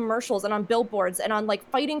in commercials and on billboards and on like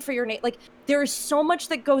fighting for your name. Like there is so much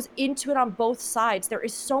that goes into it on both sides. There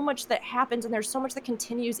is so much that happens and there's so much that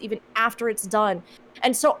continues even after it's done.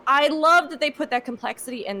 And so I love that they put that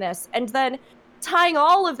complexity in this. And then tying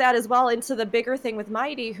all of that as well into the bigger thing with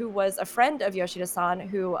Mighty, who was a friend of Yoshida-san,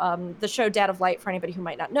 who the show Dad of Light, for anybody who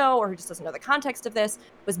might not know or who just doesn't know the context of this,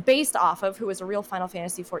 was based off of, who was a real Final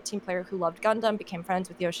Fantasy XIV player who loved Gundam, became friends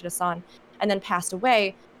with Yoshida-san, and then passed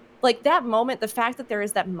away. Like that moment, the fact that there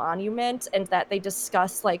is that monument and that they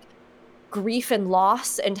discuss like grief and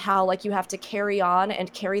loss and how like you have to carry on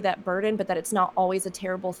and carry that burden, but that it's not always a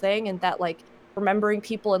terrible thing, and that like remembering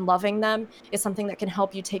people and loving them is something that can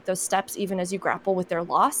help you take those steps even as you grapple with their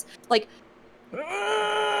loss. Like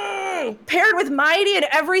paired with Mighty and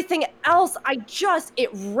everything else, it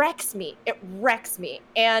wrecks me.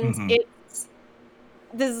 And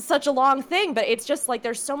this is such a long thing, but it's just like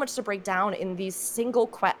there's so much to break down in these single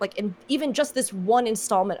quest, like in even just this one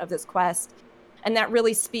installment of this quest. And that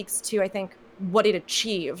really speaks to, I think, what it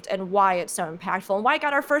achieved and why it's so impactful and why it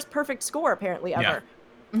got our first perfect score apparently ever.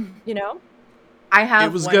 You know? I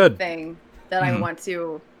have one good. thing that I want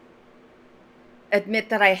to admit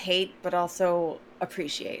that I hate, but also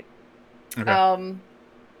appreciate. Okay.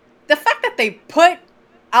 The fact that they put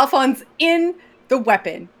Alphonse in the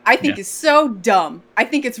weapon, I think is so dumb. I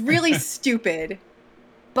think it's really stupid.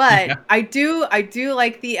 But I do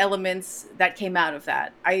like the elements that came out of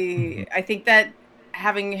that. I think that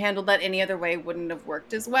having handled that any other way wouldn't have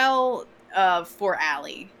worked as well for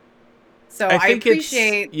Allie. So I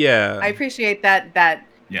appreciate that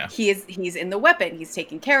he's in the weapon. He's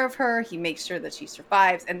taking care of her. He makes sure that she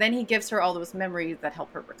survives, and then he gives her all those memories that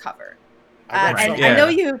help her recover. I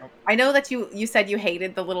know that you said you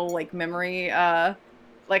hated the little like memory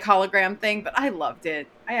like hologram thing, but I loved it.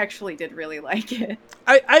 I actually did really like it.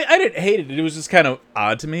 I didn't hate it. It was just kind of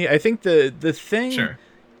odd to me. I think the thing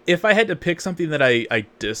if I had to pick something that I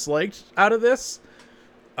disliked out of this,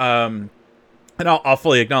 and I'll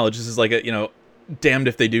fully acknowledge this is like a, damned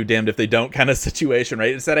if they do, damned if they don't kind of situation,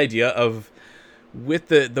 right? It's that idea of, with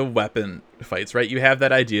the weapon fights, right? You have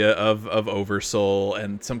that idea of Oversoul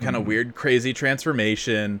and some kind of weird, crazy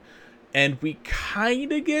transformation, and we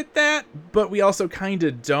kind of get that, but we also kind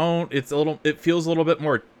of don't. It feels a little bit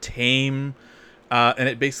more tame, and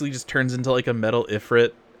it basically just turns into like a metal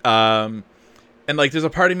Ifrit. And like, there's a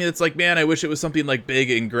part of me that's like, man, I wish it was something like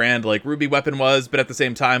big and grand, like Ruby Weapon was. But at the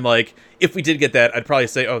same time, like, if we did get that, I'd probably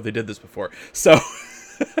say, oh, they did this before. So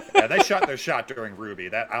yeah, they shot their shot during Ruby.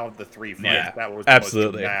 That out of the 3 fights, that was the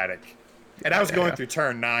absolutely most dramatic. And I was going through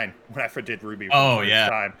turn 9 when I did Ruby for the first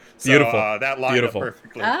time. So, beautiful. That lined up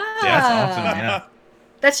perfectly. Yeah, that's awesome. Yeah.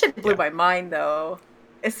 That shit blew my mind, though.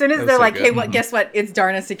 As soon as they're like, hey, guess what? It's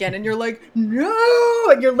Darnus again. And you're like, no!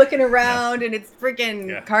 And you're looking around, and it's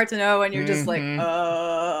freaking Cartano, and you're just like,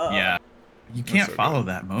 Yeah. You can't follow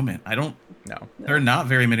that moment. No. There are not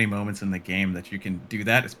very many moments in the game that you can do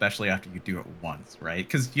that, especially after you do it once, right?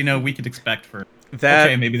 Because, we could expect for,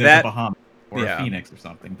 that, maybe there's a Bahamut or a Phoenix or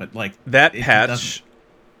something, but like... That patch...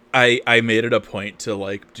 I made it a point to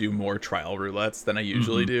like do more trial roulettes than I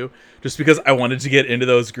usually do, just because I wanted to get into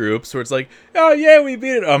those groups where it's like, oh yeah, we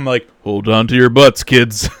beat it. I'm like, hold on to your butts,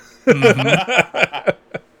 kids. It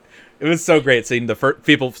was so great seeing the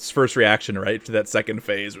people's first reaction, right, to that second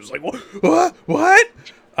phase. It was like, what?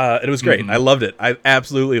 It was great. I loved it. I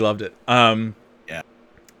absolutely loved it.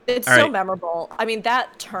 It's so memorable. I mean,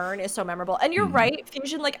 that turn is so memorable. And you're right,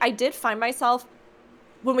 Fusion. Like, I did find myself,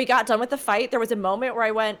 when we got done with the fight, there was a moment where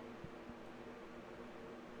I went,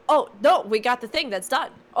 oh, no, we got the thing that's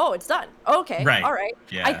done. Oh, it's done. Okay, right. All right.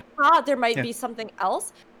 Yeah. I thought there might be something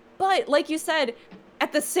else. But like you said,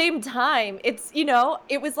 at the same time, it's,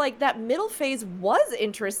 it was like that middle phase was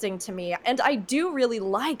interesting to me. And I do really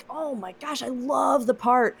like, oh my gosh, I love the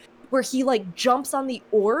part where he like jumps on the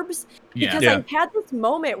orbs. Because I had this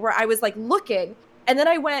moment where I was like looking, and then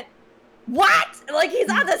I went, what? Like, he's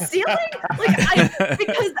on the ceiling?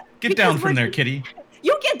 Like, get down from there, kitty.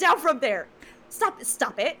 You get down from there. Stop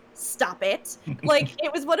it. Like,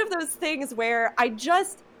 it was one of those things where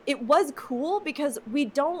it was cool because we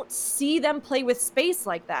don't see them play with space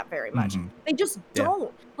like that very much. They just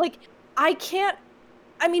don't. Like,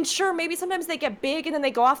 sure, maybe sometimes they get big and then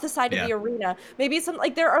they go off the side of the arena. Maybe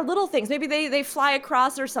there are little things. Maybe they fly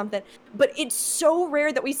across or something. But it's so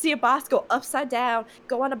rare that we see a boss go upside down,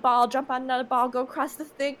 go on a ball, jump on another ball, go across the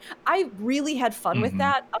thing. I really had fun with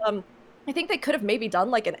that. I think they could have maybe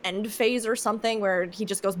done like an end phase or something where he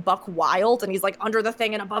just goes buck wild and he's like under the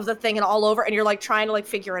thing and above the thing and all over, and you're like trying to like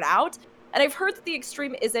figure it out. And I've heard that the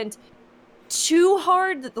extreme isn't too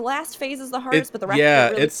hard, that the last phase is the hardest, but the rest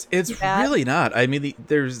of it it's really not. I mean,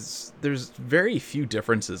 there's very few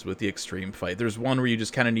differences with the extreme fight. There's one where you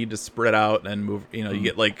just kind of need to spread out and move, you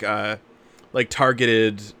get like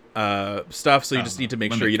targeted stuff, so you just need to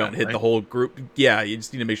make sure you don't hit the whole group. Yeah, you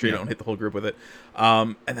just need to make sure you don't hit the whole group with it.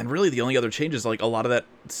 And then really the only other change is like a lot of that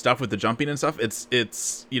stuff with the jumping and stuff.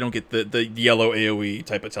 It's you don't get the yellow AoE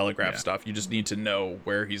type of telegraph stuff. You just need to know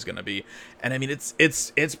where he's gonna be. And I mean,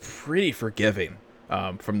 it's pretty forgiving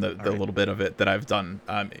from the little bit of it that I've done.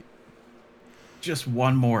 Just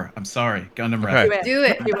one more. I'm sorry, Gundam Red. Okay. do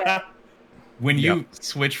it. When you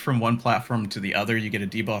switch from one platform to the other, you get a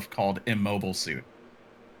debuff called Immobile Suit.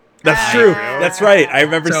 That's true. That's right. I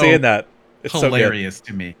remember seeing that. It's hilarious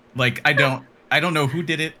to me. Like, I don't know who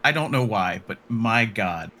did it. I don't know why, but my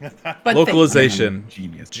God. But localization.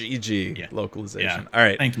 Genius. GG. Localization. Yeah. All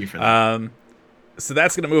right. Thank you for that. So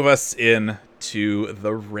that's going to move us into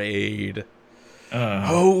the raid.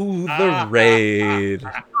 The raid.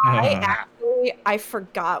 I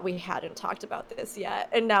forgot we hadn't talked about this yet.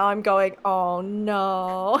 And now I'm going, oh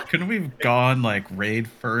no. Couldn't we have gone like raid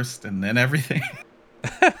first and then everything?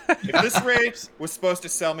 If this raid was supposed to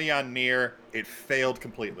sell me on Nier, it failed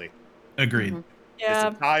completely. Agreed. Yeah.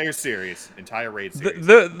 This entire raid series.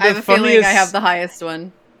 The I have a feeling I have the highest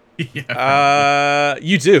one.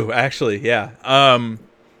 You do, actually, yeah.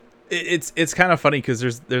 It's kind of funny because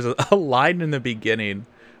there's a line in the beginning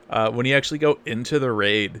when you actually go into the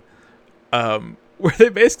raid where they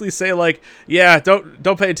basically say like, yeah,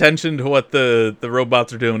 don't pay attention to what the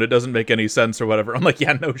robots are doing. It doesn't make any sense or whatever. I'm like,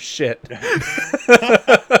 yeah, no shit.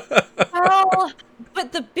 Well,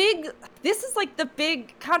 but this is like the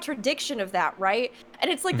big contradiction of that, right?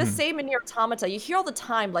 And it's like the same in Nier Automata. You hear all the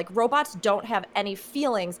time, like, robots don't have any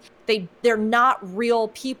feelings. They're not real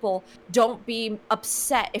people. Don't be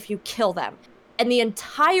upset if you kill them. And the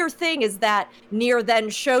entire thing is that Nier then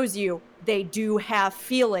shows you they do have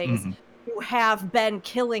feelings. You have been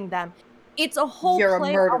killing them. it's a whole You're a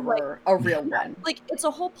play on, murderer, a real one. Like, it's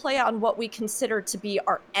a whole play on what we consider to be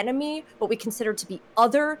our enemy, what we consider to be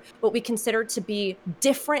other, what we consider to be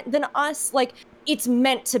different than us. Like, it's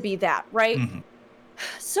meant to be that, right? Mm-hmm.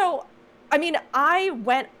 So, I mean, I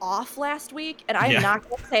went off last week, and I'm not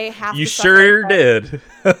going to say half You the stuff sure I said. did.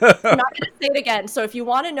 I'm not going to say it again. So if you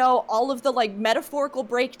want to know all of the, like, metaphorical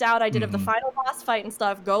breakdown I did of the final boss fight and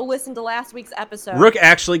stuff, go listen to last week's episode. Rook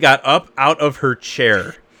actually got up out of her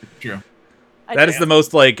chair. True. That is the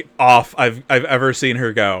most, like, off I've ever seen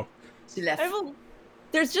her go. She left.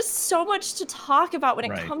 There's just so much to talk about when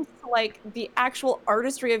it comes to, like, the actual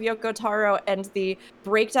artistry of Yoko Taro and the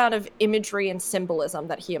breakdown of imagery and symbolism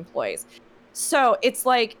that he employs. So it's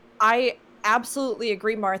like, I absolutely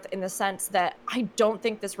agree, Marth, in the sense that I don't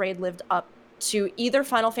think this raid lived up to either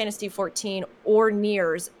Final Fantasy XIV or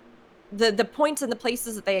Nier's, the points and the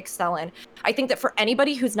places that they excel in. I think that for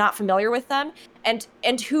anybody who's not familiar with them and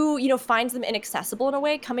who, you know, finds them inaccessible in a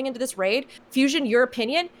way coming into this raid, Fusion, your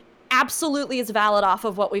opinion absolutely is valid off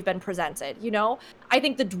of what we've been presented. You know, I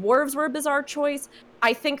think the dwarves were a bizarre choice.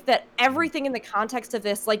 I think that everything in the context of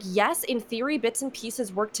this, like, yes, in theory, bits and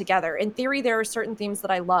pieces work together. In theory, there are certain themes that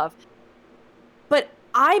I love. But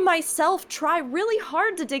I myself try really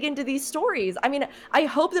hard to dig into these stories. I mean, I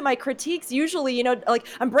hope that my critiques usually, you know, like,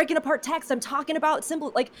 I'm breaking apart text, I'm talking about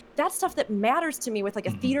symbol, like, that's stuff that matters to me with, like,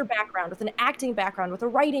 a theater background, with an acting background, with a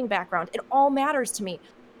writing background. It all matters to me.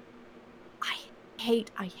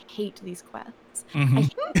 I hate these quests. I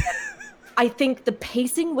hate them. I think the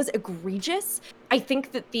pacing was egregious. I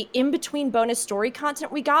think that the in-between bonus story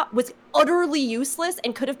content we got was utterly useless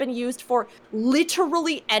and could have been used for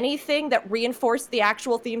literally anything that reinforced the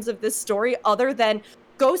actual themes of this story other than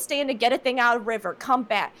go stand and get a thing out of river, come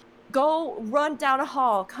back. Go run down a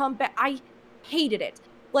hall, come back. I hated it.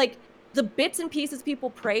 Like, the bits and pieces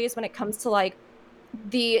people praise when it comes to, like,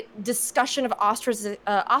 the discussion of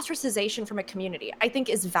ostracization from a community, I think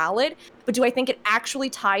is valid, but do I think it actually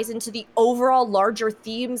ties into the overall larger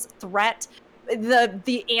themes, threat,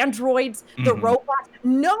 the androids, the robots?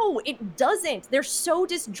 No, it doesn't. They're so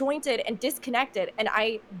disjointed and disconnected, and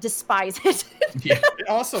I despise it. It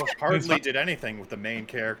also hardly did anything with the main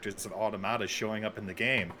characters of Automata showing up in the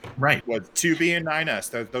game. Right. With 2B and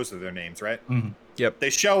 9S, those are their names, right? Yep. They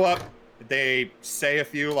show up, they say a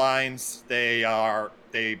few lines, they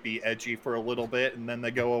be edgy for a little bit, and then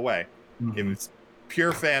they go away. It was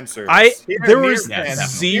pure fan service. There was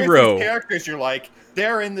zero characters you're like,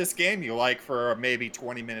 they're in this game you like for maybe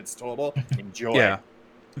 20 minutes total. Enjoy. Yeah.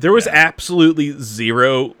 There was absolutely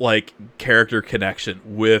zero, like, character connection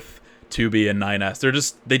with 2B and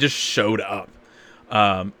 9S. They just showed up.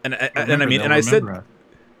 And I said,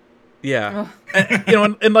 yeah. And, you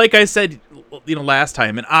know, and like I said, you know, last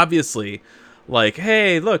time, and obviously, like,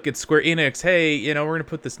 hey, look, it's Square Enix. Hey, you know, we're going to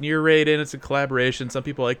put this Nier raid in. It's a collaboration. Some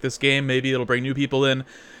people like this game. Maybe it'll bring new people in.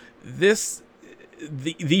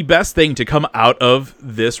 The best thing to come out of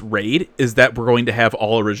this raid is that we're going to have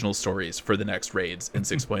all original stories for the next raids in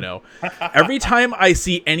 6.0. Every time I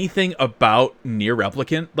see anything about Nier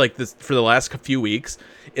Replicant, like this for the last few weeks,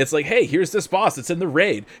 it's like, hey, here's this boss. It's in the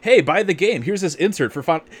raid. Hey, buy the game. Here's this insert for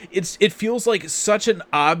fun. It feels like such an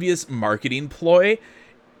obvious marketing ploy,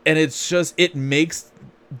 and it makes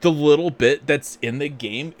the little bit that's in the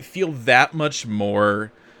game feel that much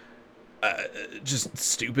more just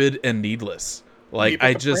stupid and needless. Like,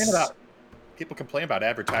 people complain about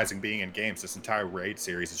advertising being in games. This entire raid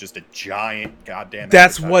series is just a giant goddamn.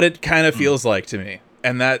 That's what it kind of feels like to me,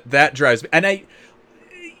 and that drives me. And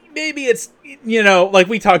maybe it's, you know, like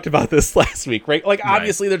we talked about this last week, right? Like,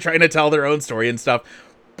 obviously they're trying to tell their own story and stuff,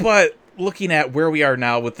 but looking at where we are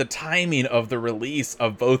now with the timing of the release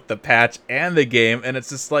of both the patch and the game, and it's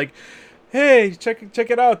just like, hey, check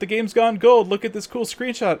it out. The game's gone gold. Look at this cool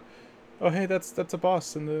screenshot. Oh, hey, that's a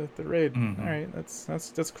boss in the raid. All right,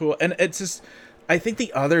 that's cool. And it's just, I think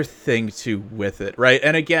the other thing too with it, right?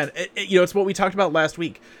 And again, you know, it's what we talked about last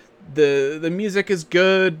week. The music is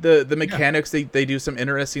good. The mechanics, they do some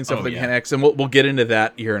interesting stuff with the mechanics, and we'll get into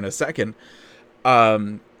that here in a second.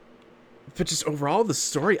 But just overall, the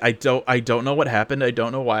story, I don't know what happened. I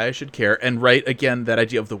don't know why I should care. And right, again, that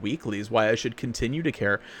idea of the weeklies, why I should continue to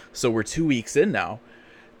care. So we're 2 weeks in now.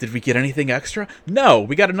 Did we get anything extra? No,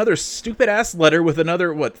 we got another stupid-ass letter with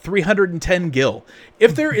another, 310 gil.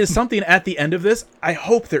 If there is something at the end of this, I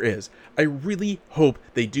hope there is. I really hope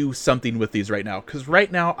they do something with these right now, because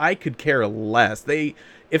right now, I could care less.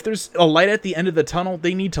 If there's a light at the end of the tunnel,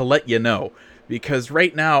 they need to let you know, because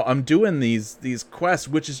right now, I'm doing these quests,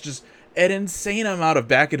 which is just an insane amount of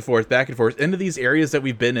back and forth into these areas that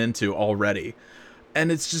we've been into already.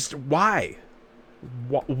 And it's just, why?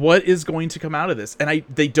 what is going to come out of this? And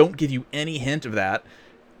they don't give you any hint of that,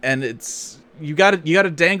 and it's you got to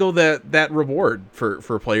dangle that reward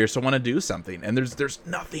for players to want to do something, and there's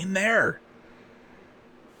nothing there.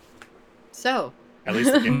 So at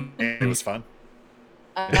least the game was fun.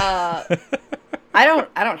 I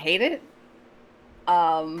don't hate it.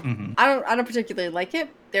 I don't particularly like it.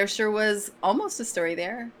 There sure was almost a story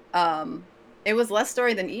there. It was less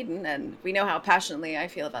story than Eden, and we know how passionately I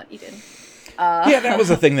feel about Eden. Yeah, that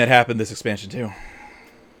was a thing that happened this expansion too.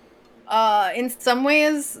 In some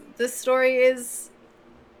ways, this story is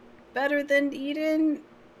better than Eden,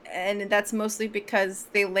 and that's mostly because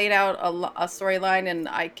they laid out a storyline, and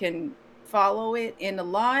I can follow it in a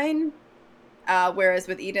line. Whereas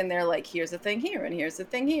with Eden, they're like, here's a thing here, and here's a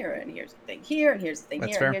thing here, and here's a thing here, and here's a thing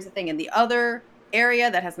That's here, fair. and here's a thing in the other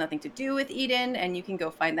area that has nothing to do with Eden, and you can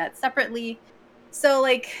go find that separately. So,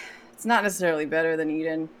 like, it's not necessarily better than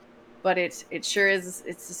Eden, but it sure is.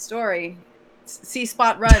 It's a story. See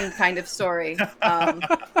Spot Run kind of story. I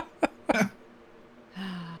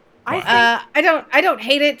don't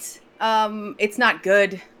hate it. It's not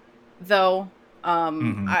good, though.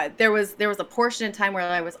 There was a portion in time where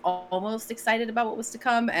I was almost excited about what was to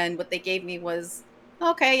come, and what they gave me was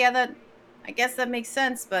okay. Yeah, I guess that makes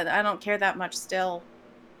sense, but I don't care that much still.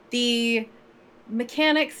 The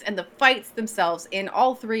mechanics and the fights themselves in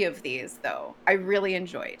all three of these, though, I really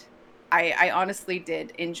enjoyed. I honestly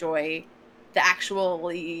did enjoy the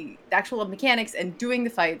actual mechanics and doing the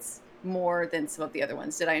fights more than some of the other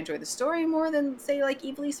ones. Did I enjoy the story more than, say, like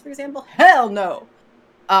Ivalice, for example? Hell no.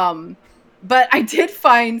 But I did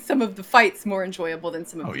find some of the fights more enjoyable than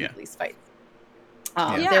some of the Ivalice fights.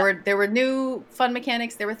 There were new fun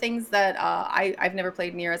mechanics. There were things that I've never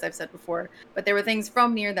played Nier, as I've said before, but there were things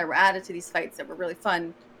from Nier that were added to these fights that were really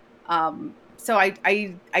fun. So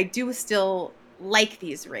I do still like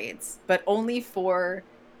these raids, but only for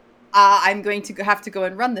I'm going to have to go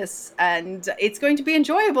and run this, and it's going to be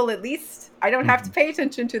enjoyable. At least I don't have to pay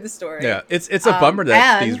attention to the story. Yeah, it's a bummer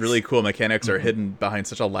that these really cool mechanics are hidden behind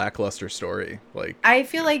such a lackluster story. Like I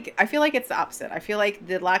feel like it's the opposite. I feel like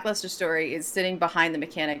the lackluster story is sitting behind the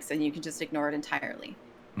mechanics, and you can just ignore it entirely.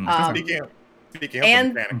 Speaking of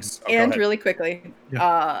mechanics, and really quickly,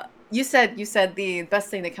 you said the best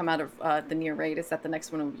thing that come out of the Nier raid is that the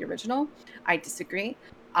next one will be original. I disagree.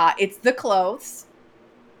 It's the clothes.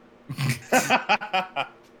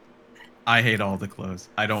 I hate all the clothes.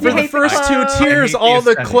 I don't. For the first two tiers, all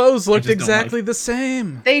the clothes looked exactly the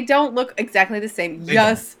same. They don't look exactly the same.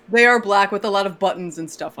 Yes, they are black with a lot of buttons and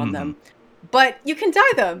stuff on them, but you can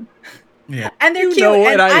dye them. Yeah, and they're cute. Know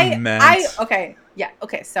what and I meant. Okay.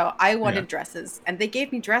 So I wanted dresses, and they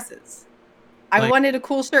gave me dresses. I wanted a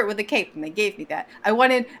cool shirt with a cape, and they gave me that. I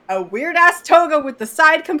wanted a weird ass toga with the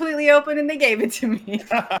side completely open, and they gave it to me.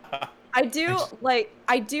 I do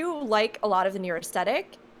like a lot of the Nier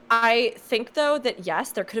aesthetic. I think, though, that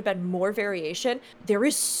yes, there could have been more variation. There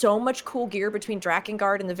is so much cool gear between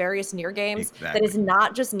Drakengard and the various Nier games that is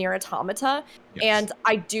not just Nier Automata. Yes. And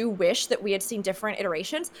I do wish that we had seen different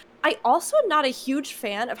iterations. I also am not a huge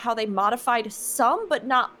fan of how they modified some, but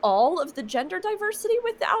not all, of the gender diversity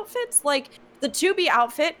with the outfits. Like, the 2B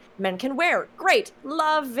outfit, men can wear. Great.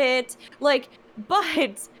 Love it. Like,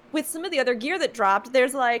 but with some of the other gear that dropped,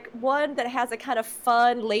 there's like one that has a kind of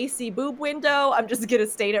fun, lacy boob window. I'm just going to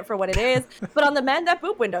state it for what it is. But on the men, that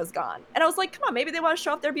boob window's gone. And I was like, come on, maybe they want to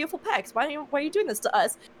show off their beautiful pecs. Why are you doing this to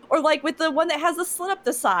us? Or like with the one that has the slit up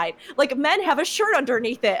the side, like men have a shirt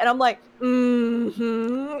underneath it. And I'm like,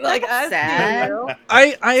 like, sad.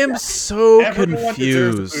 I am so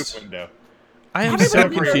confused. I am so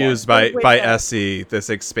confused by SE, this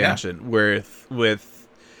expansion, with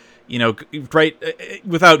you know, right,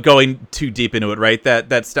 without going too deep into it, right,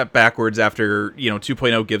 that step backwards after,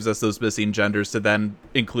 2.0 gives us those missing genders to then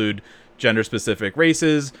include gender-specific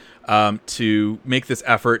races, to make this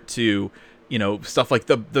effort to, stuff like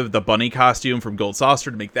the bunny costume from Gold Saucer,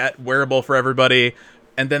 to make that wearable for everybody.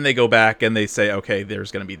 And then they go back and they say, okay,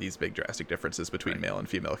 there's going to be these big drastic differences between male and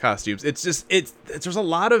female costumes. It's just, there's a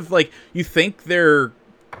lot of, like, you think they're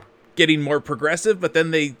getting more progressive, but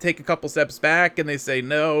then they take a couple steps back and they say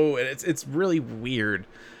no, and it's really weird.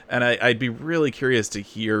 And I'd be really curious to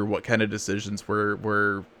hear what kind of decisions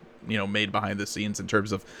were made behind the scenes in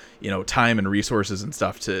terms of time and resources and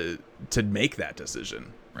stuff to make that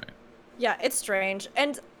decision. Right. Yeah, it's strange.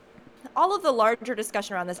 And all of the larger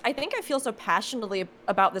discussion around this, I think I feel so passionately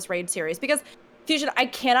about this raid series because, Fusion, I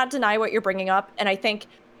cannot deny what you're bringing up, and I think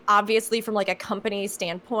obviously from like a company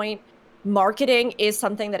standpoint, marketing is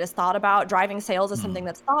something that is thought about. Driving sales is something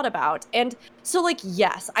that's thought about. And so, like,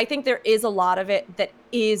 yes, I think there is a lot of it that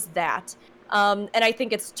is that. And I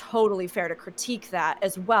think it's totally fair to critique that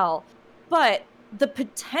as well. But the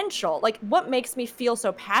potential, like what makes me feel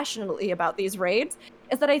so passionately about these raids,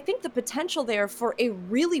 is that I think the potential there for a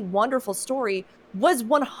really wonderful story was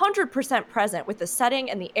 100% present with the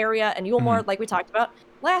setting and the area and Eulmore, like we talked about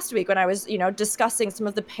last week when I was, discussing some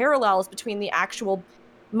of the parallels between the actual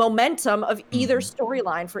momentum of either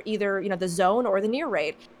storyline for either, the zone or the Nier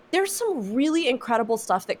raid. There's some really incredible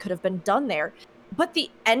stuff that could have been done there, but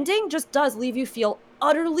the ending just does leave you feel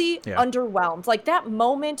utterly underwhelmed. Like that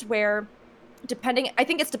moment where I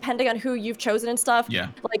think it's depending on who you've chosen and stuff. Yeah.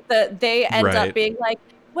 Like they end up being like,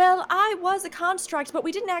 well, I was a construct, but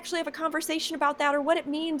we didn't actually have a conversation about that or what it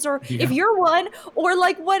means or if you're one or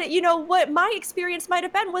like what my experience might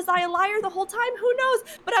have been. Was I a liar the whole time? Who knows?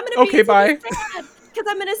 But I'm going to be sad because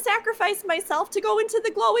I'm going to sacrifice myself to go into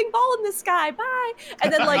the glowing ball in the sky. Bye.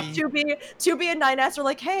 And then like 2B and 9S are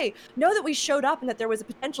like, hey, know that we showed up and that there was a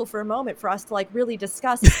potential for a moment for us to like really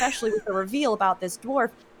discuss, especially with the reveal about this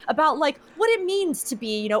dwarf, about like what it means to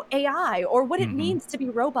be, AI or what it means to be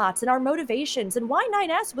robots and our motivations and why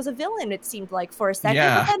 9S was a villain, it seemed like for a second,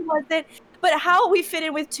 but then wasn't. But how we fit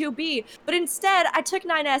in with 2B. But instead, I took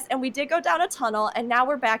 9S and we did go down a tunnel, and now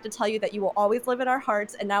we're back to tell you that you will always live in our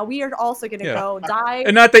hearts, and now we are also going to go die.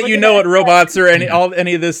 And not that you know what robots or any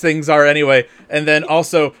of these things are anyway. And then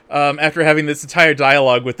also, after having this entire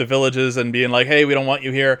dialogue with the villages and being like, hey, we don't want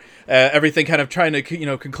you here, everything kind of trying to,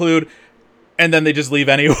 conclude, and then they just leave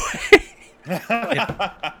anyway.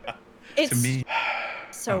 It's to me,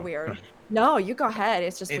 so weird. No, you go ahead.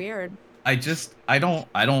 It's just weird. I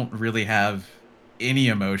don't really have any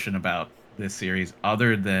emotion about this series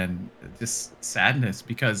other than just sadness,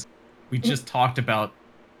 because we just talked about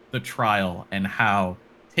the trial and how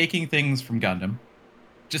taking things from Gundam,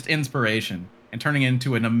 just inspiration, and turning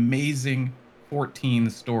into an amazing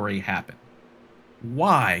 14 story happened.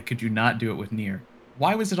 Why could you not do it with Nier?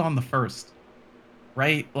 Why was it on the first?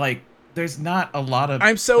 Right? Like, there's not a lot of...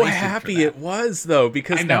 I'm so happy it was, though,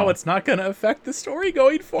 because now it's not going to affect the story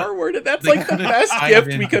going forward, and that's like the best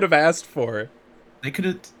gift we could have asked for. They could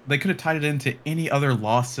have tied it into any other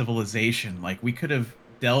lost civilization. Like, we could have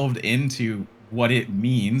delved into what it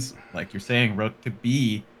means, like you're saying, Rook, to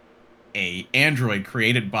be a android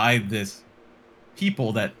created by this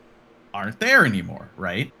people that aren't there anymore,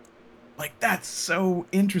 right? Like, that's so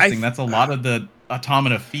interesting. That's a lot of the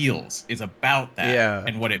Automata feels is about that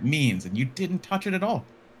and what it means, and you didn't touch it at all.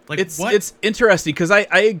 Like, it's interesting because I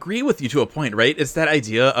agree with you to a point, right? It's that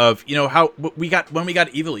idea of how when we got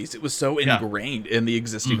Ivalice, it was so ingrained in the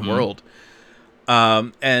existing world,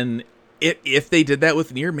 and if they did that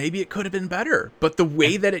with Nier, maybe it could have been better. But the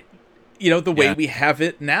way that it, the way we have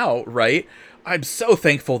it now, right? I'm so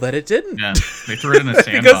thankful that it didn't. Yeah, they threw it in a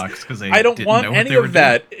sandbox because I don't want any of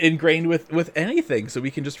that ingrained with anything, so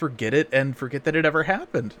we can just forget it and forget that it ever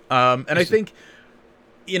happened. And I think,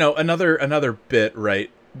 another bit,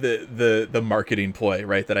 right? The marketing ploy,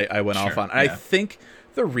 right? That I went off on. I think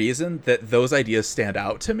the reason that those ideas stand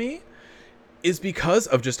out to me is because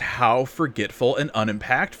of just how forgetful and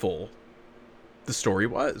unimpactful the story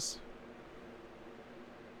was.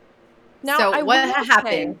 Now, so what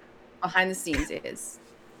happened behind the scenes is,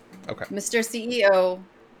 Mr. CEO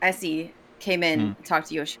SE came in and talked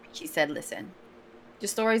to Yoshi. He said, listen, your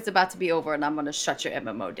story's about to be over and I'm going to shut your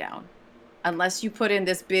MMO down. Unless you put in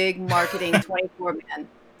this big marketing 24-man.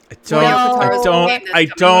 I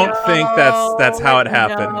don't think that's how it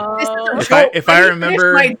happened. No. If I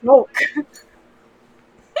remember... My joke.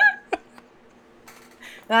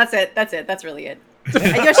 That's it. That's really it.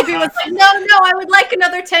 And Yoshi P was like, no, I would like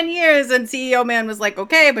another 10 years. And CEO Man was like,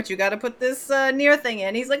 okay, but you got to put this Nier thing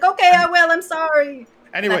in. He's like, okay, I will. I'm sorry.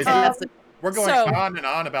 Anyways, we're going on and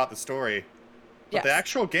on about the story, but the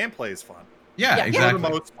actual gameplay is fun. Yeah, exactly.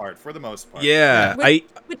 For the most part. Yeah,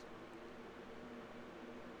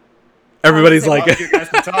 everybody's like, you guys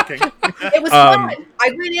were talking. It was fun. I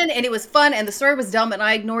went in and it was fun, and the story was dumb, and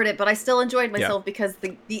I ignored it, but I still enjoyed myself because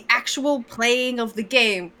the actual playing of the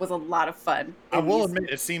game was a lot of fun. I will admit,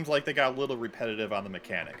 it seems like they got a little repetitive on the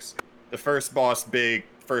mechanics. The first boss you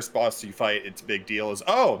fight, it's a big deal is,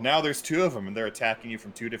 now there's two of them, and they're attacking you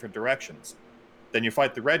from two different directions. Then you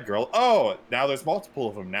fight the red girl. Now there's multiple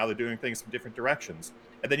of them. Now they're doing things from different directions.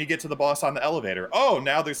 And then you get to the boss on the elevator.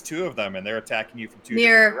 Now there's two of them, and they're attacking you from two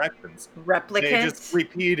different directions. Replicant. They just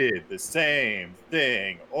repeated the same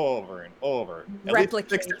thing over and over. At least it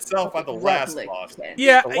fixed itself on the last boss.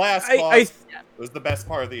 Yeah, the last boss was the best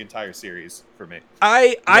part of the entire series for me.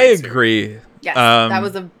 I agree. Yes, that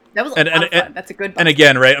was a lot of fun. That's a good boss. And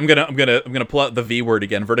again, right, I'm gonna pull out the V word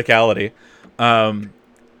again, verticality.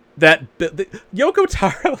 Yoko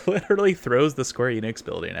Taro literally throws the Square Enix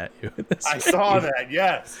building at you. I saw that.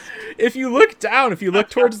 Yes. If you look down, if you look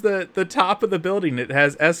towards the top of the building, it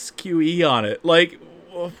has SQE on it. Like,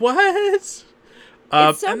 what? It's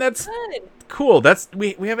so and that's good. cool. That's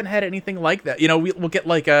we haven't had anything like that. We'll get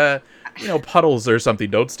like puddles or something.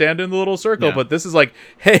 Don't stand in the little circle. Yeah. But this is like,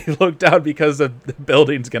 hey, look down because the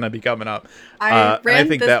building's gonna be coming up. I ran I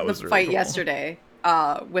think that was the really fight cool. yesterday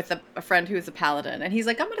with a friend who's a paladin, and he's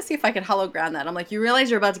like, I'm gonna see if I can hollow ground that. I'm like, you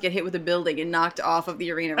realize you're about to get hit with a building and knocked off of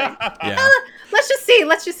the arena ring. Yeah. Let's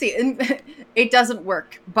just see. And it doesn't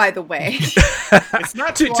work, by the way. It's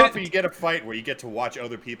not too often you get a fight where you get to watch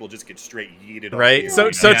other people just get straight yeeted. Right. Off So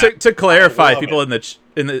the arena. to clarify, I love people in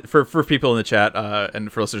the for people in the chat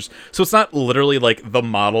and for listeners, so it's not literally like the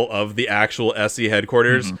model of the actual SE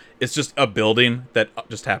headquarters. It's just a building that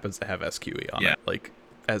just happens to have SQE on it, like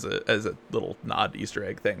as a little nod Easter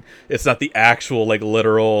egg thing. It's not the actual like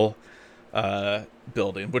literal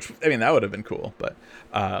building, which I mean that would have been cool, but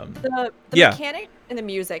The yeah. mechanics and the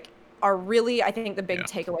music are really, I think, the big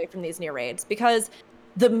takeaway from these near raids, because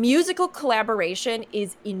the musical collaboration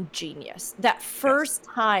is ingenious. That first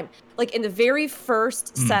time, like in the very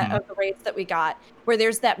first set of the raids that we got, where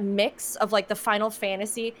there's that mix of like the Final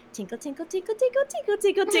Fantasy tinkle tinkle tinkle tinkle tinkle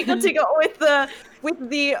tinkle tinkle tinkle with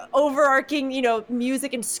the overarching,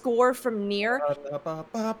 music and score from Nier.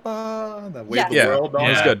 That Wave Yes. the Yeah, World. it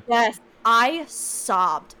was Yeah. good. Yes, I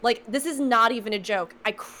sobbed. Like, this is not even a joke.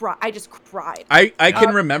 I just cried. I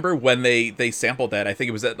can remember when they sampled that. I think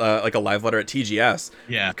it was at like a live letter at TGS.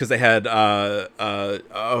 Yeah. Because they had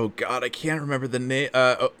oh god, I can't remember the name.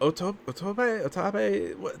 Otabe,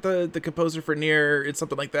 what, the composer for Nier. It's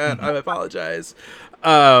something like that. I apologize.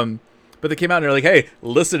 But they came out and they're like, hey,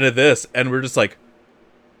 listen to this, and we're just like,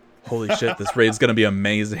 holy shit, this raid's gonna be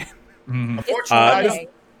amazing.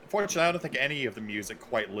 Unfortunately, I don't think any of the music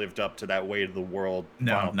quite lived up to that Way to the World.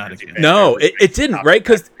 No, Final not Fantasy. again. No, it didn't, right?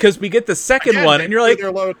 Because we get the second Again, one, they and you're blew like,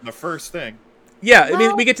 their load in the first thing. yeah. I mean,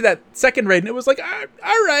 Well- we get to that second raid, and it was like,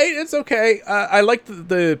 all right, it's okay. I liked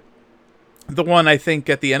the one I think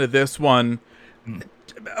at the end of this one,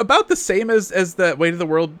 about the same as the Way to the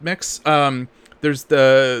World mix. There's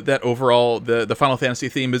that overall the Final Fantasy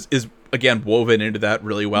theme is again woven into that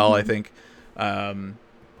really well. I think.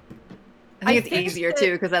 I think it's easier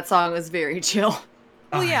too because that song was very chill.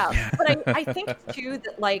 Well, yeah, but I think too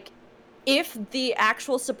that like if the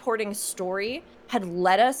actual supporting story had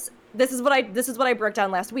led us, this is what I broke down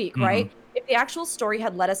last week, right? If the actual story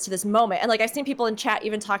had led us to this moment, and like I've seen people in chat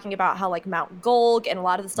even talking about how like Mount Golg and a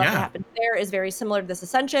lot of the stuff that happened there is very similar to this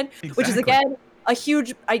Ascension, which is again a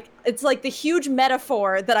huge it's like the huge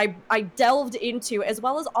metaphor that I delved into, as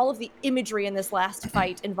well as all of the imagery in this last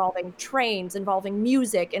fight involving trains, involving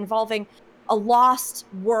music, involving a lost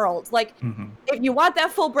world. Like, if you want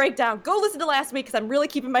that full breakdown, go listen to last week, because I'm really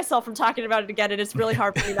keeping myself from talking about it again, and it's really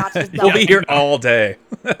hard for me not to just We'll be here all day.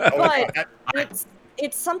 But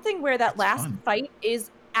it's something where that last fight is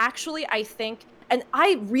actually, I think, and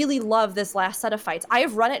I really love this last set of fights. I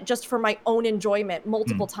have run it just for my own enjoyment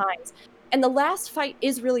multiple times. And the last fight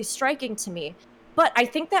is really striking to me. But I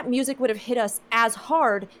think that music would have hit us as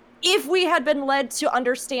hard if we had been led to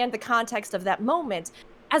understand the context of that moment.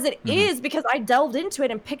 As it is, because I delved into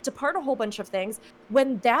it and picked apart a whole bunch of things,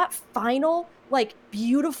 when that final, like,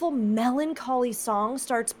 beautiful, melancholy song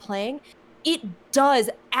starts playing, it does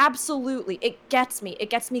absolutely, it gets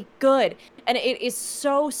me good. And it is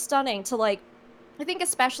so stunning to, like, I think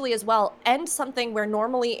especially as well, end something where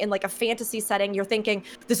normally in like a fantasy setting, you're thinking,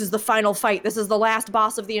 this is the final fight, this is the last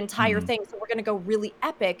boss of the entire thing, so we're gonna go really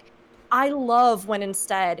epic. I love when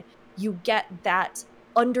instead you get that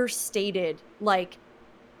understated, like,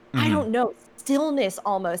 I don't know, stillness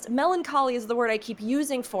almost. Melancholy is the word I keep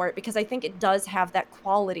using for it, because I think it does have that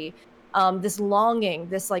quality, this longing,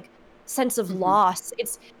 this like sense of loss.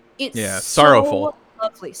 It's sorrowful.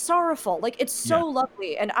 Sorrowful. Like, it's so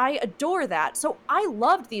lovely, and I adore that. So I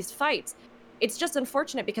loved these fights. It's just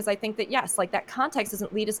unfortunate because I think that, yes, like, that context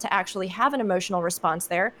doesn't lead us to actually have an emotional response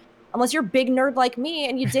there, unless you're a big nerd like me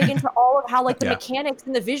and you dig into all of how, like, the mechanics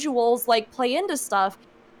and the visuals, like, play into stuff,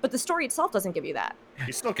 but the story itself doesn't give you that.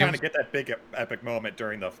 You still kind of get that big epic moment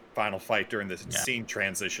during the final fight, during this scene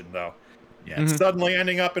transition, though. Yeah. Suddenly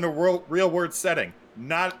ending up in a real world setting.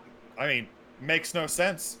 Makes no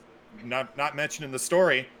sense. Not mentioned in the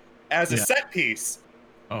story. As a set piece,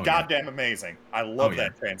 goddamn amazing. I love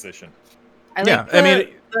that transition. I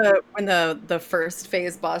like when the first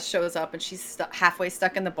phase boss shows up and she's halfway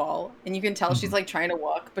stuck in the ball, and you can tell she's like trying to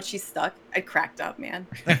walk, but she's stuck. I cracked up, man.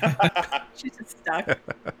 She's just stuck.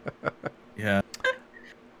 Yeah.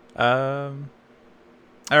 All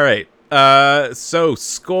right. So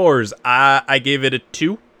scores. I gave it a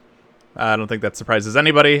 2. I don't think that surprises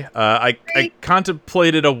anybody. I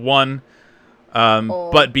contemplated a 1.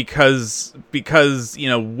 But because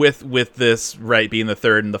with this being the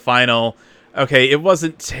third and the final, okay, it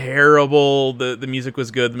wasn't terrible. The music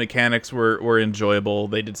was good. The mechanics were enjoyable.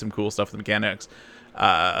 They did some cool stuff with the mechanics.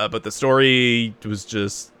 But the story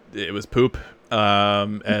was it was poop.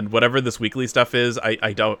 And whatever this weekly stuff is,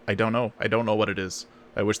 I don't know. I don't know what it is.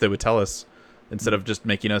 I wish they would tell us instead of just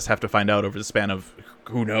making us have to find out over the span of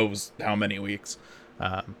who knows how many weeks.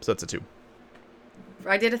 So that's a 2.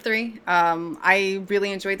 I did a 3. I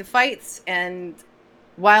really enjoyed the fights, and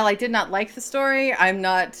while I did not like the story, I'm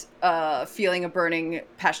not feeling a burning,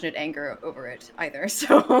 passionate anger over it either.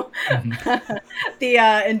 So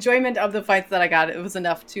the enjoyment of the fights that I got, it was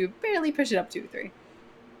enough to barely push it up to 3.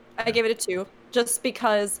 I gave it a 2, just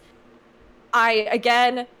because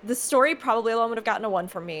the story probably alone would have gotten a 1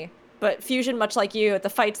 from me. But Fusion, much like you, the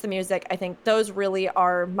fights, the music, I think those really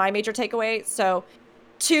are my major takeaway. So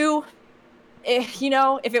 2,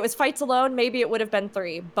 if it was fights alone, maybe it would have been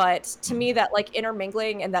 3. But to me, that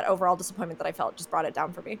intermingling and that overall disappointment that I felt just brought it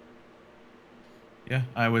down for me. Yeah,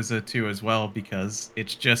 I was a 2 as well, because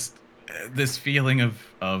it's just this feeling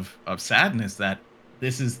of sadness that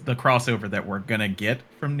this is the crossover that we're gonna get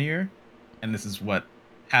from Nier, and this is what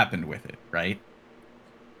happened with it, right?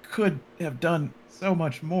 Could have done so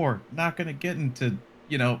much more. Not gonna get into,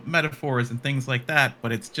 metaphors and things like that,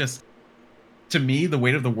 but it's just, to me, the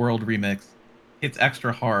Weight of the World remix, it's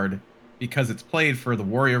extra hard because it's played for the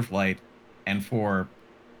Warrior of Light and for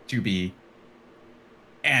 2B,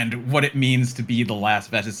 and what it means to be the last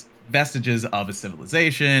vestiges of a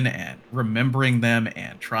civilization and remembering them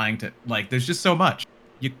and trying to, there's just so much.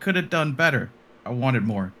 You could have done better. I wanted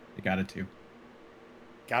more. I got a 2.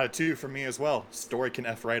 Got a 2 for me as well. Story can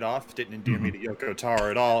F right off. Didn't endear me to Yoko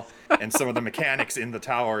Tower at all. And some of the mechanics in the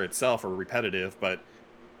tower itself are repetitive, but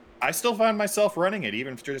I still find myself running it,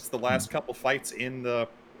 even for just the last couple fights in the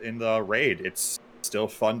raid. It's still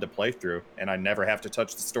fun to play through, and I never have to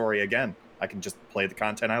touch the story again. I can just play the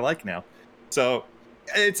content I like now. So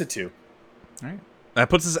it's a 2. All right.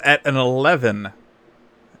 That puts us at an 11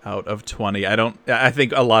 out of 20. I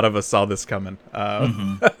think a lot of us saw this coming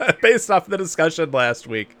based off the discussion last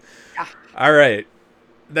week. Yeah. All right.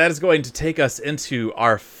 That is going to take us into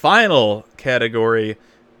our final category,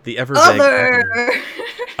 the Evervague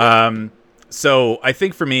Other. So I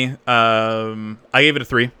think for me, I gave it a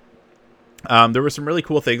 3. There were some really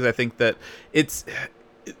cool things. I think that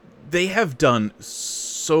they have done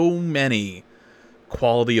so many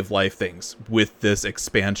quality of life things with this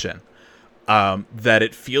expansion that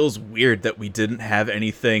it feels weird that we didn't have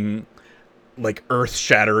anything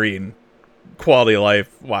earth-shattering quality of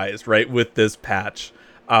life wise, right, with this patch.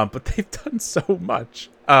 But they've done so much.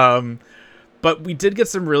 But we did get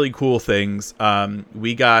some really cool things.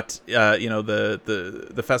 We got,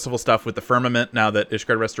 the festival stuff with the Firmament now that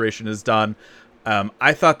Ishgard Restoration is done.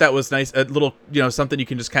 I thought that was nice. A little, something you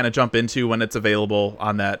can just kind of jump into when it's available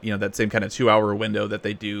on that, that same kind of 2-hour window that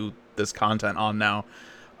they do this content on now.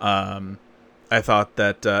 I thought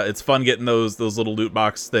that it's fun getting those little loot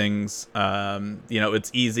box things.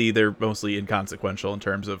 It's easy. They're mostly inconsequential in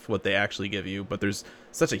terms of what they actually give you, but there's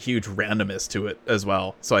such a huge randomness to it as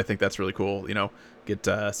well. So I think that's really cool. Get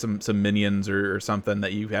some minions or something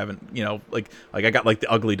that you haven't. I got the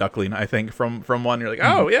ugly duckling. I think from one. You're like,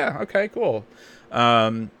 oh yeah, okay, cool.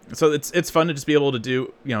 So it's fun to just be able to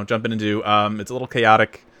do. Jump in and do. It's a little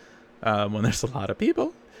chaotic when there's a lot of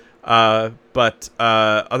people. But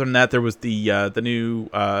other than that, there was the new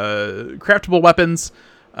craftable weapons.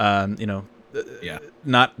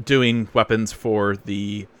 Not doing weapons for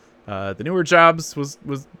the newer jobs was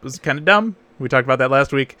kind of dumb. We talked about that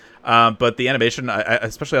last week. But the animation,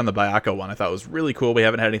 especially on the Bayako one, I thought was really cool. We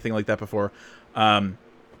haven't had anything like that before.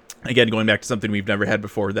 Again, going back to something we've never had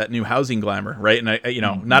before, that new housing glamour, right?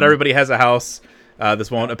 And not everybody has a house.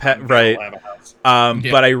 This won't right.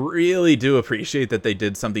 But I really do appreciate that they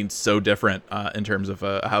did something so different in terms of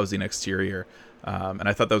a housing exterior. And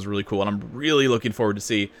I thought that was really cool. And I'm really looking forward to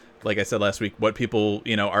see, like I said last week, what people,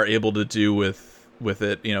 are able to do with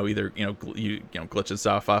it, either, glitching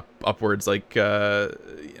stuff upwards, like,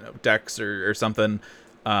 decks or something,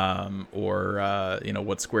 or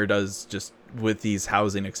what Square does just with these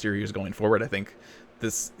housing exteriors going forward. I think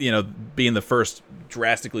this, being the first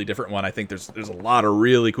drastically different one, I think there's a lot of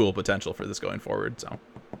really cool potential for this going forward.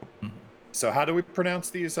 So how do we pronounce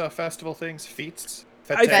these festival things? Feats?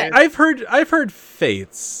 I've heard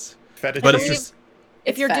fates, but it's just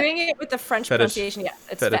if you're doing it with the French pronunciation, yeah,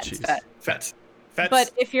 it's feta cheese. Fet.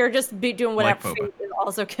 But if you're just doing whatever Like feet is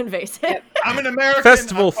also conveys it. I'm an American.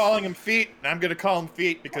 Festival. I'm calling them feet, and I'm gonna call them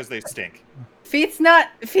feet because they stink. Feet's not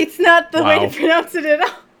the way Wow. to pronounce it at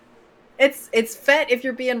all. It's fet if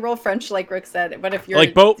you're being real French, like Rick said. But if you're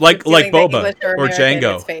like doing the Boba English or American,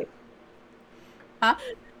 Django. it's fet. Huh?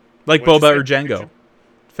 Like What'd you Boba say? or Django.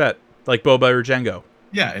 Fett. Like Boba or Django.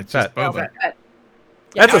 Yeah, it's Fett. just Boba. Fet.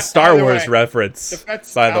 That's Yeah. a Star By the Wars way, reference, The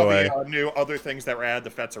Fets, by the way. knew other things that were added. The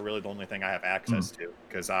Fets are really the only thing I have access to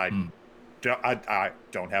because I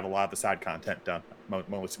don't have a lot of the side content done.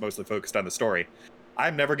 Mostly focused on the story.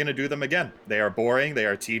 I'm never going to do them again. They are boring, they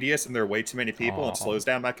are tedious, and there are way too many people, and it slows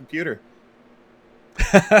down my computer.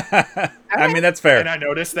 I mean, that's fair. And I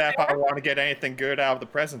noticed that if I want to get anything good out of the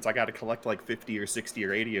presents, I got to collect like 50 or 60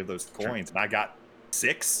 or 80 of those coins, and I got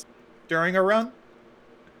 6 during a run.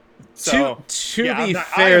 So, to yeah, be I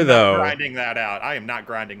fair, am not though, grinding that out. I am not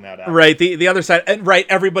grinding that out. right? The other side, and right,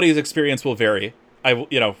 everybody's experience will vary.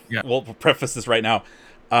 Yeah. We'll preface this right now.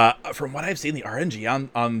 From what I've seen, the RNG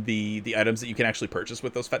on the items that you can actually purchase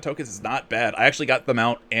with those Fett tokens is not bad. I actually got the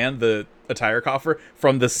mount and the attire coffer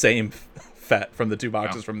from the same Fett, from the 2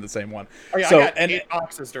 boxes from the same one. Oh yeah, So, I got and 8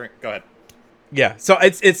 boxes during. Go ahead. yeah, so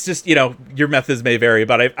it's just, your methods may vary,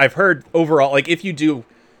 but I've heard overall, like, if you do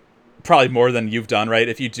probably more than you've done, right?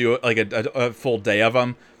 If you do like a full day of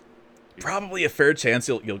them, probably a fair chance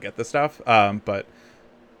you'll get the stuff. But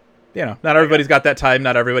not everybody's got that time.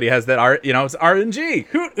 Not everybody has that it's RNG.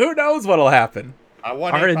 Who knows what'll happen? I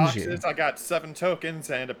won 8 RNG. boxes. I got 7 tokens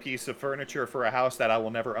and a piece of furniture for a house that I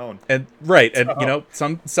will never own. And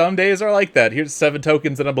some days are like that. Here's 7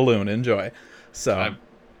 tokens and a balloon. Enjoy. So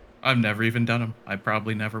I've never even done them. I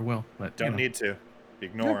probably never will. But Don't need to.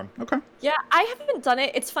 Ignore them. okay. Yeah, I haven't done it.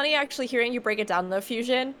 It's funny actually hearing you break it down though,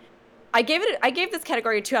 Fusion. I gave this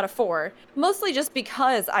category a 2 out of 4, mostly just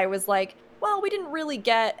because I was like, well, we didn't really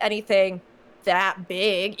get anything that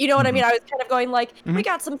big. You know what I mean? I was kind of going like, we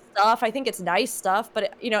got some stuff. I think it's nice stuff,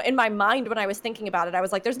 but in my mind when I was thinking about it, I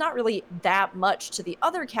was like, there's not really that much to the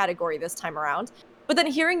other category this time around. But then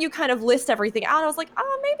hearing you kind of list everything out, I was like,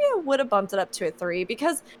 oh, maybe I would have bumped it up to a 3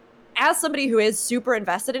 because as somebody who is super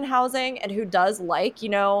invested in housing and who does like,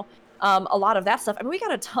 a lot of that stuff, I mean, we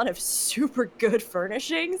got a ton of super good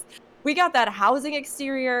furnishings. We got that housing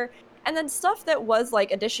exterior and then stuff that was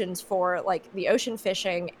like additions for like the ocean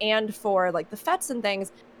fishing and for like the Fets and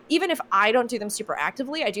things. Even if I don't do them super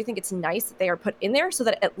actively, I do think it's nice that they are put in there so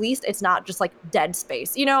that at least it's not just like dead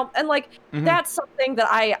space, and like that's something that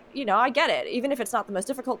I get it. Even if it's not the most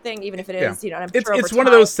difficult thing, even if it is, and I'm sure it's over one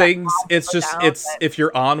of time those that things. will It's go just down, but- if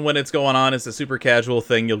you're on when it's going on, it's a super casual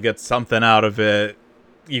thing. You'll get something out of it.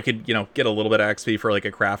 You could get a little bit of XP for like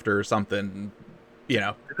a crafter or something.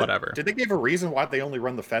 Whatever. Did they give a reason why they only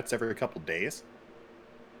run the Fets every couple days?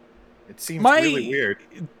 It seems really weird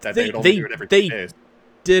that they only do it every 2 days.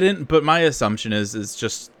 Didn't, but my assumption is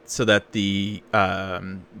just so that the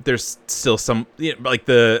there's still some like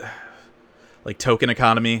the token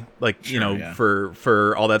economy, like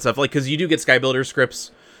for all that stuff, like because you do get Skybuilder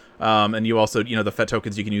scripts, and you also the Fett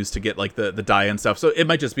tokens you can use to get like the dye and stuff. So it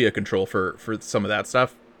might just be a control for some of that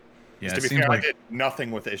stuff. Yeah, To be fair, I did nothing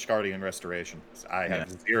with Ishgardian Restoration. I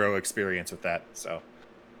have 0 experience with that, so.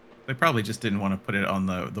 They probably just didn't want to put it on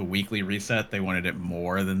the weekly reset. They wanted it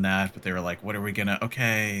more than that, but they were like, what are we gonna,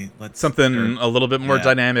 let's... Something a little bit more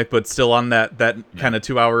dynamic, but still on that kind of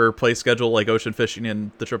 2-hour play schedule like ocean fishing and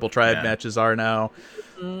the Triple Triad matches are now.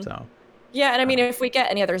 So... Yeah, and I mean, if we get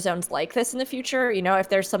any other zones like this in the future, if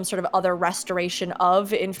there's some sort of other restoration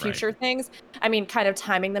of in future things, I mean, kind of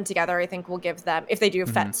timing them together, I think will give them, if they do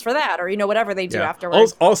Fets for that, or whatever they do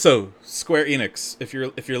afterwards. Also, Square Enix, if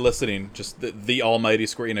you're listening, just the almighty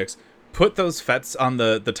Square Enix, put those Fets on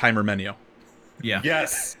the timer menu. Yeah.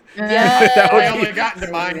 Yes. Yeah. I only got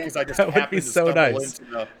into mine because I just That would happened be to so stumble nice.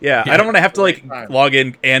 into the... Yeah, I don't want to have to right time. log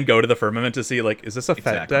in and go to the firmament to see is this a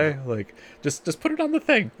Fett Exactly. day? Like just put it on the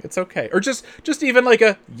thing. It's okay. Or just even like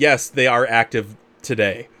yes, they are active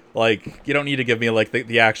today. Like you don't need to give me like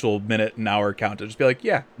the actual minute and hour count. Just be like,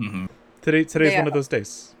 today's one of those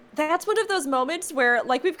days. That's one of those moments where,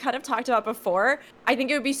 like we've kind of talked about before, I think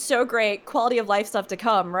it would be so great, quality of life stuff to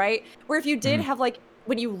come, right? Where if you did have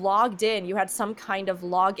when you logged in, you had some kind of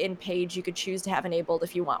login page you could choose to have enabled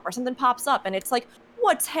if you want, where something pops up and it's like,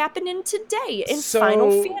 what's happening today in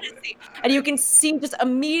Final Fantasy? And you can see just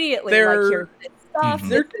immediately here's this stuff.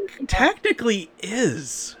 There technically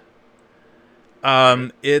is.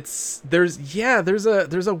 There's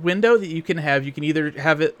a window that you can have. You can either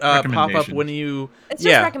have it pop up when you it's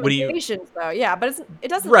just recommendations though, but it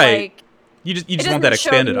doesn't right. like You just want that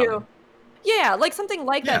expanded on. Yeah, like something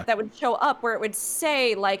like Yeah. that would show up where it would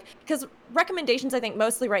say like, because recommendations I think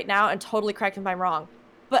mostly right now, and totally correct me if I'm wrong,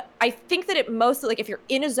 but I think that it mostly like if you're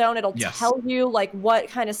in a zone, it'll Yes. tell you like what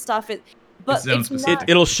kind of stuff it. But It's zone it's specific. not.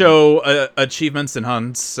 It'll show achievements and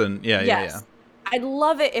hunts and yeah. Yes. I'd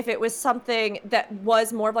love it if it was something that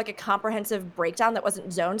was more of like a comprehensive breakdown that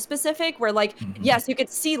wasn't zone specific, where like, yes, you could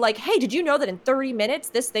see like, hey, did you know that in 30 minutes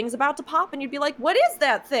this thing's about to pop? And you'd be like, what is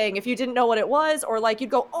that thing? If you didn't know what it was, or like you'd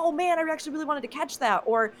go, oh man, I actually really wanted to catch that.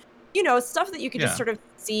 Or, you know, stuff that you could just Yeah. sort of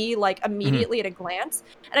see like immediately at a glance.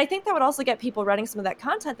 And I think that would also get people running some of that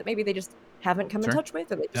content that maybe they just haven't come in Sure. touch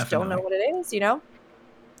with, or they just don't know Definitely. what it is, you know?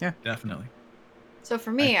 Definitely. So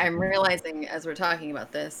for me, I'm realizing as we're talking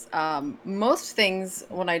about this, most things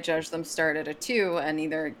when I judge them start at a 2 and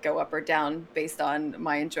either go up or down based on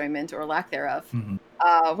my enjoyment or lack thereof. Mhm.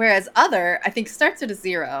 Whereas other, I think, starts at a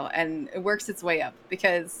 0 and it works its way up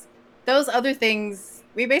because those other things,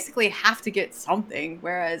 we basically have to get something.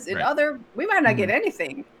 Whereas in Right. other, we might not get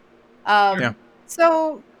anything. Yeah.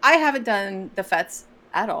 So I haven't done the FETs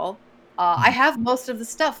at all. I have most of the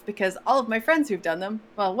stuff because all of my friends who've done them,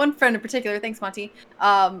 well, one friend in particular, thanks Monty,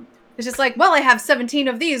 it's just like, well, I have 17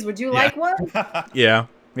 of these. Would you like one? Yeah.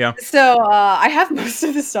 So I have most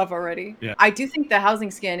of the stuff already. Yeah. I do think the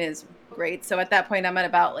housing skin is great. So at that point, I'm at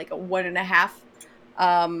about like a 1.5.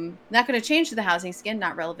 Not going to change the housing skin,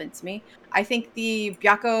 not relevant to me. I think the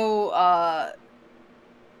Byakko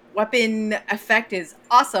weapon effect is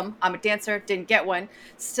awesome. I'm a dancer, didn't get one.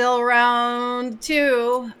 Still around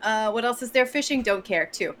 2. What else is there? Fishing, don't care.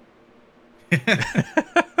 2.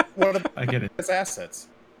 What are I get it. the assets?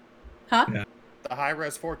 Huh? Yeah. The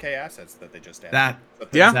high-res 4K assets that they just added. That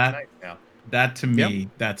Yeah. Nice now. that to me,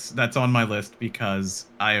 that's on my list because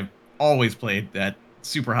I have always played that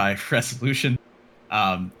super high resolution.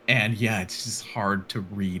 And yeah, it's just hard to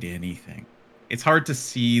read anything. It's hard to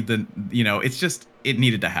see it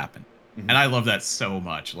needed to happen. And I love that so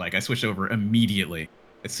much. Like I switched over immediately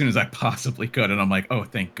as soon as I possibly could. And I'm like, oh,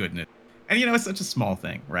 thank goodness. And it's such a small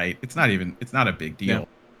thing, right? It's not a big deal, Yeah.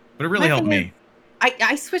 but it really My helped thing me.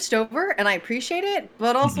 I switched over and I appreciate it,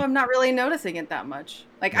 but also I'm not really noticing it that much.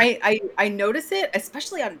 Like I notice it,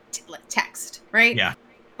 especially on like text, right? Yeah.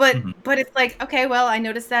 But Mhm. but it's like, okay, well, I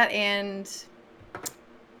noticed that and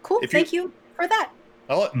cool, If you- thank you for that.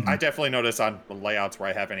 Well, Mhm. I definitely notice on the layouts where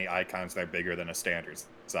I have any icons that are bigger than a standard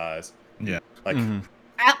size. Yeah. Like, Mhm.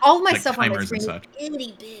 All my Like stuff on my timers and screen is such.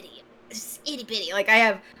 itty bitty. It's itty bitty. Like I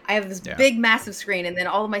have this Yeah. big massive screen and then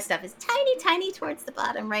all of my stuff is tiny towards the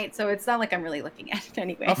bottom, right? So it's not like I'm really looking at it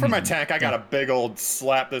anyway. oh, for my tank, I got a big old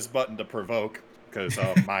slap this button to provoke because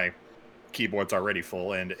my keyboard's already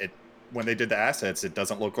full, and when they did the assets, it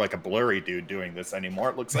doesn't look like a blurry dude doing this anymore.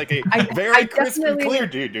 It looks like a very I crisp and definitely- clear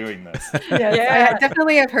dude doing this. Yes, Yeah. I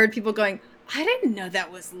definitely have heard people going, I didn't know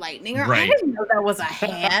that was lightning, or I Right. didn't know that was a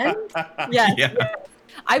hand. Yes. Yeah.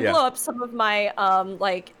 I Yeah. blow up some of my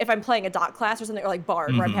like if I'm playing a dot class or something, or like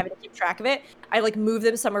Bard where I'm Mhm. having to keep track of it, I like move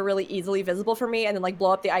them somewhere really easily visible for me and then like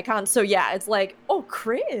blow up the icon. So yeah, it's like, oh,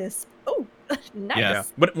 crisp. Oh, nice. Yeah.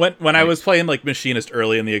 Yeah. When I was playing like Machinist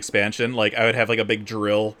early in the expansion, like I would have like a big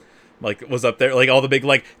drill, like was up there, like all the big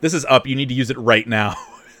like this is up, you need to use it right now,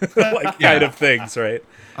 like kind of things, right?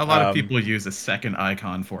 A lot of people use a second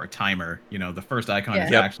icon for a timer. The first icon is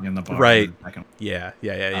Yep. actually in the bar. Right. The second- Yeah. I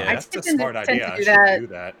That's a tend to- smart tend idea. to I do should that. do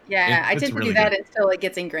that. Yeah, I It's tend to really do that good. until it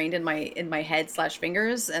gets ingrained in my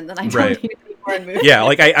head/fingers, and then I don't Right. need it anymore and move. Yeah,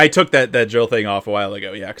 like I took that drill thing off a while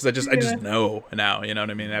ago. Yeah, because I just Yeah. know now. You know what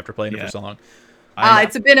I mean? After playing it Yeah. for so long.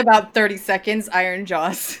 It's been about 30 seconds. Iron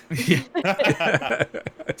Jaws.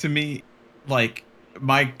 To me, like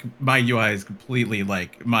my UI is completely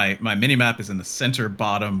like my mini map is in the center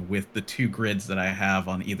bottom with the 2 grids that I have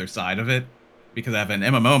on either side of it because I have an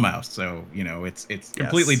MMO mouse, so it's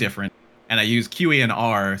completely Yes. different. And I use QE and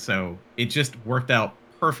R, so it just worked out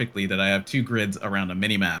perfectly that I have 2 grids around a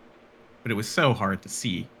mini map. But it was so hard to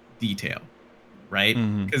see detail, right?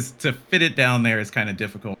 Mhm. Because to fit it down there is kind of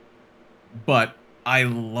difficult. But I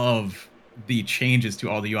love the changes to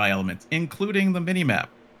all the UI elements, including the minimap.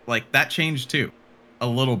 Like that changed too, a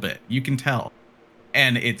little bit. You can tell,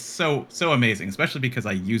 and it's so amazing, especially because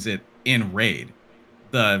I use it in Raid.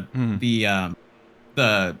 The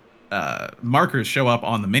markers show up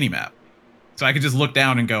on the minimap, so I could just look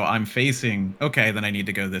down and go, I'm facing. Okay, then I need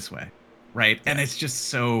to go this way, right? And it's just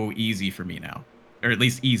so easy for me now, or at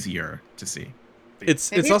least easier to see.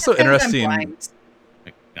 It's Maybe also because I'm interesting. blind.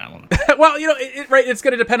 I don't know. Well, right. It's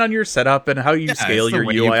going to depend on your setup and how you Yeah, scale it's the your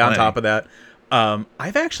way you UI on play. top of that.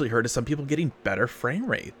 I've actually heard of some people getting better frame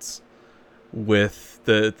rates with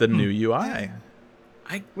the new UI.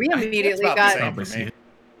 We immediately about the got same Probably for see me. it.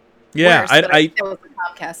 Yeah, worse, but I it was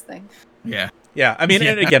a Comcast thing. Yeah, I mean,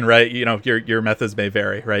 and again, right? You know, your methods may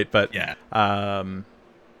vary, right? But Yeah.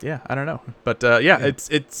 yeah, I don't know, but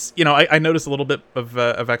it's you know, I noticed a little bit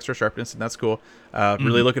of extra sharpness, and that's cool.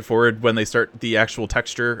 Really looking forward when they start the actual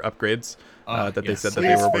texture upgrades that they said that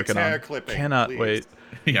they were working on. Cannot wait.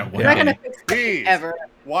 Yeah, We're not gonna fix it ever.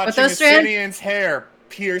 Watching those strands- Asinian's hair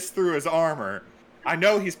pierce through his armor. I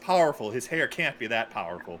know he's powerful. His hair can't be that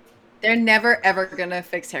powerful. They're never ever gonna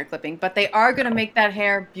fix hair clipping, but they are gonna make that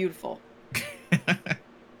hair beautiful.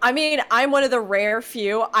 I mean, I'm one of the rare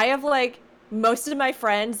few. I have like most of my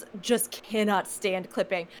friends just cannot stand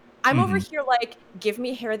clipping. I'm over here like, give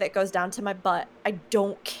me hair that goes down to my butt. I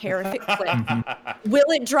don't care if it clips. Will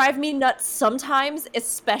it drive me nuts sometimes,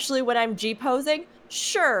 especially when I'm G-posing?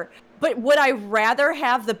 Sure. But would I rather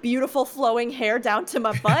have the beautiful flowing hair down to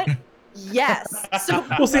my butt? Yes. So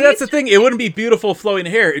Well, see, that's the thing. It wouldn't be beautiful flowing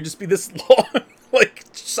hair. It'd just be this long, like,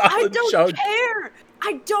 solid I don't chunk. care.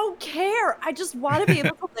 I don't care. I just want to be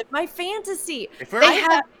able to live my fantasy. They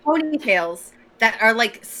have ponytails that are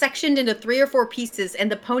like sectioned into 3 or 4 pieces,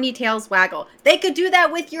 and the ponytails waggle. They could do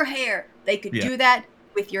that with your hair. They could do that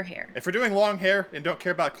with your hair. If we're doing long hair and don't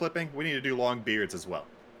care about clipping, we need to do long beards as well.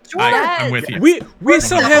 I'm with you. We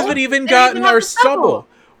still haven't even gotten our stubble.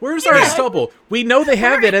 Where's our stubble? We know they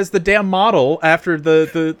have it as the damn model after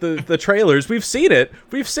the trailers. We've seen it.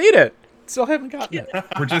 Still haven't gotten it.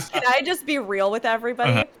 Can I just be real with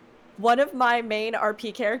everybody? One of my main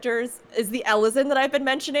RP characters is the Ellison that I've been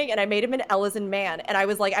mentioning, and I made him an Ellison man. And I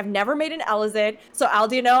was like, I've never made an Ellison. So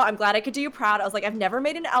Aldino, I'm glad I could do you proud. I was like, I've never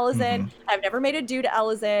made an Ellison. I've never made a dude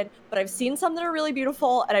Ellison, but I've seen some that are really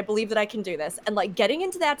beautiful, and I believe that I can do this. And like getting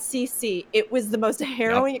into that CC, it was the most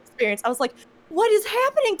harrowing experience. I was like, what is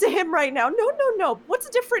happening to him right now? No. What's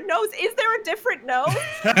a different nose? Is there a different nose?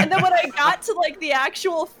 And then when I got to like the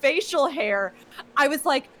actual facial hair, I was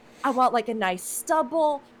like, I want like a nice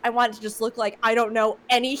stubble. I want it to just look like, I don't know,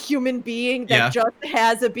 any human being that just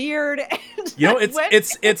has a beard. And you know,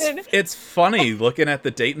 it's funny looking at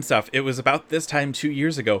the date and stuff. It was about this time 2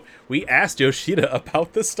 years ago. We asked Yoshida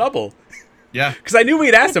about the stubble. Yeah. Because I knew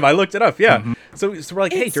we'd asked him. I looked it up. Yeah. So we're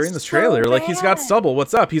like, hey, during this trailer, like he's got stubble.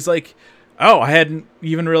 What's up? He's like, oh, I hadn't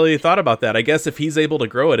even really thought about that. I guess if he's able to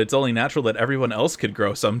grow it, it's only natural that everyone else could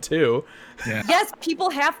grow some too. Yeah. Yes, people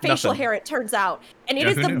have facial hair, it turns out. And it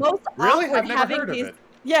is the most Really? awkward I've never having heard of these. it.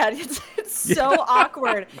 Yeah, it's so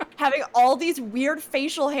awkward having all these weird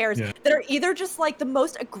facial hairs that are either just like the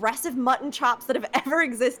most aggressive mutton chops that have ever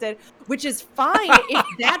existed, which is fine if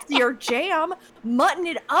that's your jam. Mutton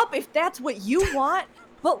it up if that's what you want.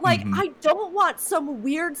 But like, I don't want some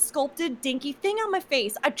weird sculpted dinky thing on my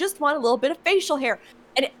face. I just want a little bit of facial hair.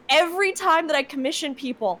 And every time that I commission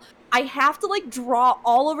people, I have to like draw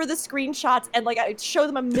all over the screenshots and like I show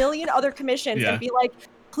them a million other commissions and be like,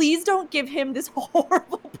 please don't give him this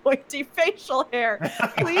horrible pointy facial hair.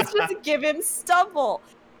 Please just give him stubble.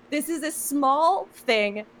 This is a small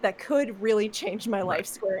thing that could really change my life,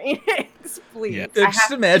 Square Enix. Please. Yeah.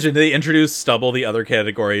 Just imagine they introduce stubble, the other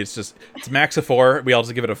category. It's max of 4. We all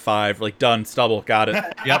just give it a 5. Like, done, stubble, got it.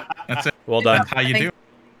 Yep, that's it. Well done. That's how you do it.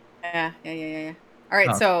 Yeah. All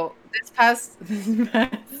right, so this past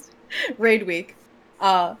raid week,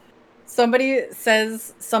 somebody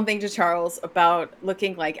says something to Charles about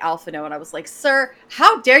looking like Alphino, and I was like, sir,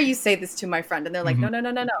 how dare you say this to my friend? And they're like,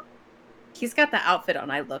 no. He's got the outfit on.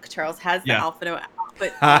 Charles has the Alphino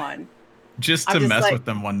outfit on. Just to mess with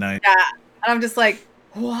them one night. Yeah. And I'm just like,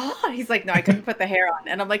 what? He's like, no, I couldn't put the hair on.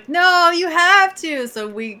 And I'm like, no, you have to. So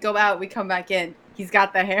we go out, we come back in. He's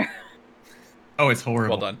got the hair. Oh, it's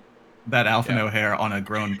horrible. Well done. That Alphino hair on a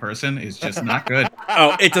grown person is just not good.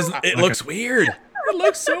 Oh, it doesn't. It looks weird. It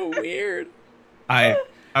looks so weird. I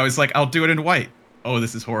was like, I'll do it in white. Oh,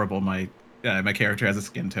 this is horrible. My character has a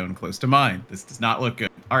skin tone close to mine. This does not look good.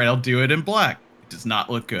 All right, I'll do it in black. It does not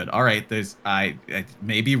look good. All right, there's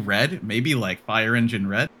maybe red, maybe like Fire Engine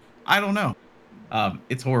red. I don't know.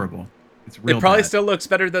 It's horrible. It's real. It probably bad. still looks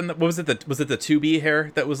better than was it the 2B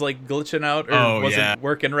hair that was like glitching out or wasn't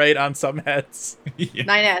working right on some heads?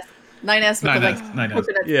 9S with the like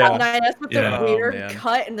 9S with the weird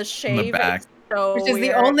cut and the shave. The back. So which is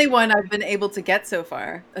weird. the only one I've been able to get so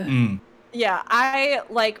far. Yeah, I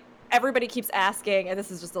like everybody keeps asking, and this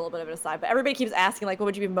is just a little bit of an aside, but everybody keeps asking like, what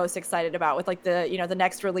would you be most excited about with like the the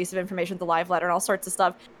next release of information, the live letter, and all sorts of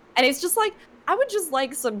stuff. And it's just like, I would just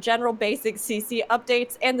like some general basic CC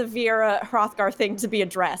updates and the Viera Hrothgar thing to be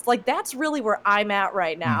addressed. Like that's really where I'm at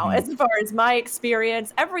right now, as far as my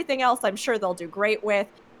experience. Everything else, I'm sure they'll do great with.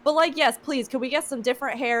 But like, yes, please, could we get some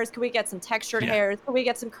different hairs? Could we get some textured hairs? Could we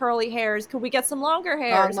get some curly hairs? Could we get some longer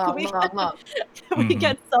hairs? Could we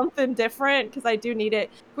get something different? Because I do need it.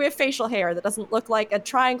 Could we have facial hair that doesn't look like a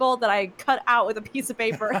triangle that I cut out with a piece of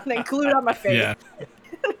paper and then glued on my face? Yeah.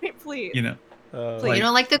 Please. You know, Please. You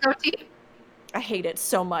don't like the goatee? I hate it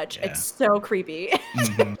so much. Yeah. It's so creepy.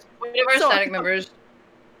 Mhm. One of our static members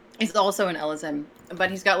is also an Elysium, but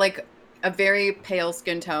he's got like a very pale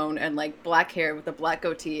skin tone and like black hair with a black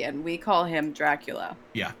goatee, and we call him Dracula.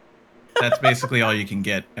 Yeah. That's basically all you can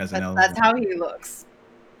get as an That's how he looks.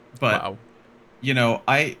 But Wow. you know,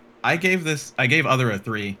 I gave Other a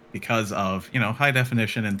 3 because of, you know, high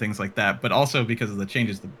definition and things like that, but also because of the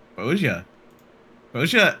changes to Bozja.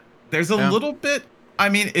 Bozja, there's a little bit, I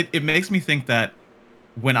mean, it makes me think that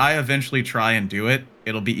when I eventually try and do it,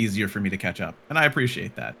 it'll be easier for me to catch up. And I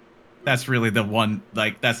appreciate that. That's really the one,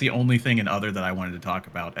 like, that's the only thing in Other that I wanted to talk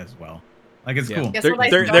about as well. Like, it's cool. Guess They're, what I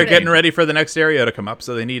they're started? getting ready for the next area to come up,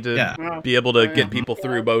 so they need to Yeah. be able to Yeah. get people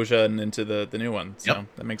through Bozja and into the new one. So Yep.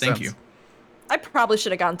 that makes Thank sense. you. I probably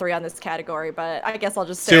should have gone 3 on this category, but I guess I'll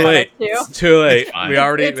just Too say late. that It's too late. It's fine. We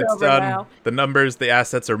already It's it's over done. now. The numbers, the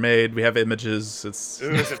assets are made. We have images. It's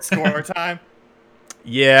Ooh, is it score time?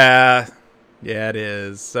 yeah, it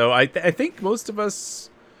is. So I think most of us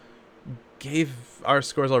gave our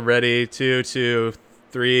scores already. 2, 2,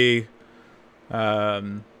 3.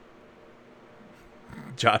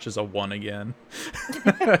 Josh is a 1 again.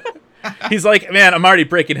 He's like, man, I'm already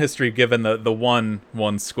breaking history given the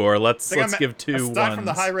one score. Let's give 2 Aside ones. from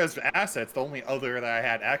the high-res assets, the only other that I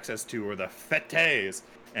had access to were the fetes.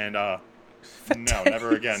 And, no,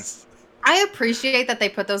 never again. I appreciate that they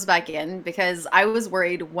put those back in because I was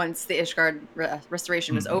worried once the Ishgard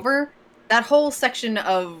restoration was over, that whole section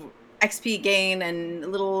of XP gain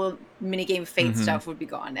and little minigame fate stuff would be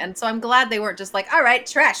gone. And so I'm glad they weren't just like, all right,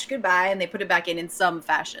 trash, goodbye, and they put it back in some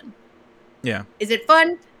fashion. Yeah. Is it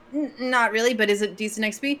fun? Not really, but is it decent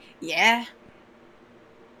XP? Yeah.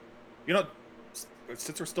 You know,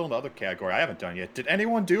 since we're still in the other category, I haven't done yet. Did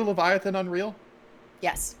anyone do Leviathan Unreal?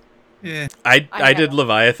 Yes. Yeah. I did have.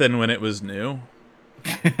 Leviathan when it was new.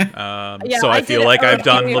 Yeah, So I I did feel it like I've early.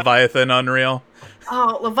 done Leviathan Unreal.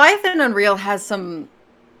 Oh, Leviathan Unreal has some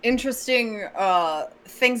interesting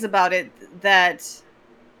things about it that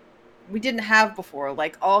we didn't have before,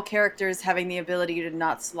 like all characters having the ability to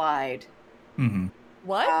not slide. Mm-hmm.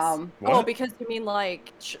 What? Oh, What? because you mean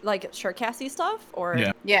like Shirtcassie stuff, or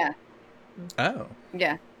Yeah. Yeah, Oh.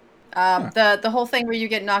 yeah. The whole thing where you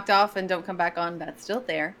get knocked off and don't come back on, that's still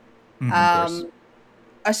there. Mm-hmm.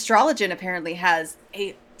 Astrologian apparently has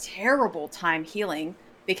a terrible time healing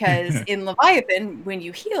because in Leviathan, when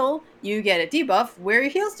you heal, you get a debuff where your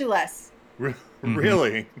heals do less.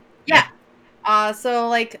 Really? Yeah. So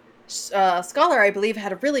like Scholar, I believe,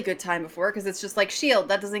 had a really good time before because it's just like shield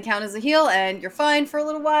that doesn't count as a heal and you're fine for a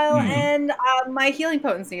little while, and my healing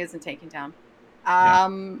potency isn't taken down.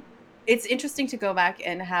 It's interesting to go back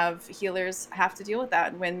and have healers have to deal with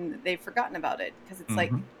that when they've forgotten about it because it's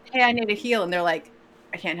like, hey, I need a heal, and they're like,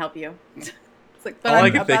 I can't help you. It's like, but All I'm I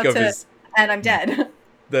can think about of to, is and I'm dead.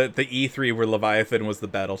 the E3 where Leviathan was the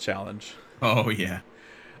battle challenge. Oh yeah.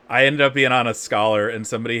 I ended up being on a Scholar, and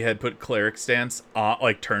somebody had put Cleric Stance on,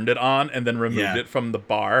 like turned it on, and then removed it from the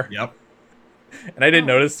bar. Yep. And I didn't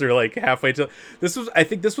notice they're like halfway to this was. I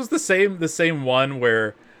think this was the same one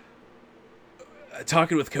where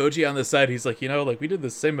talking with Koji on the side, he's like, you know, like we did the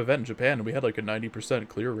same event in Japan, and we had like a 90%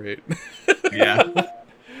 clear rate. Yeah.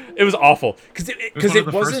 It was awful because It it was one of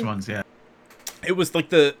the wasn't. first ones, yeah. It was like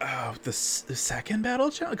the second battle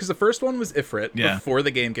challenge because the first one was Ifrit before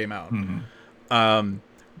the game came out.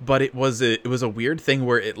 But it was a weird thing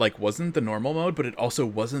where it like wasn't the normal mode, but it also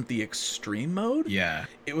wasn't the extreme mode. Yeah.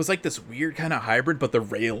 It was like this weird kind of hybrid, but the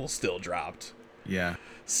rail still dropped. Yeah.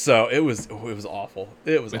 So it was awful.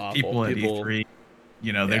 It was With awful. people at E3,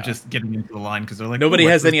 you know, they're just getting into the line because they're like, Nobody "Ooh,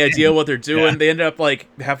 has what's any this idea game?" what they're doing. Yeah. They ended up like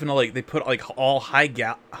having to like they put like all high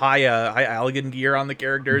Allegan gear on the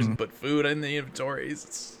characters and put food in the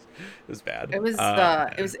inventories. It was bad. It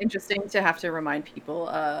was interesting to have to remind people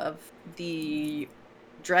of the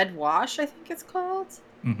Dread Wash, I think it's called.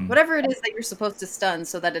 Whatever it is that you're supposed to stun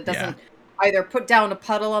so that it doesn't either put down a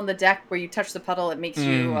puddle on the deck where you touch the puddle, it makes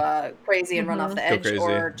you crazy and run off the edge,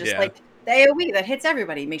 or just like the AoE that hits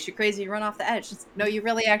everybody makes you crazy and run off the edge. No, you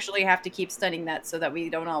really actually have to keep stunning that so that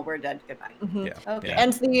we don't all we're dead. Goodbye. Okay.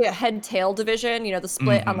 And the head-tail division, you know, the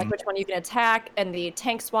split on like which one you can attack, and the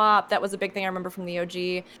tank swap, that was a big thing I remember from the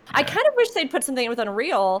OG. I kind of wish they'd put something in with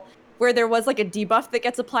Unreal where there was like a debuff that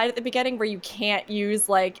gets applied at the beginning where you can't use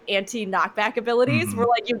like anti-knockback abilities, where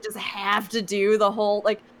like you just have to do the whole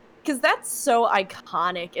like because that's so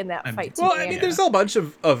iconic in that fight. Well, I mean, there's a bunch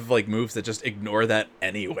of like moves that just ignore that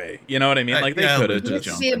anyway. You know what I mean? Like they could have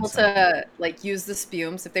just be able to like use the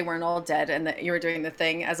spumes if they weren't all dead and that you were doing the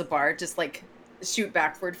thing as a bard, just like shoot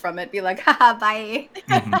backward from it, be like, haha, bye.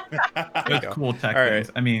 That's cool tech things.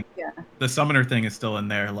 I mean, the summoner thing is still in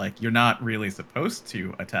there. Like, you're not really supposed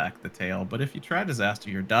to attack the tail, but if you try disaster,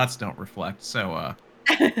 your dots don't reflect. So,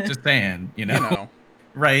 just saying, you know.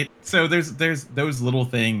 Right. So there's those little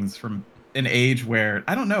things from an age where,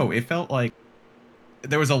 I don't know, it felt like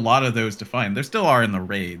there was a lot of those defined. There still are in the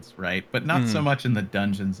raids, right? But not so much in the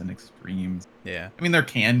dungeons and extremes. Yeah. I mean, there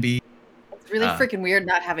can be. It's really freaking weird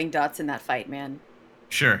not having dots in that fight, man.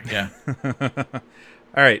 Sure, yeah.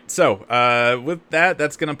 All right, so with that,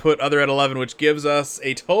 that's going to put Other at 11, which gives us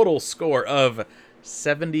a total score of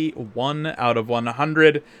 71 out of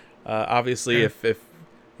 100. Obviously, if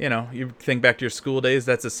you know, you think back to your school days,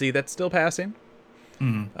 that's a C. That's still passing.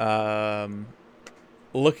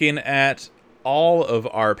 Looking at all of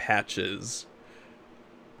our patches,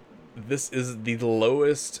 this is the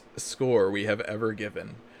lowest score we have ever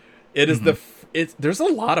given. It is there's a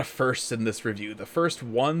lot of firsts in this review. The first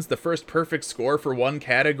perfect score for one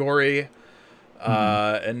category,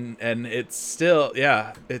 and it's still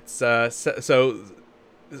it's so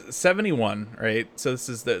 71, right? So this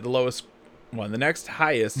is the lowest one. The next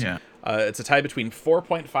highest, it's a tie between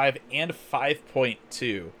 4.5 and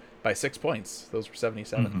 5.2 by 6 points. Those were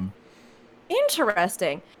 77.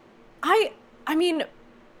 Interesting. I mean,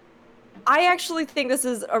 I actually think this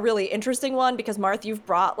is a really interesting one because Marth, you've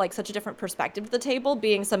brought like such a different perspective to the table,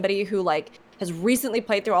 being somebody who like has recently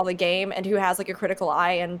played through all the game and who has like a critical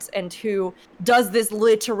eye and who does this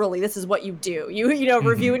literally. This is what you do. You know,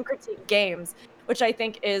 review and critique games, which I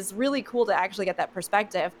think is really cool to actually get that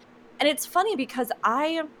perspective. And it's funny because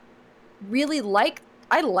I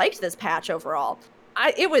liked this patch overall.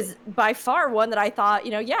 It was by far one that I thought,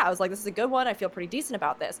 I was like, this is a good one. I feel pretty decent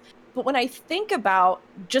about this. But when I think about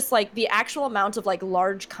just like the actual amount of like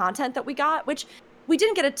large content that we got, which we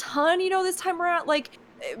didn't get a ton, this time around, like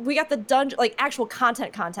we got the dungeon, like actual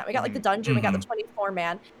content. We got like the dungeon, we got the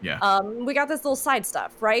 24-man. Yeah. We got this little side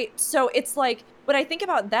stuff, right? So it's like when I think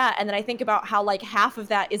about that, and then I think about how like half of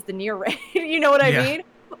that is the near raid, you know what I mean?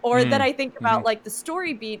 Or then I think about like the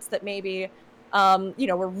story beats that maybe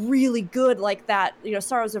were really good, like that,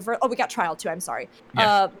 Sorrows of we got Trial too, I'm sorry.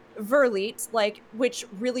 Verleet, like, which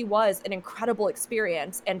really was an incredible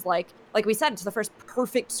experience, and like we said, it's the first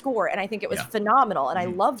perfect score, and I think it was phenomenal, and I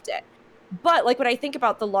loved it. But like when I think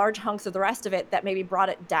about the large hunks of the rest of it that maybe brought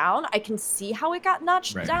it down, I can see how it got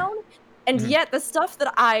notched down. And yet the stuff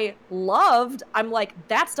that I loved, I'm like,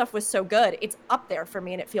 that stuff was so good. It's up there for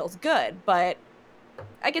me and it feels good. But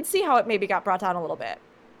I can see how it maybe got brought down a little bit.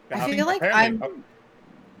 I feel like I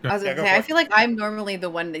feel like I'm normally the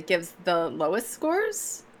one that gives the lowest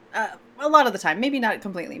scores. A lot of the time, maybe not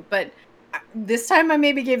completely, but this time I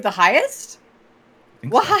maybe gave the highest.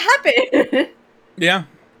 What happened? Yeah.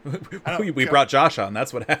 We brought Josh on.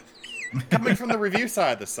 That's what happened. Coming from the review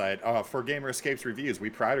side of the site, for Gamer Escapes reviews, we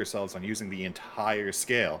pride ourselves on using the entire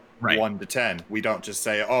scale, 1 to 10. We don't just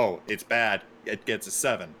say, oh, it's bad, it gets a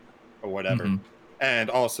 7, or whatever. And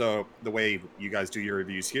also, the way you guys do your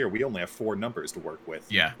reviews here, we only have 4 numbers to work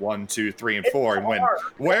with. 1, 2, 3, and 4. And when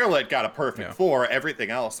Werlet got a perfect 4, everything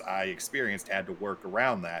else I experienced had to work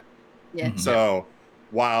around that. So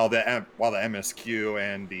while the MSQ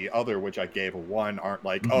and the other, which I gave a 1, aren't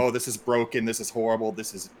like, oh, this is broken, this is horrible,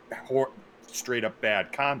 this is straight up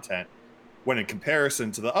bad content, when in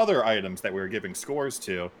comparison to the other items that we were giving scores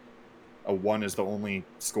to, a 1 is the only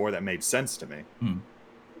score that made sense to me.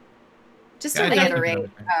 Just to reiterate,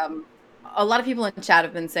 a lot of people in chat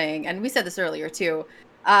have been saying, and we said this earlier too,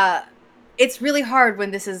 it's really hard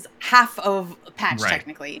when this is half of a patch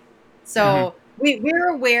technically. So we're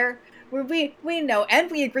aware. We know,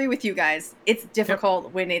 and we agree with you guys. It's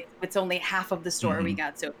difficult when it's only half of the story we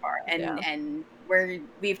got so far, and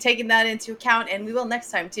we've taken that into account, and we will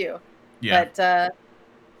next time too. But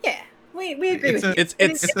we agree with you.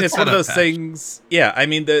 It's one of those things. Yeah, I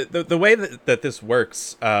mean the way that this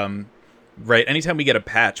works, right? Anytime we get a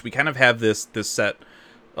patch, we kind of have this set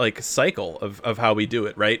like cycle of how we do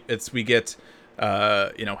it, right? We get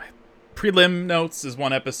prelim notes is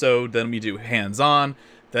one episode, then we do hands-on,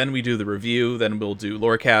 then we do the review, then we'll do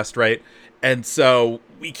Lorecast, right? And so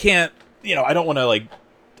we can't, I don't want to like,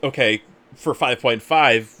 okay, for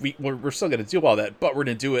 5.5, we're still going to do all that, but we're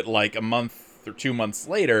going to do it like a month or 2 months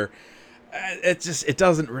later. It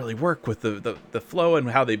doesn't really work with the flow and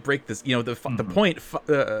how they break this. The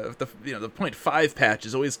 0.5 patch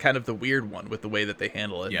is always kind of the weird one with the way that they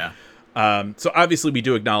handle it. So obviously we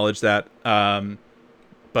do acknowledge that.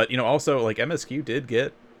 But also like MSQ did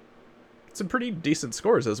get some pretty decent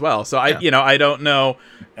scores as well. So I don't know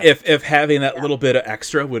if having that little bit of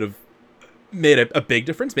extra would have made a big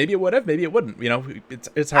difference. Maybe it would have, maybe it wouldn't.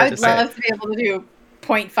 It's hard to say. I'd love to be able to do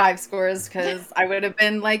 0.5 scores, because I would have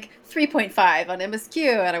been like 3.5 on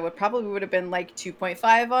MSQ, and I would have been like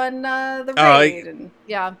 2.5p on the raid.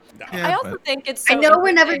 I also think it's so I know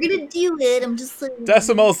we're never gonna do it. I'm just saying.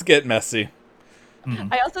 Decimals get messy.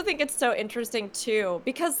 I also think it's so interesting too,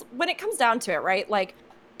 because when it comes down to it, right? Like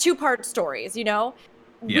 2-part stories, they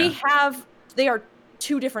are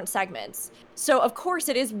 2 different segments. So of course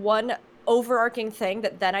it is one overarching thing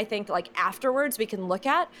that then I think like afterwards we can look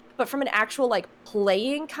at, but from an actual like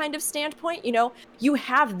playing kind of standpoint, you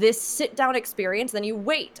have this sit down experience, then you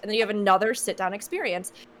wait, and then you have another sit down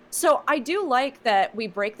experience. So I do like that we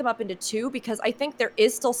break them up into 2, because I think there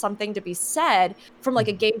is still something to be said from like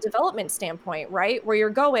a game development standpoint, right? Where you're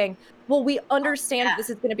going, well, we understand that this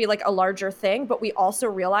is going to be like a larger thing, but we also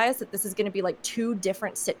realize that this is going to be like 2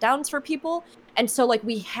 different sit downs for people. And so like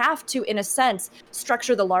we have to, in a sense,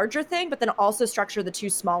 structure the larger thing, but then also structure the 2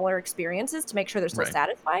 smaller experiences to make sure they're still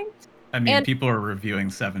satisfying. I mean, people are reviewing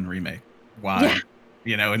 7 Remake. Why?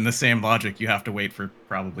 In the same logic, you have to wait for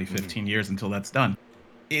probably 15 years until that's done.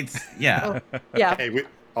 It's Hey,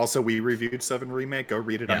 we reviewed 7 Remake. Go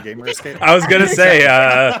read it on Gamer Escape. I was gonna say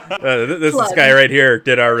this guy right here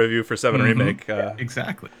did our review for 7 Remake.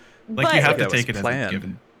 Exactly. Like, you have to take it as a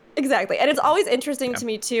given. Exactly. And it's always interesting to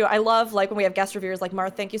me too. I love like when we have guest reviewers like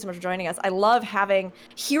Marth, thank you so much for joining us. I love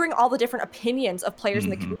hearing all the different opinions of players in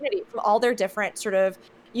the community from all their different sort of,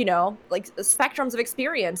 like spectrums of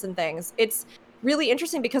experience and things. It's really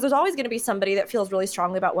interesting because there's always going to be somebody that feels really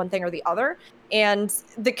strongly about one thing or the other, and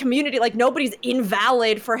the community, like, nobody's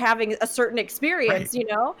invalid for having a certain experience,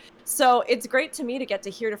 so it's great to me to get to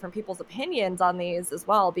hear different people's opinions on these as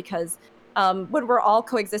well, because when we're all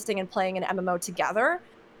coexisting and playing an MMO together,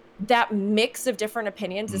 that mix of different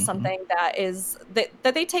opinions is something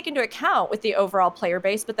that they take into account with the overall player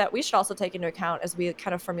base, but that we should also take into account as we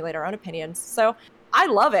kind of formulate our own opinions. So I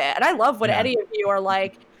love it, and I love when any of you are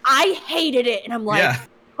like, I hated it, and I'm like,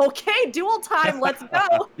 okay, dual time, let's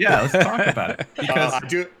go. Let's talk about it. Because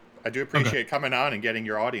I do appreciate coming on and getting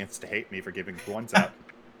your audience to hate me for giving ones out.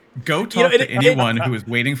 Go talk to anyone who is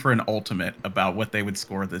waiting for an ultimate about what they would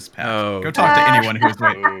score this patch. Go talk to anyone who is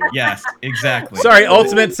waiting. Yes, exactly. Sorry,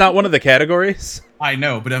 ultimate's not one of the categories. I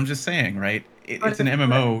know, but I'm just saying, right? It's an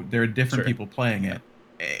MMO. There are different people playing it.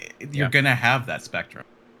 You're gonna have that spectrum.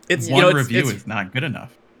 One review is not good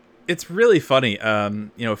enough. It's really funny.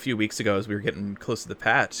 A few weeks ago, as we were getting close to the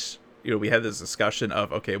patch, we had this discussion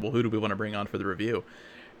of, okay, well, who do we want to bring on for the review?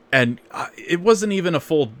 And it wasn't even a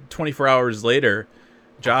full 24 hours later.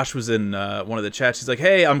 Josh was in one of the chats. He's like,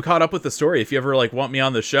 "Hey, I'm caught up with the story. If you ever want me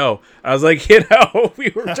on the show." I was like,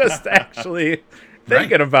 we were just actually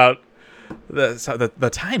thinking about the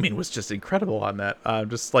timing was just incredible on that.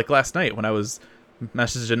 Just like last night when I was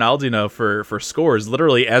messaging Aldino for scores,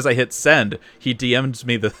 literally as I hit send, he DM'd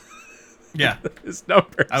me his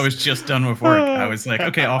numbers. I was just done with work. I was like,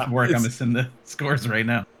 okay, off work. I'm gonna send the scores right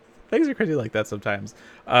now. Things are crazy like that sometimes.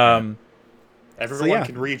 Everyone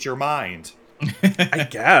can read your mind. I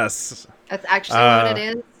guess that's actually what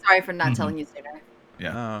it is. Sorry for not telling you sooner.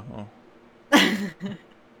 Yeah.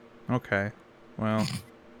 Okay. Well,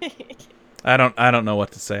 I don't know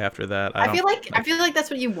what to say after that. I feel like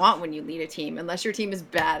that's what you want when you lead a team, unless your team is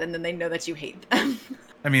bad and then they know that you hate them.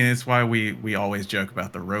 I mean, it's why we always joke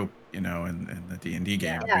about the rope, in the D&D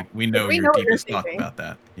game. Yeah. We know your deepest thought about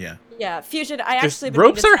that. Yeah. Yeah, Fusion. I actually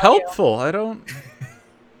ropes are helpful. I don't.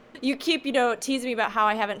 You keep, teasing me about how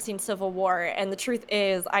I haven't seen Civil War, and the truth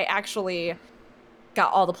is, I actually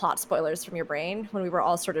got all the plot spoilers from your brain when we were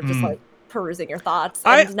all sort of just like perusing your thoughts,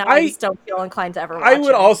 and I just don't feel inclined to ever watch I would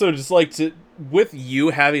it. also just like to, with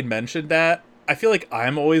you having mentioned that, I feel like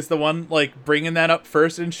I'm always the one like bringing that up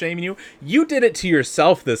first and shaming you. You did it to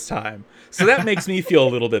yourself this time, so that makes me feel a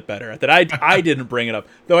little bit better that I didn't bring it up.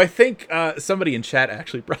 Though I think somebody in chat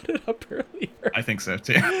actually brought it up earlier. I think so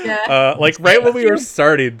too. Yeah. Like right when we were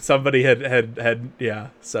starting, somebody had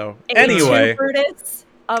So anyway, Brutus,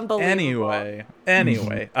 unbelievable.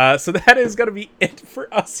 Anyway, so that is gonna be it for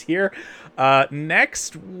us here.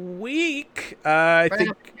 Next week, I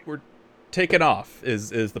think we're taking off.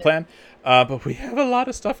 Is the plan? But we have a lot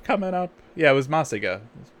of stuff coming up. Yeah, it was Masiga.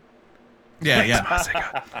 Yeah.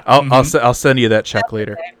 Masiga. I'll send you that check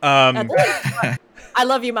later. I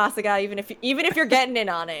love you, Masiga. Even if you're getting in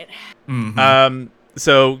on it.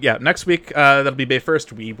 So yeah, next week that'll be May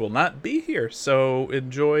 1st. We will not be here, so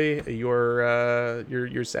enjoy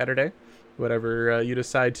your Saturday, whatever you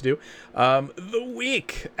decide to do. The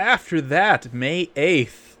week after that, May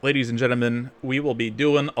 8th, ladies and gentlemen, we will be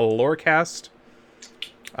doing a Lorecast.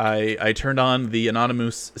 I turned on the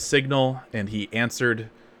anonymous signal and he answered,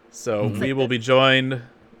 so we will be joined.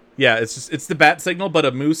 Yeah, it's the bat signal, but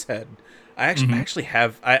a moose head. I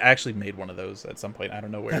actually made one of those at some point. I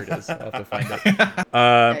don't know where it is. I'll have to find it.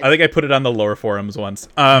 I think I put it on the lore forums once.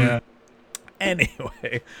 Anyway,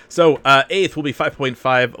 so 8th will be 5.5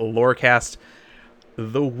 Lorecast.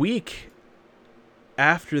 The week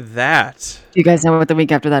after that. Do you guys know what the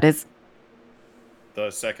week after that is? The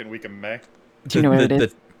second week of May. Do you know what it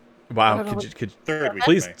is? Wow, could Third week.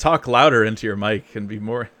 please of May. talk louder into your mic and be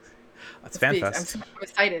more. That's FanFest. I'm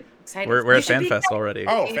excited. We're at FanFest already.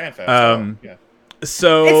 Oh, FanFest. Yeah.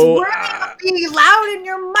 So It's worth being loud in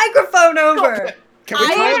your microphone over. Can we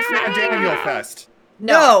call it Daniel Fest?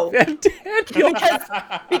 No.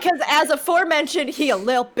 Because as aforementioned, he a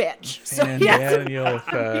little bitch. So Daniel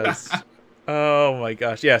Fest. Oh my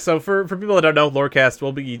gosh. Yeah, so for people that don't know, Lorecast,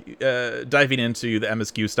 we'll be diving into the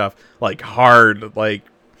MSQ stuff like hard, like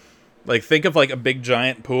think of like a big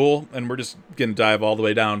giant pool, and we're just gonna dive all the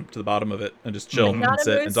way down to the bottom of it and just chill and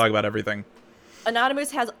sit and talk about everything. Anonymous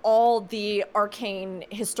has all the arcane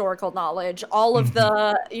historical knowledge, all of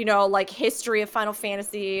the, like history of Final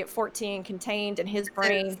Fantasy 14 contained in his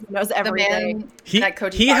brain. He knows everything. He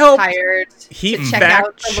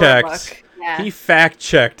fact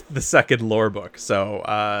checked the second lore book.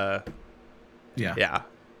 So yeah.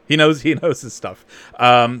 He knows his stuff.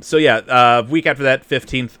 Week after that,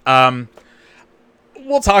 15th.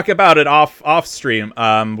 We'll talk about it off stream.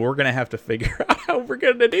 We're gonna have to figure out how we're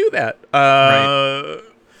gonna do that. Right.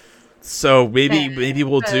 So maybe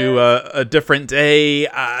we'll do a different day.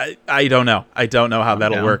 I don't know. I don't know how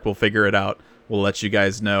that'll work. We'll figure it out. We'll let you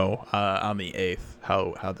guys know on the 8th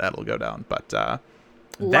how that'll go down. But that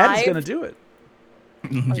is gonna do it.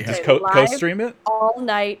 Just co-stream it all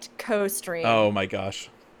night. Co-stream. Oh my gosh.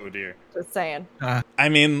 Oh dear. Just saying. I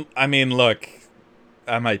mean, look,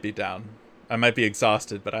 I might be down. I might be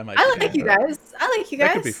exhausted, but I might. I like you guys.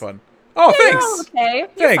 That could be fun. Oh, thanks. Okay.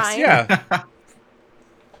 Thanks. Fine. Yeah.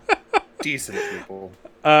 Decent people.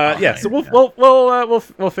 Yeah. So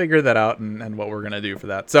we'll figure that out and what we're gonna do for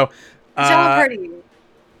that. So. Pajama party.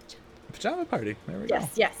 Pajama party. There we go.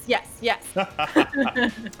 Yes.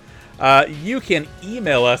 You can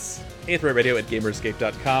email us,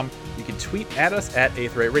 8thRightRadio@gamerescape.com. You can tweet at us at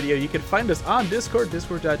 8thRightRadio. You can find us on Discord,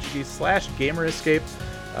 discord.gg/gamerescape.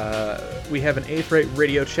 We have an 8th Right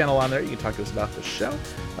Radio channel on there. You can talk to us about the show.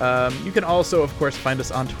 You can also, of course, find us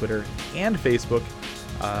on Twitter and Facebook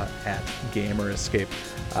at GamerEscape.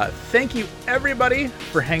 Thank you, everybody,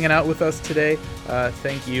 for hanging out with us today.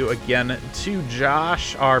 Thank you again to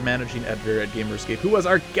Josh, our managing editor at GamerEscape, who was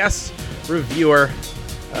our guest reviewer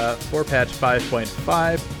for patch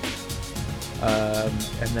 5.5.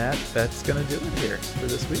 And that's going to do it here for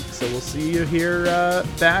this week. So we'll see you here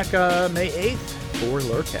back May 8th for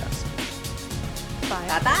Lorecast. Bye.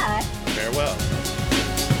 Bye-bye. Farewell.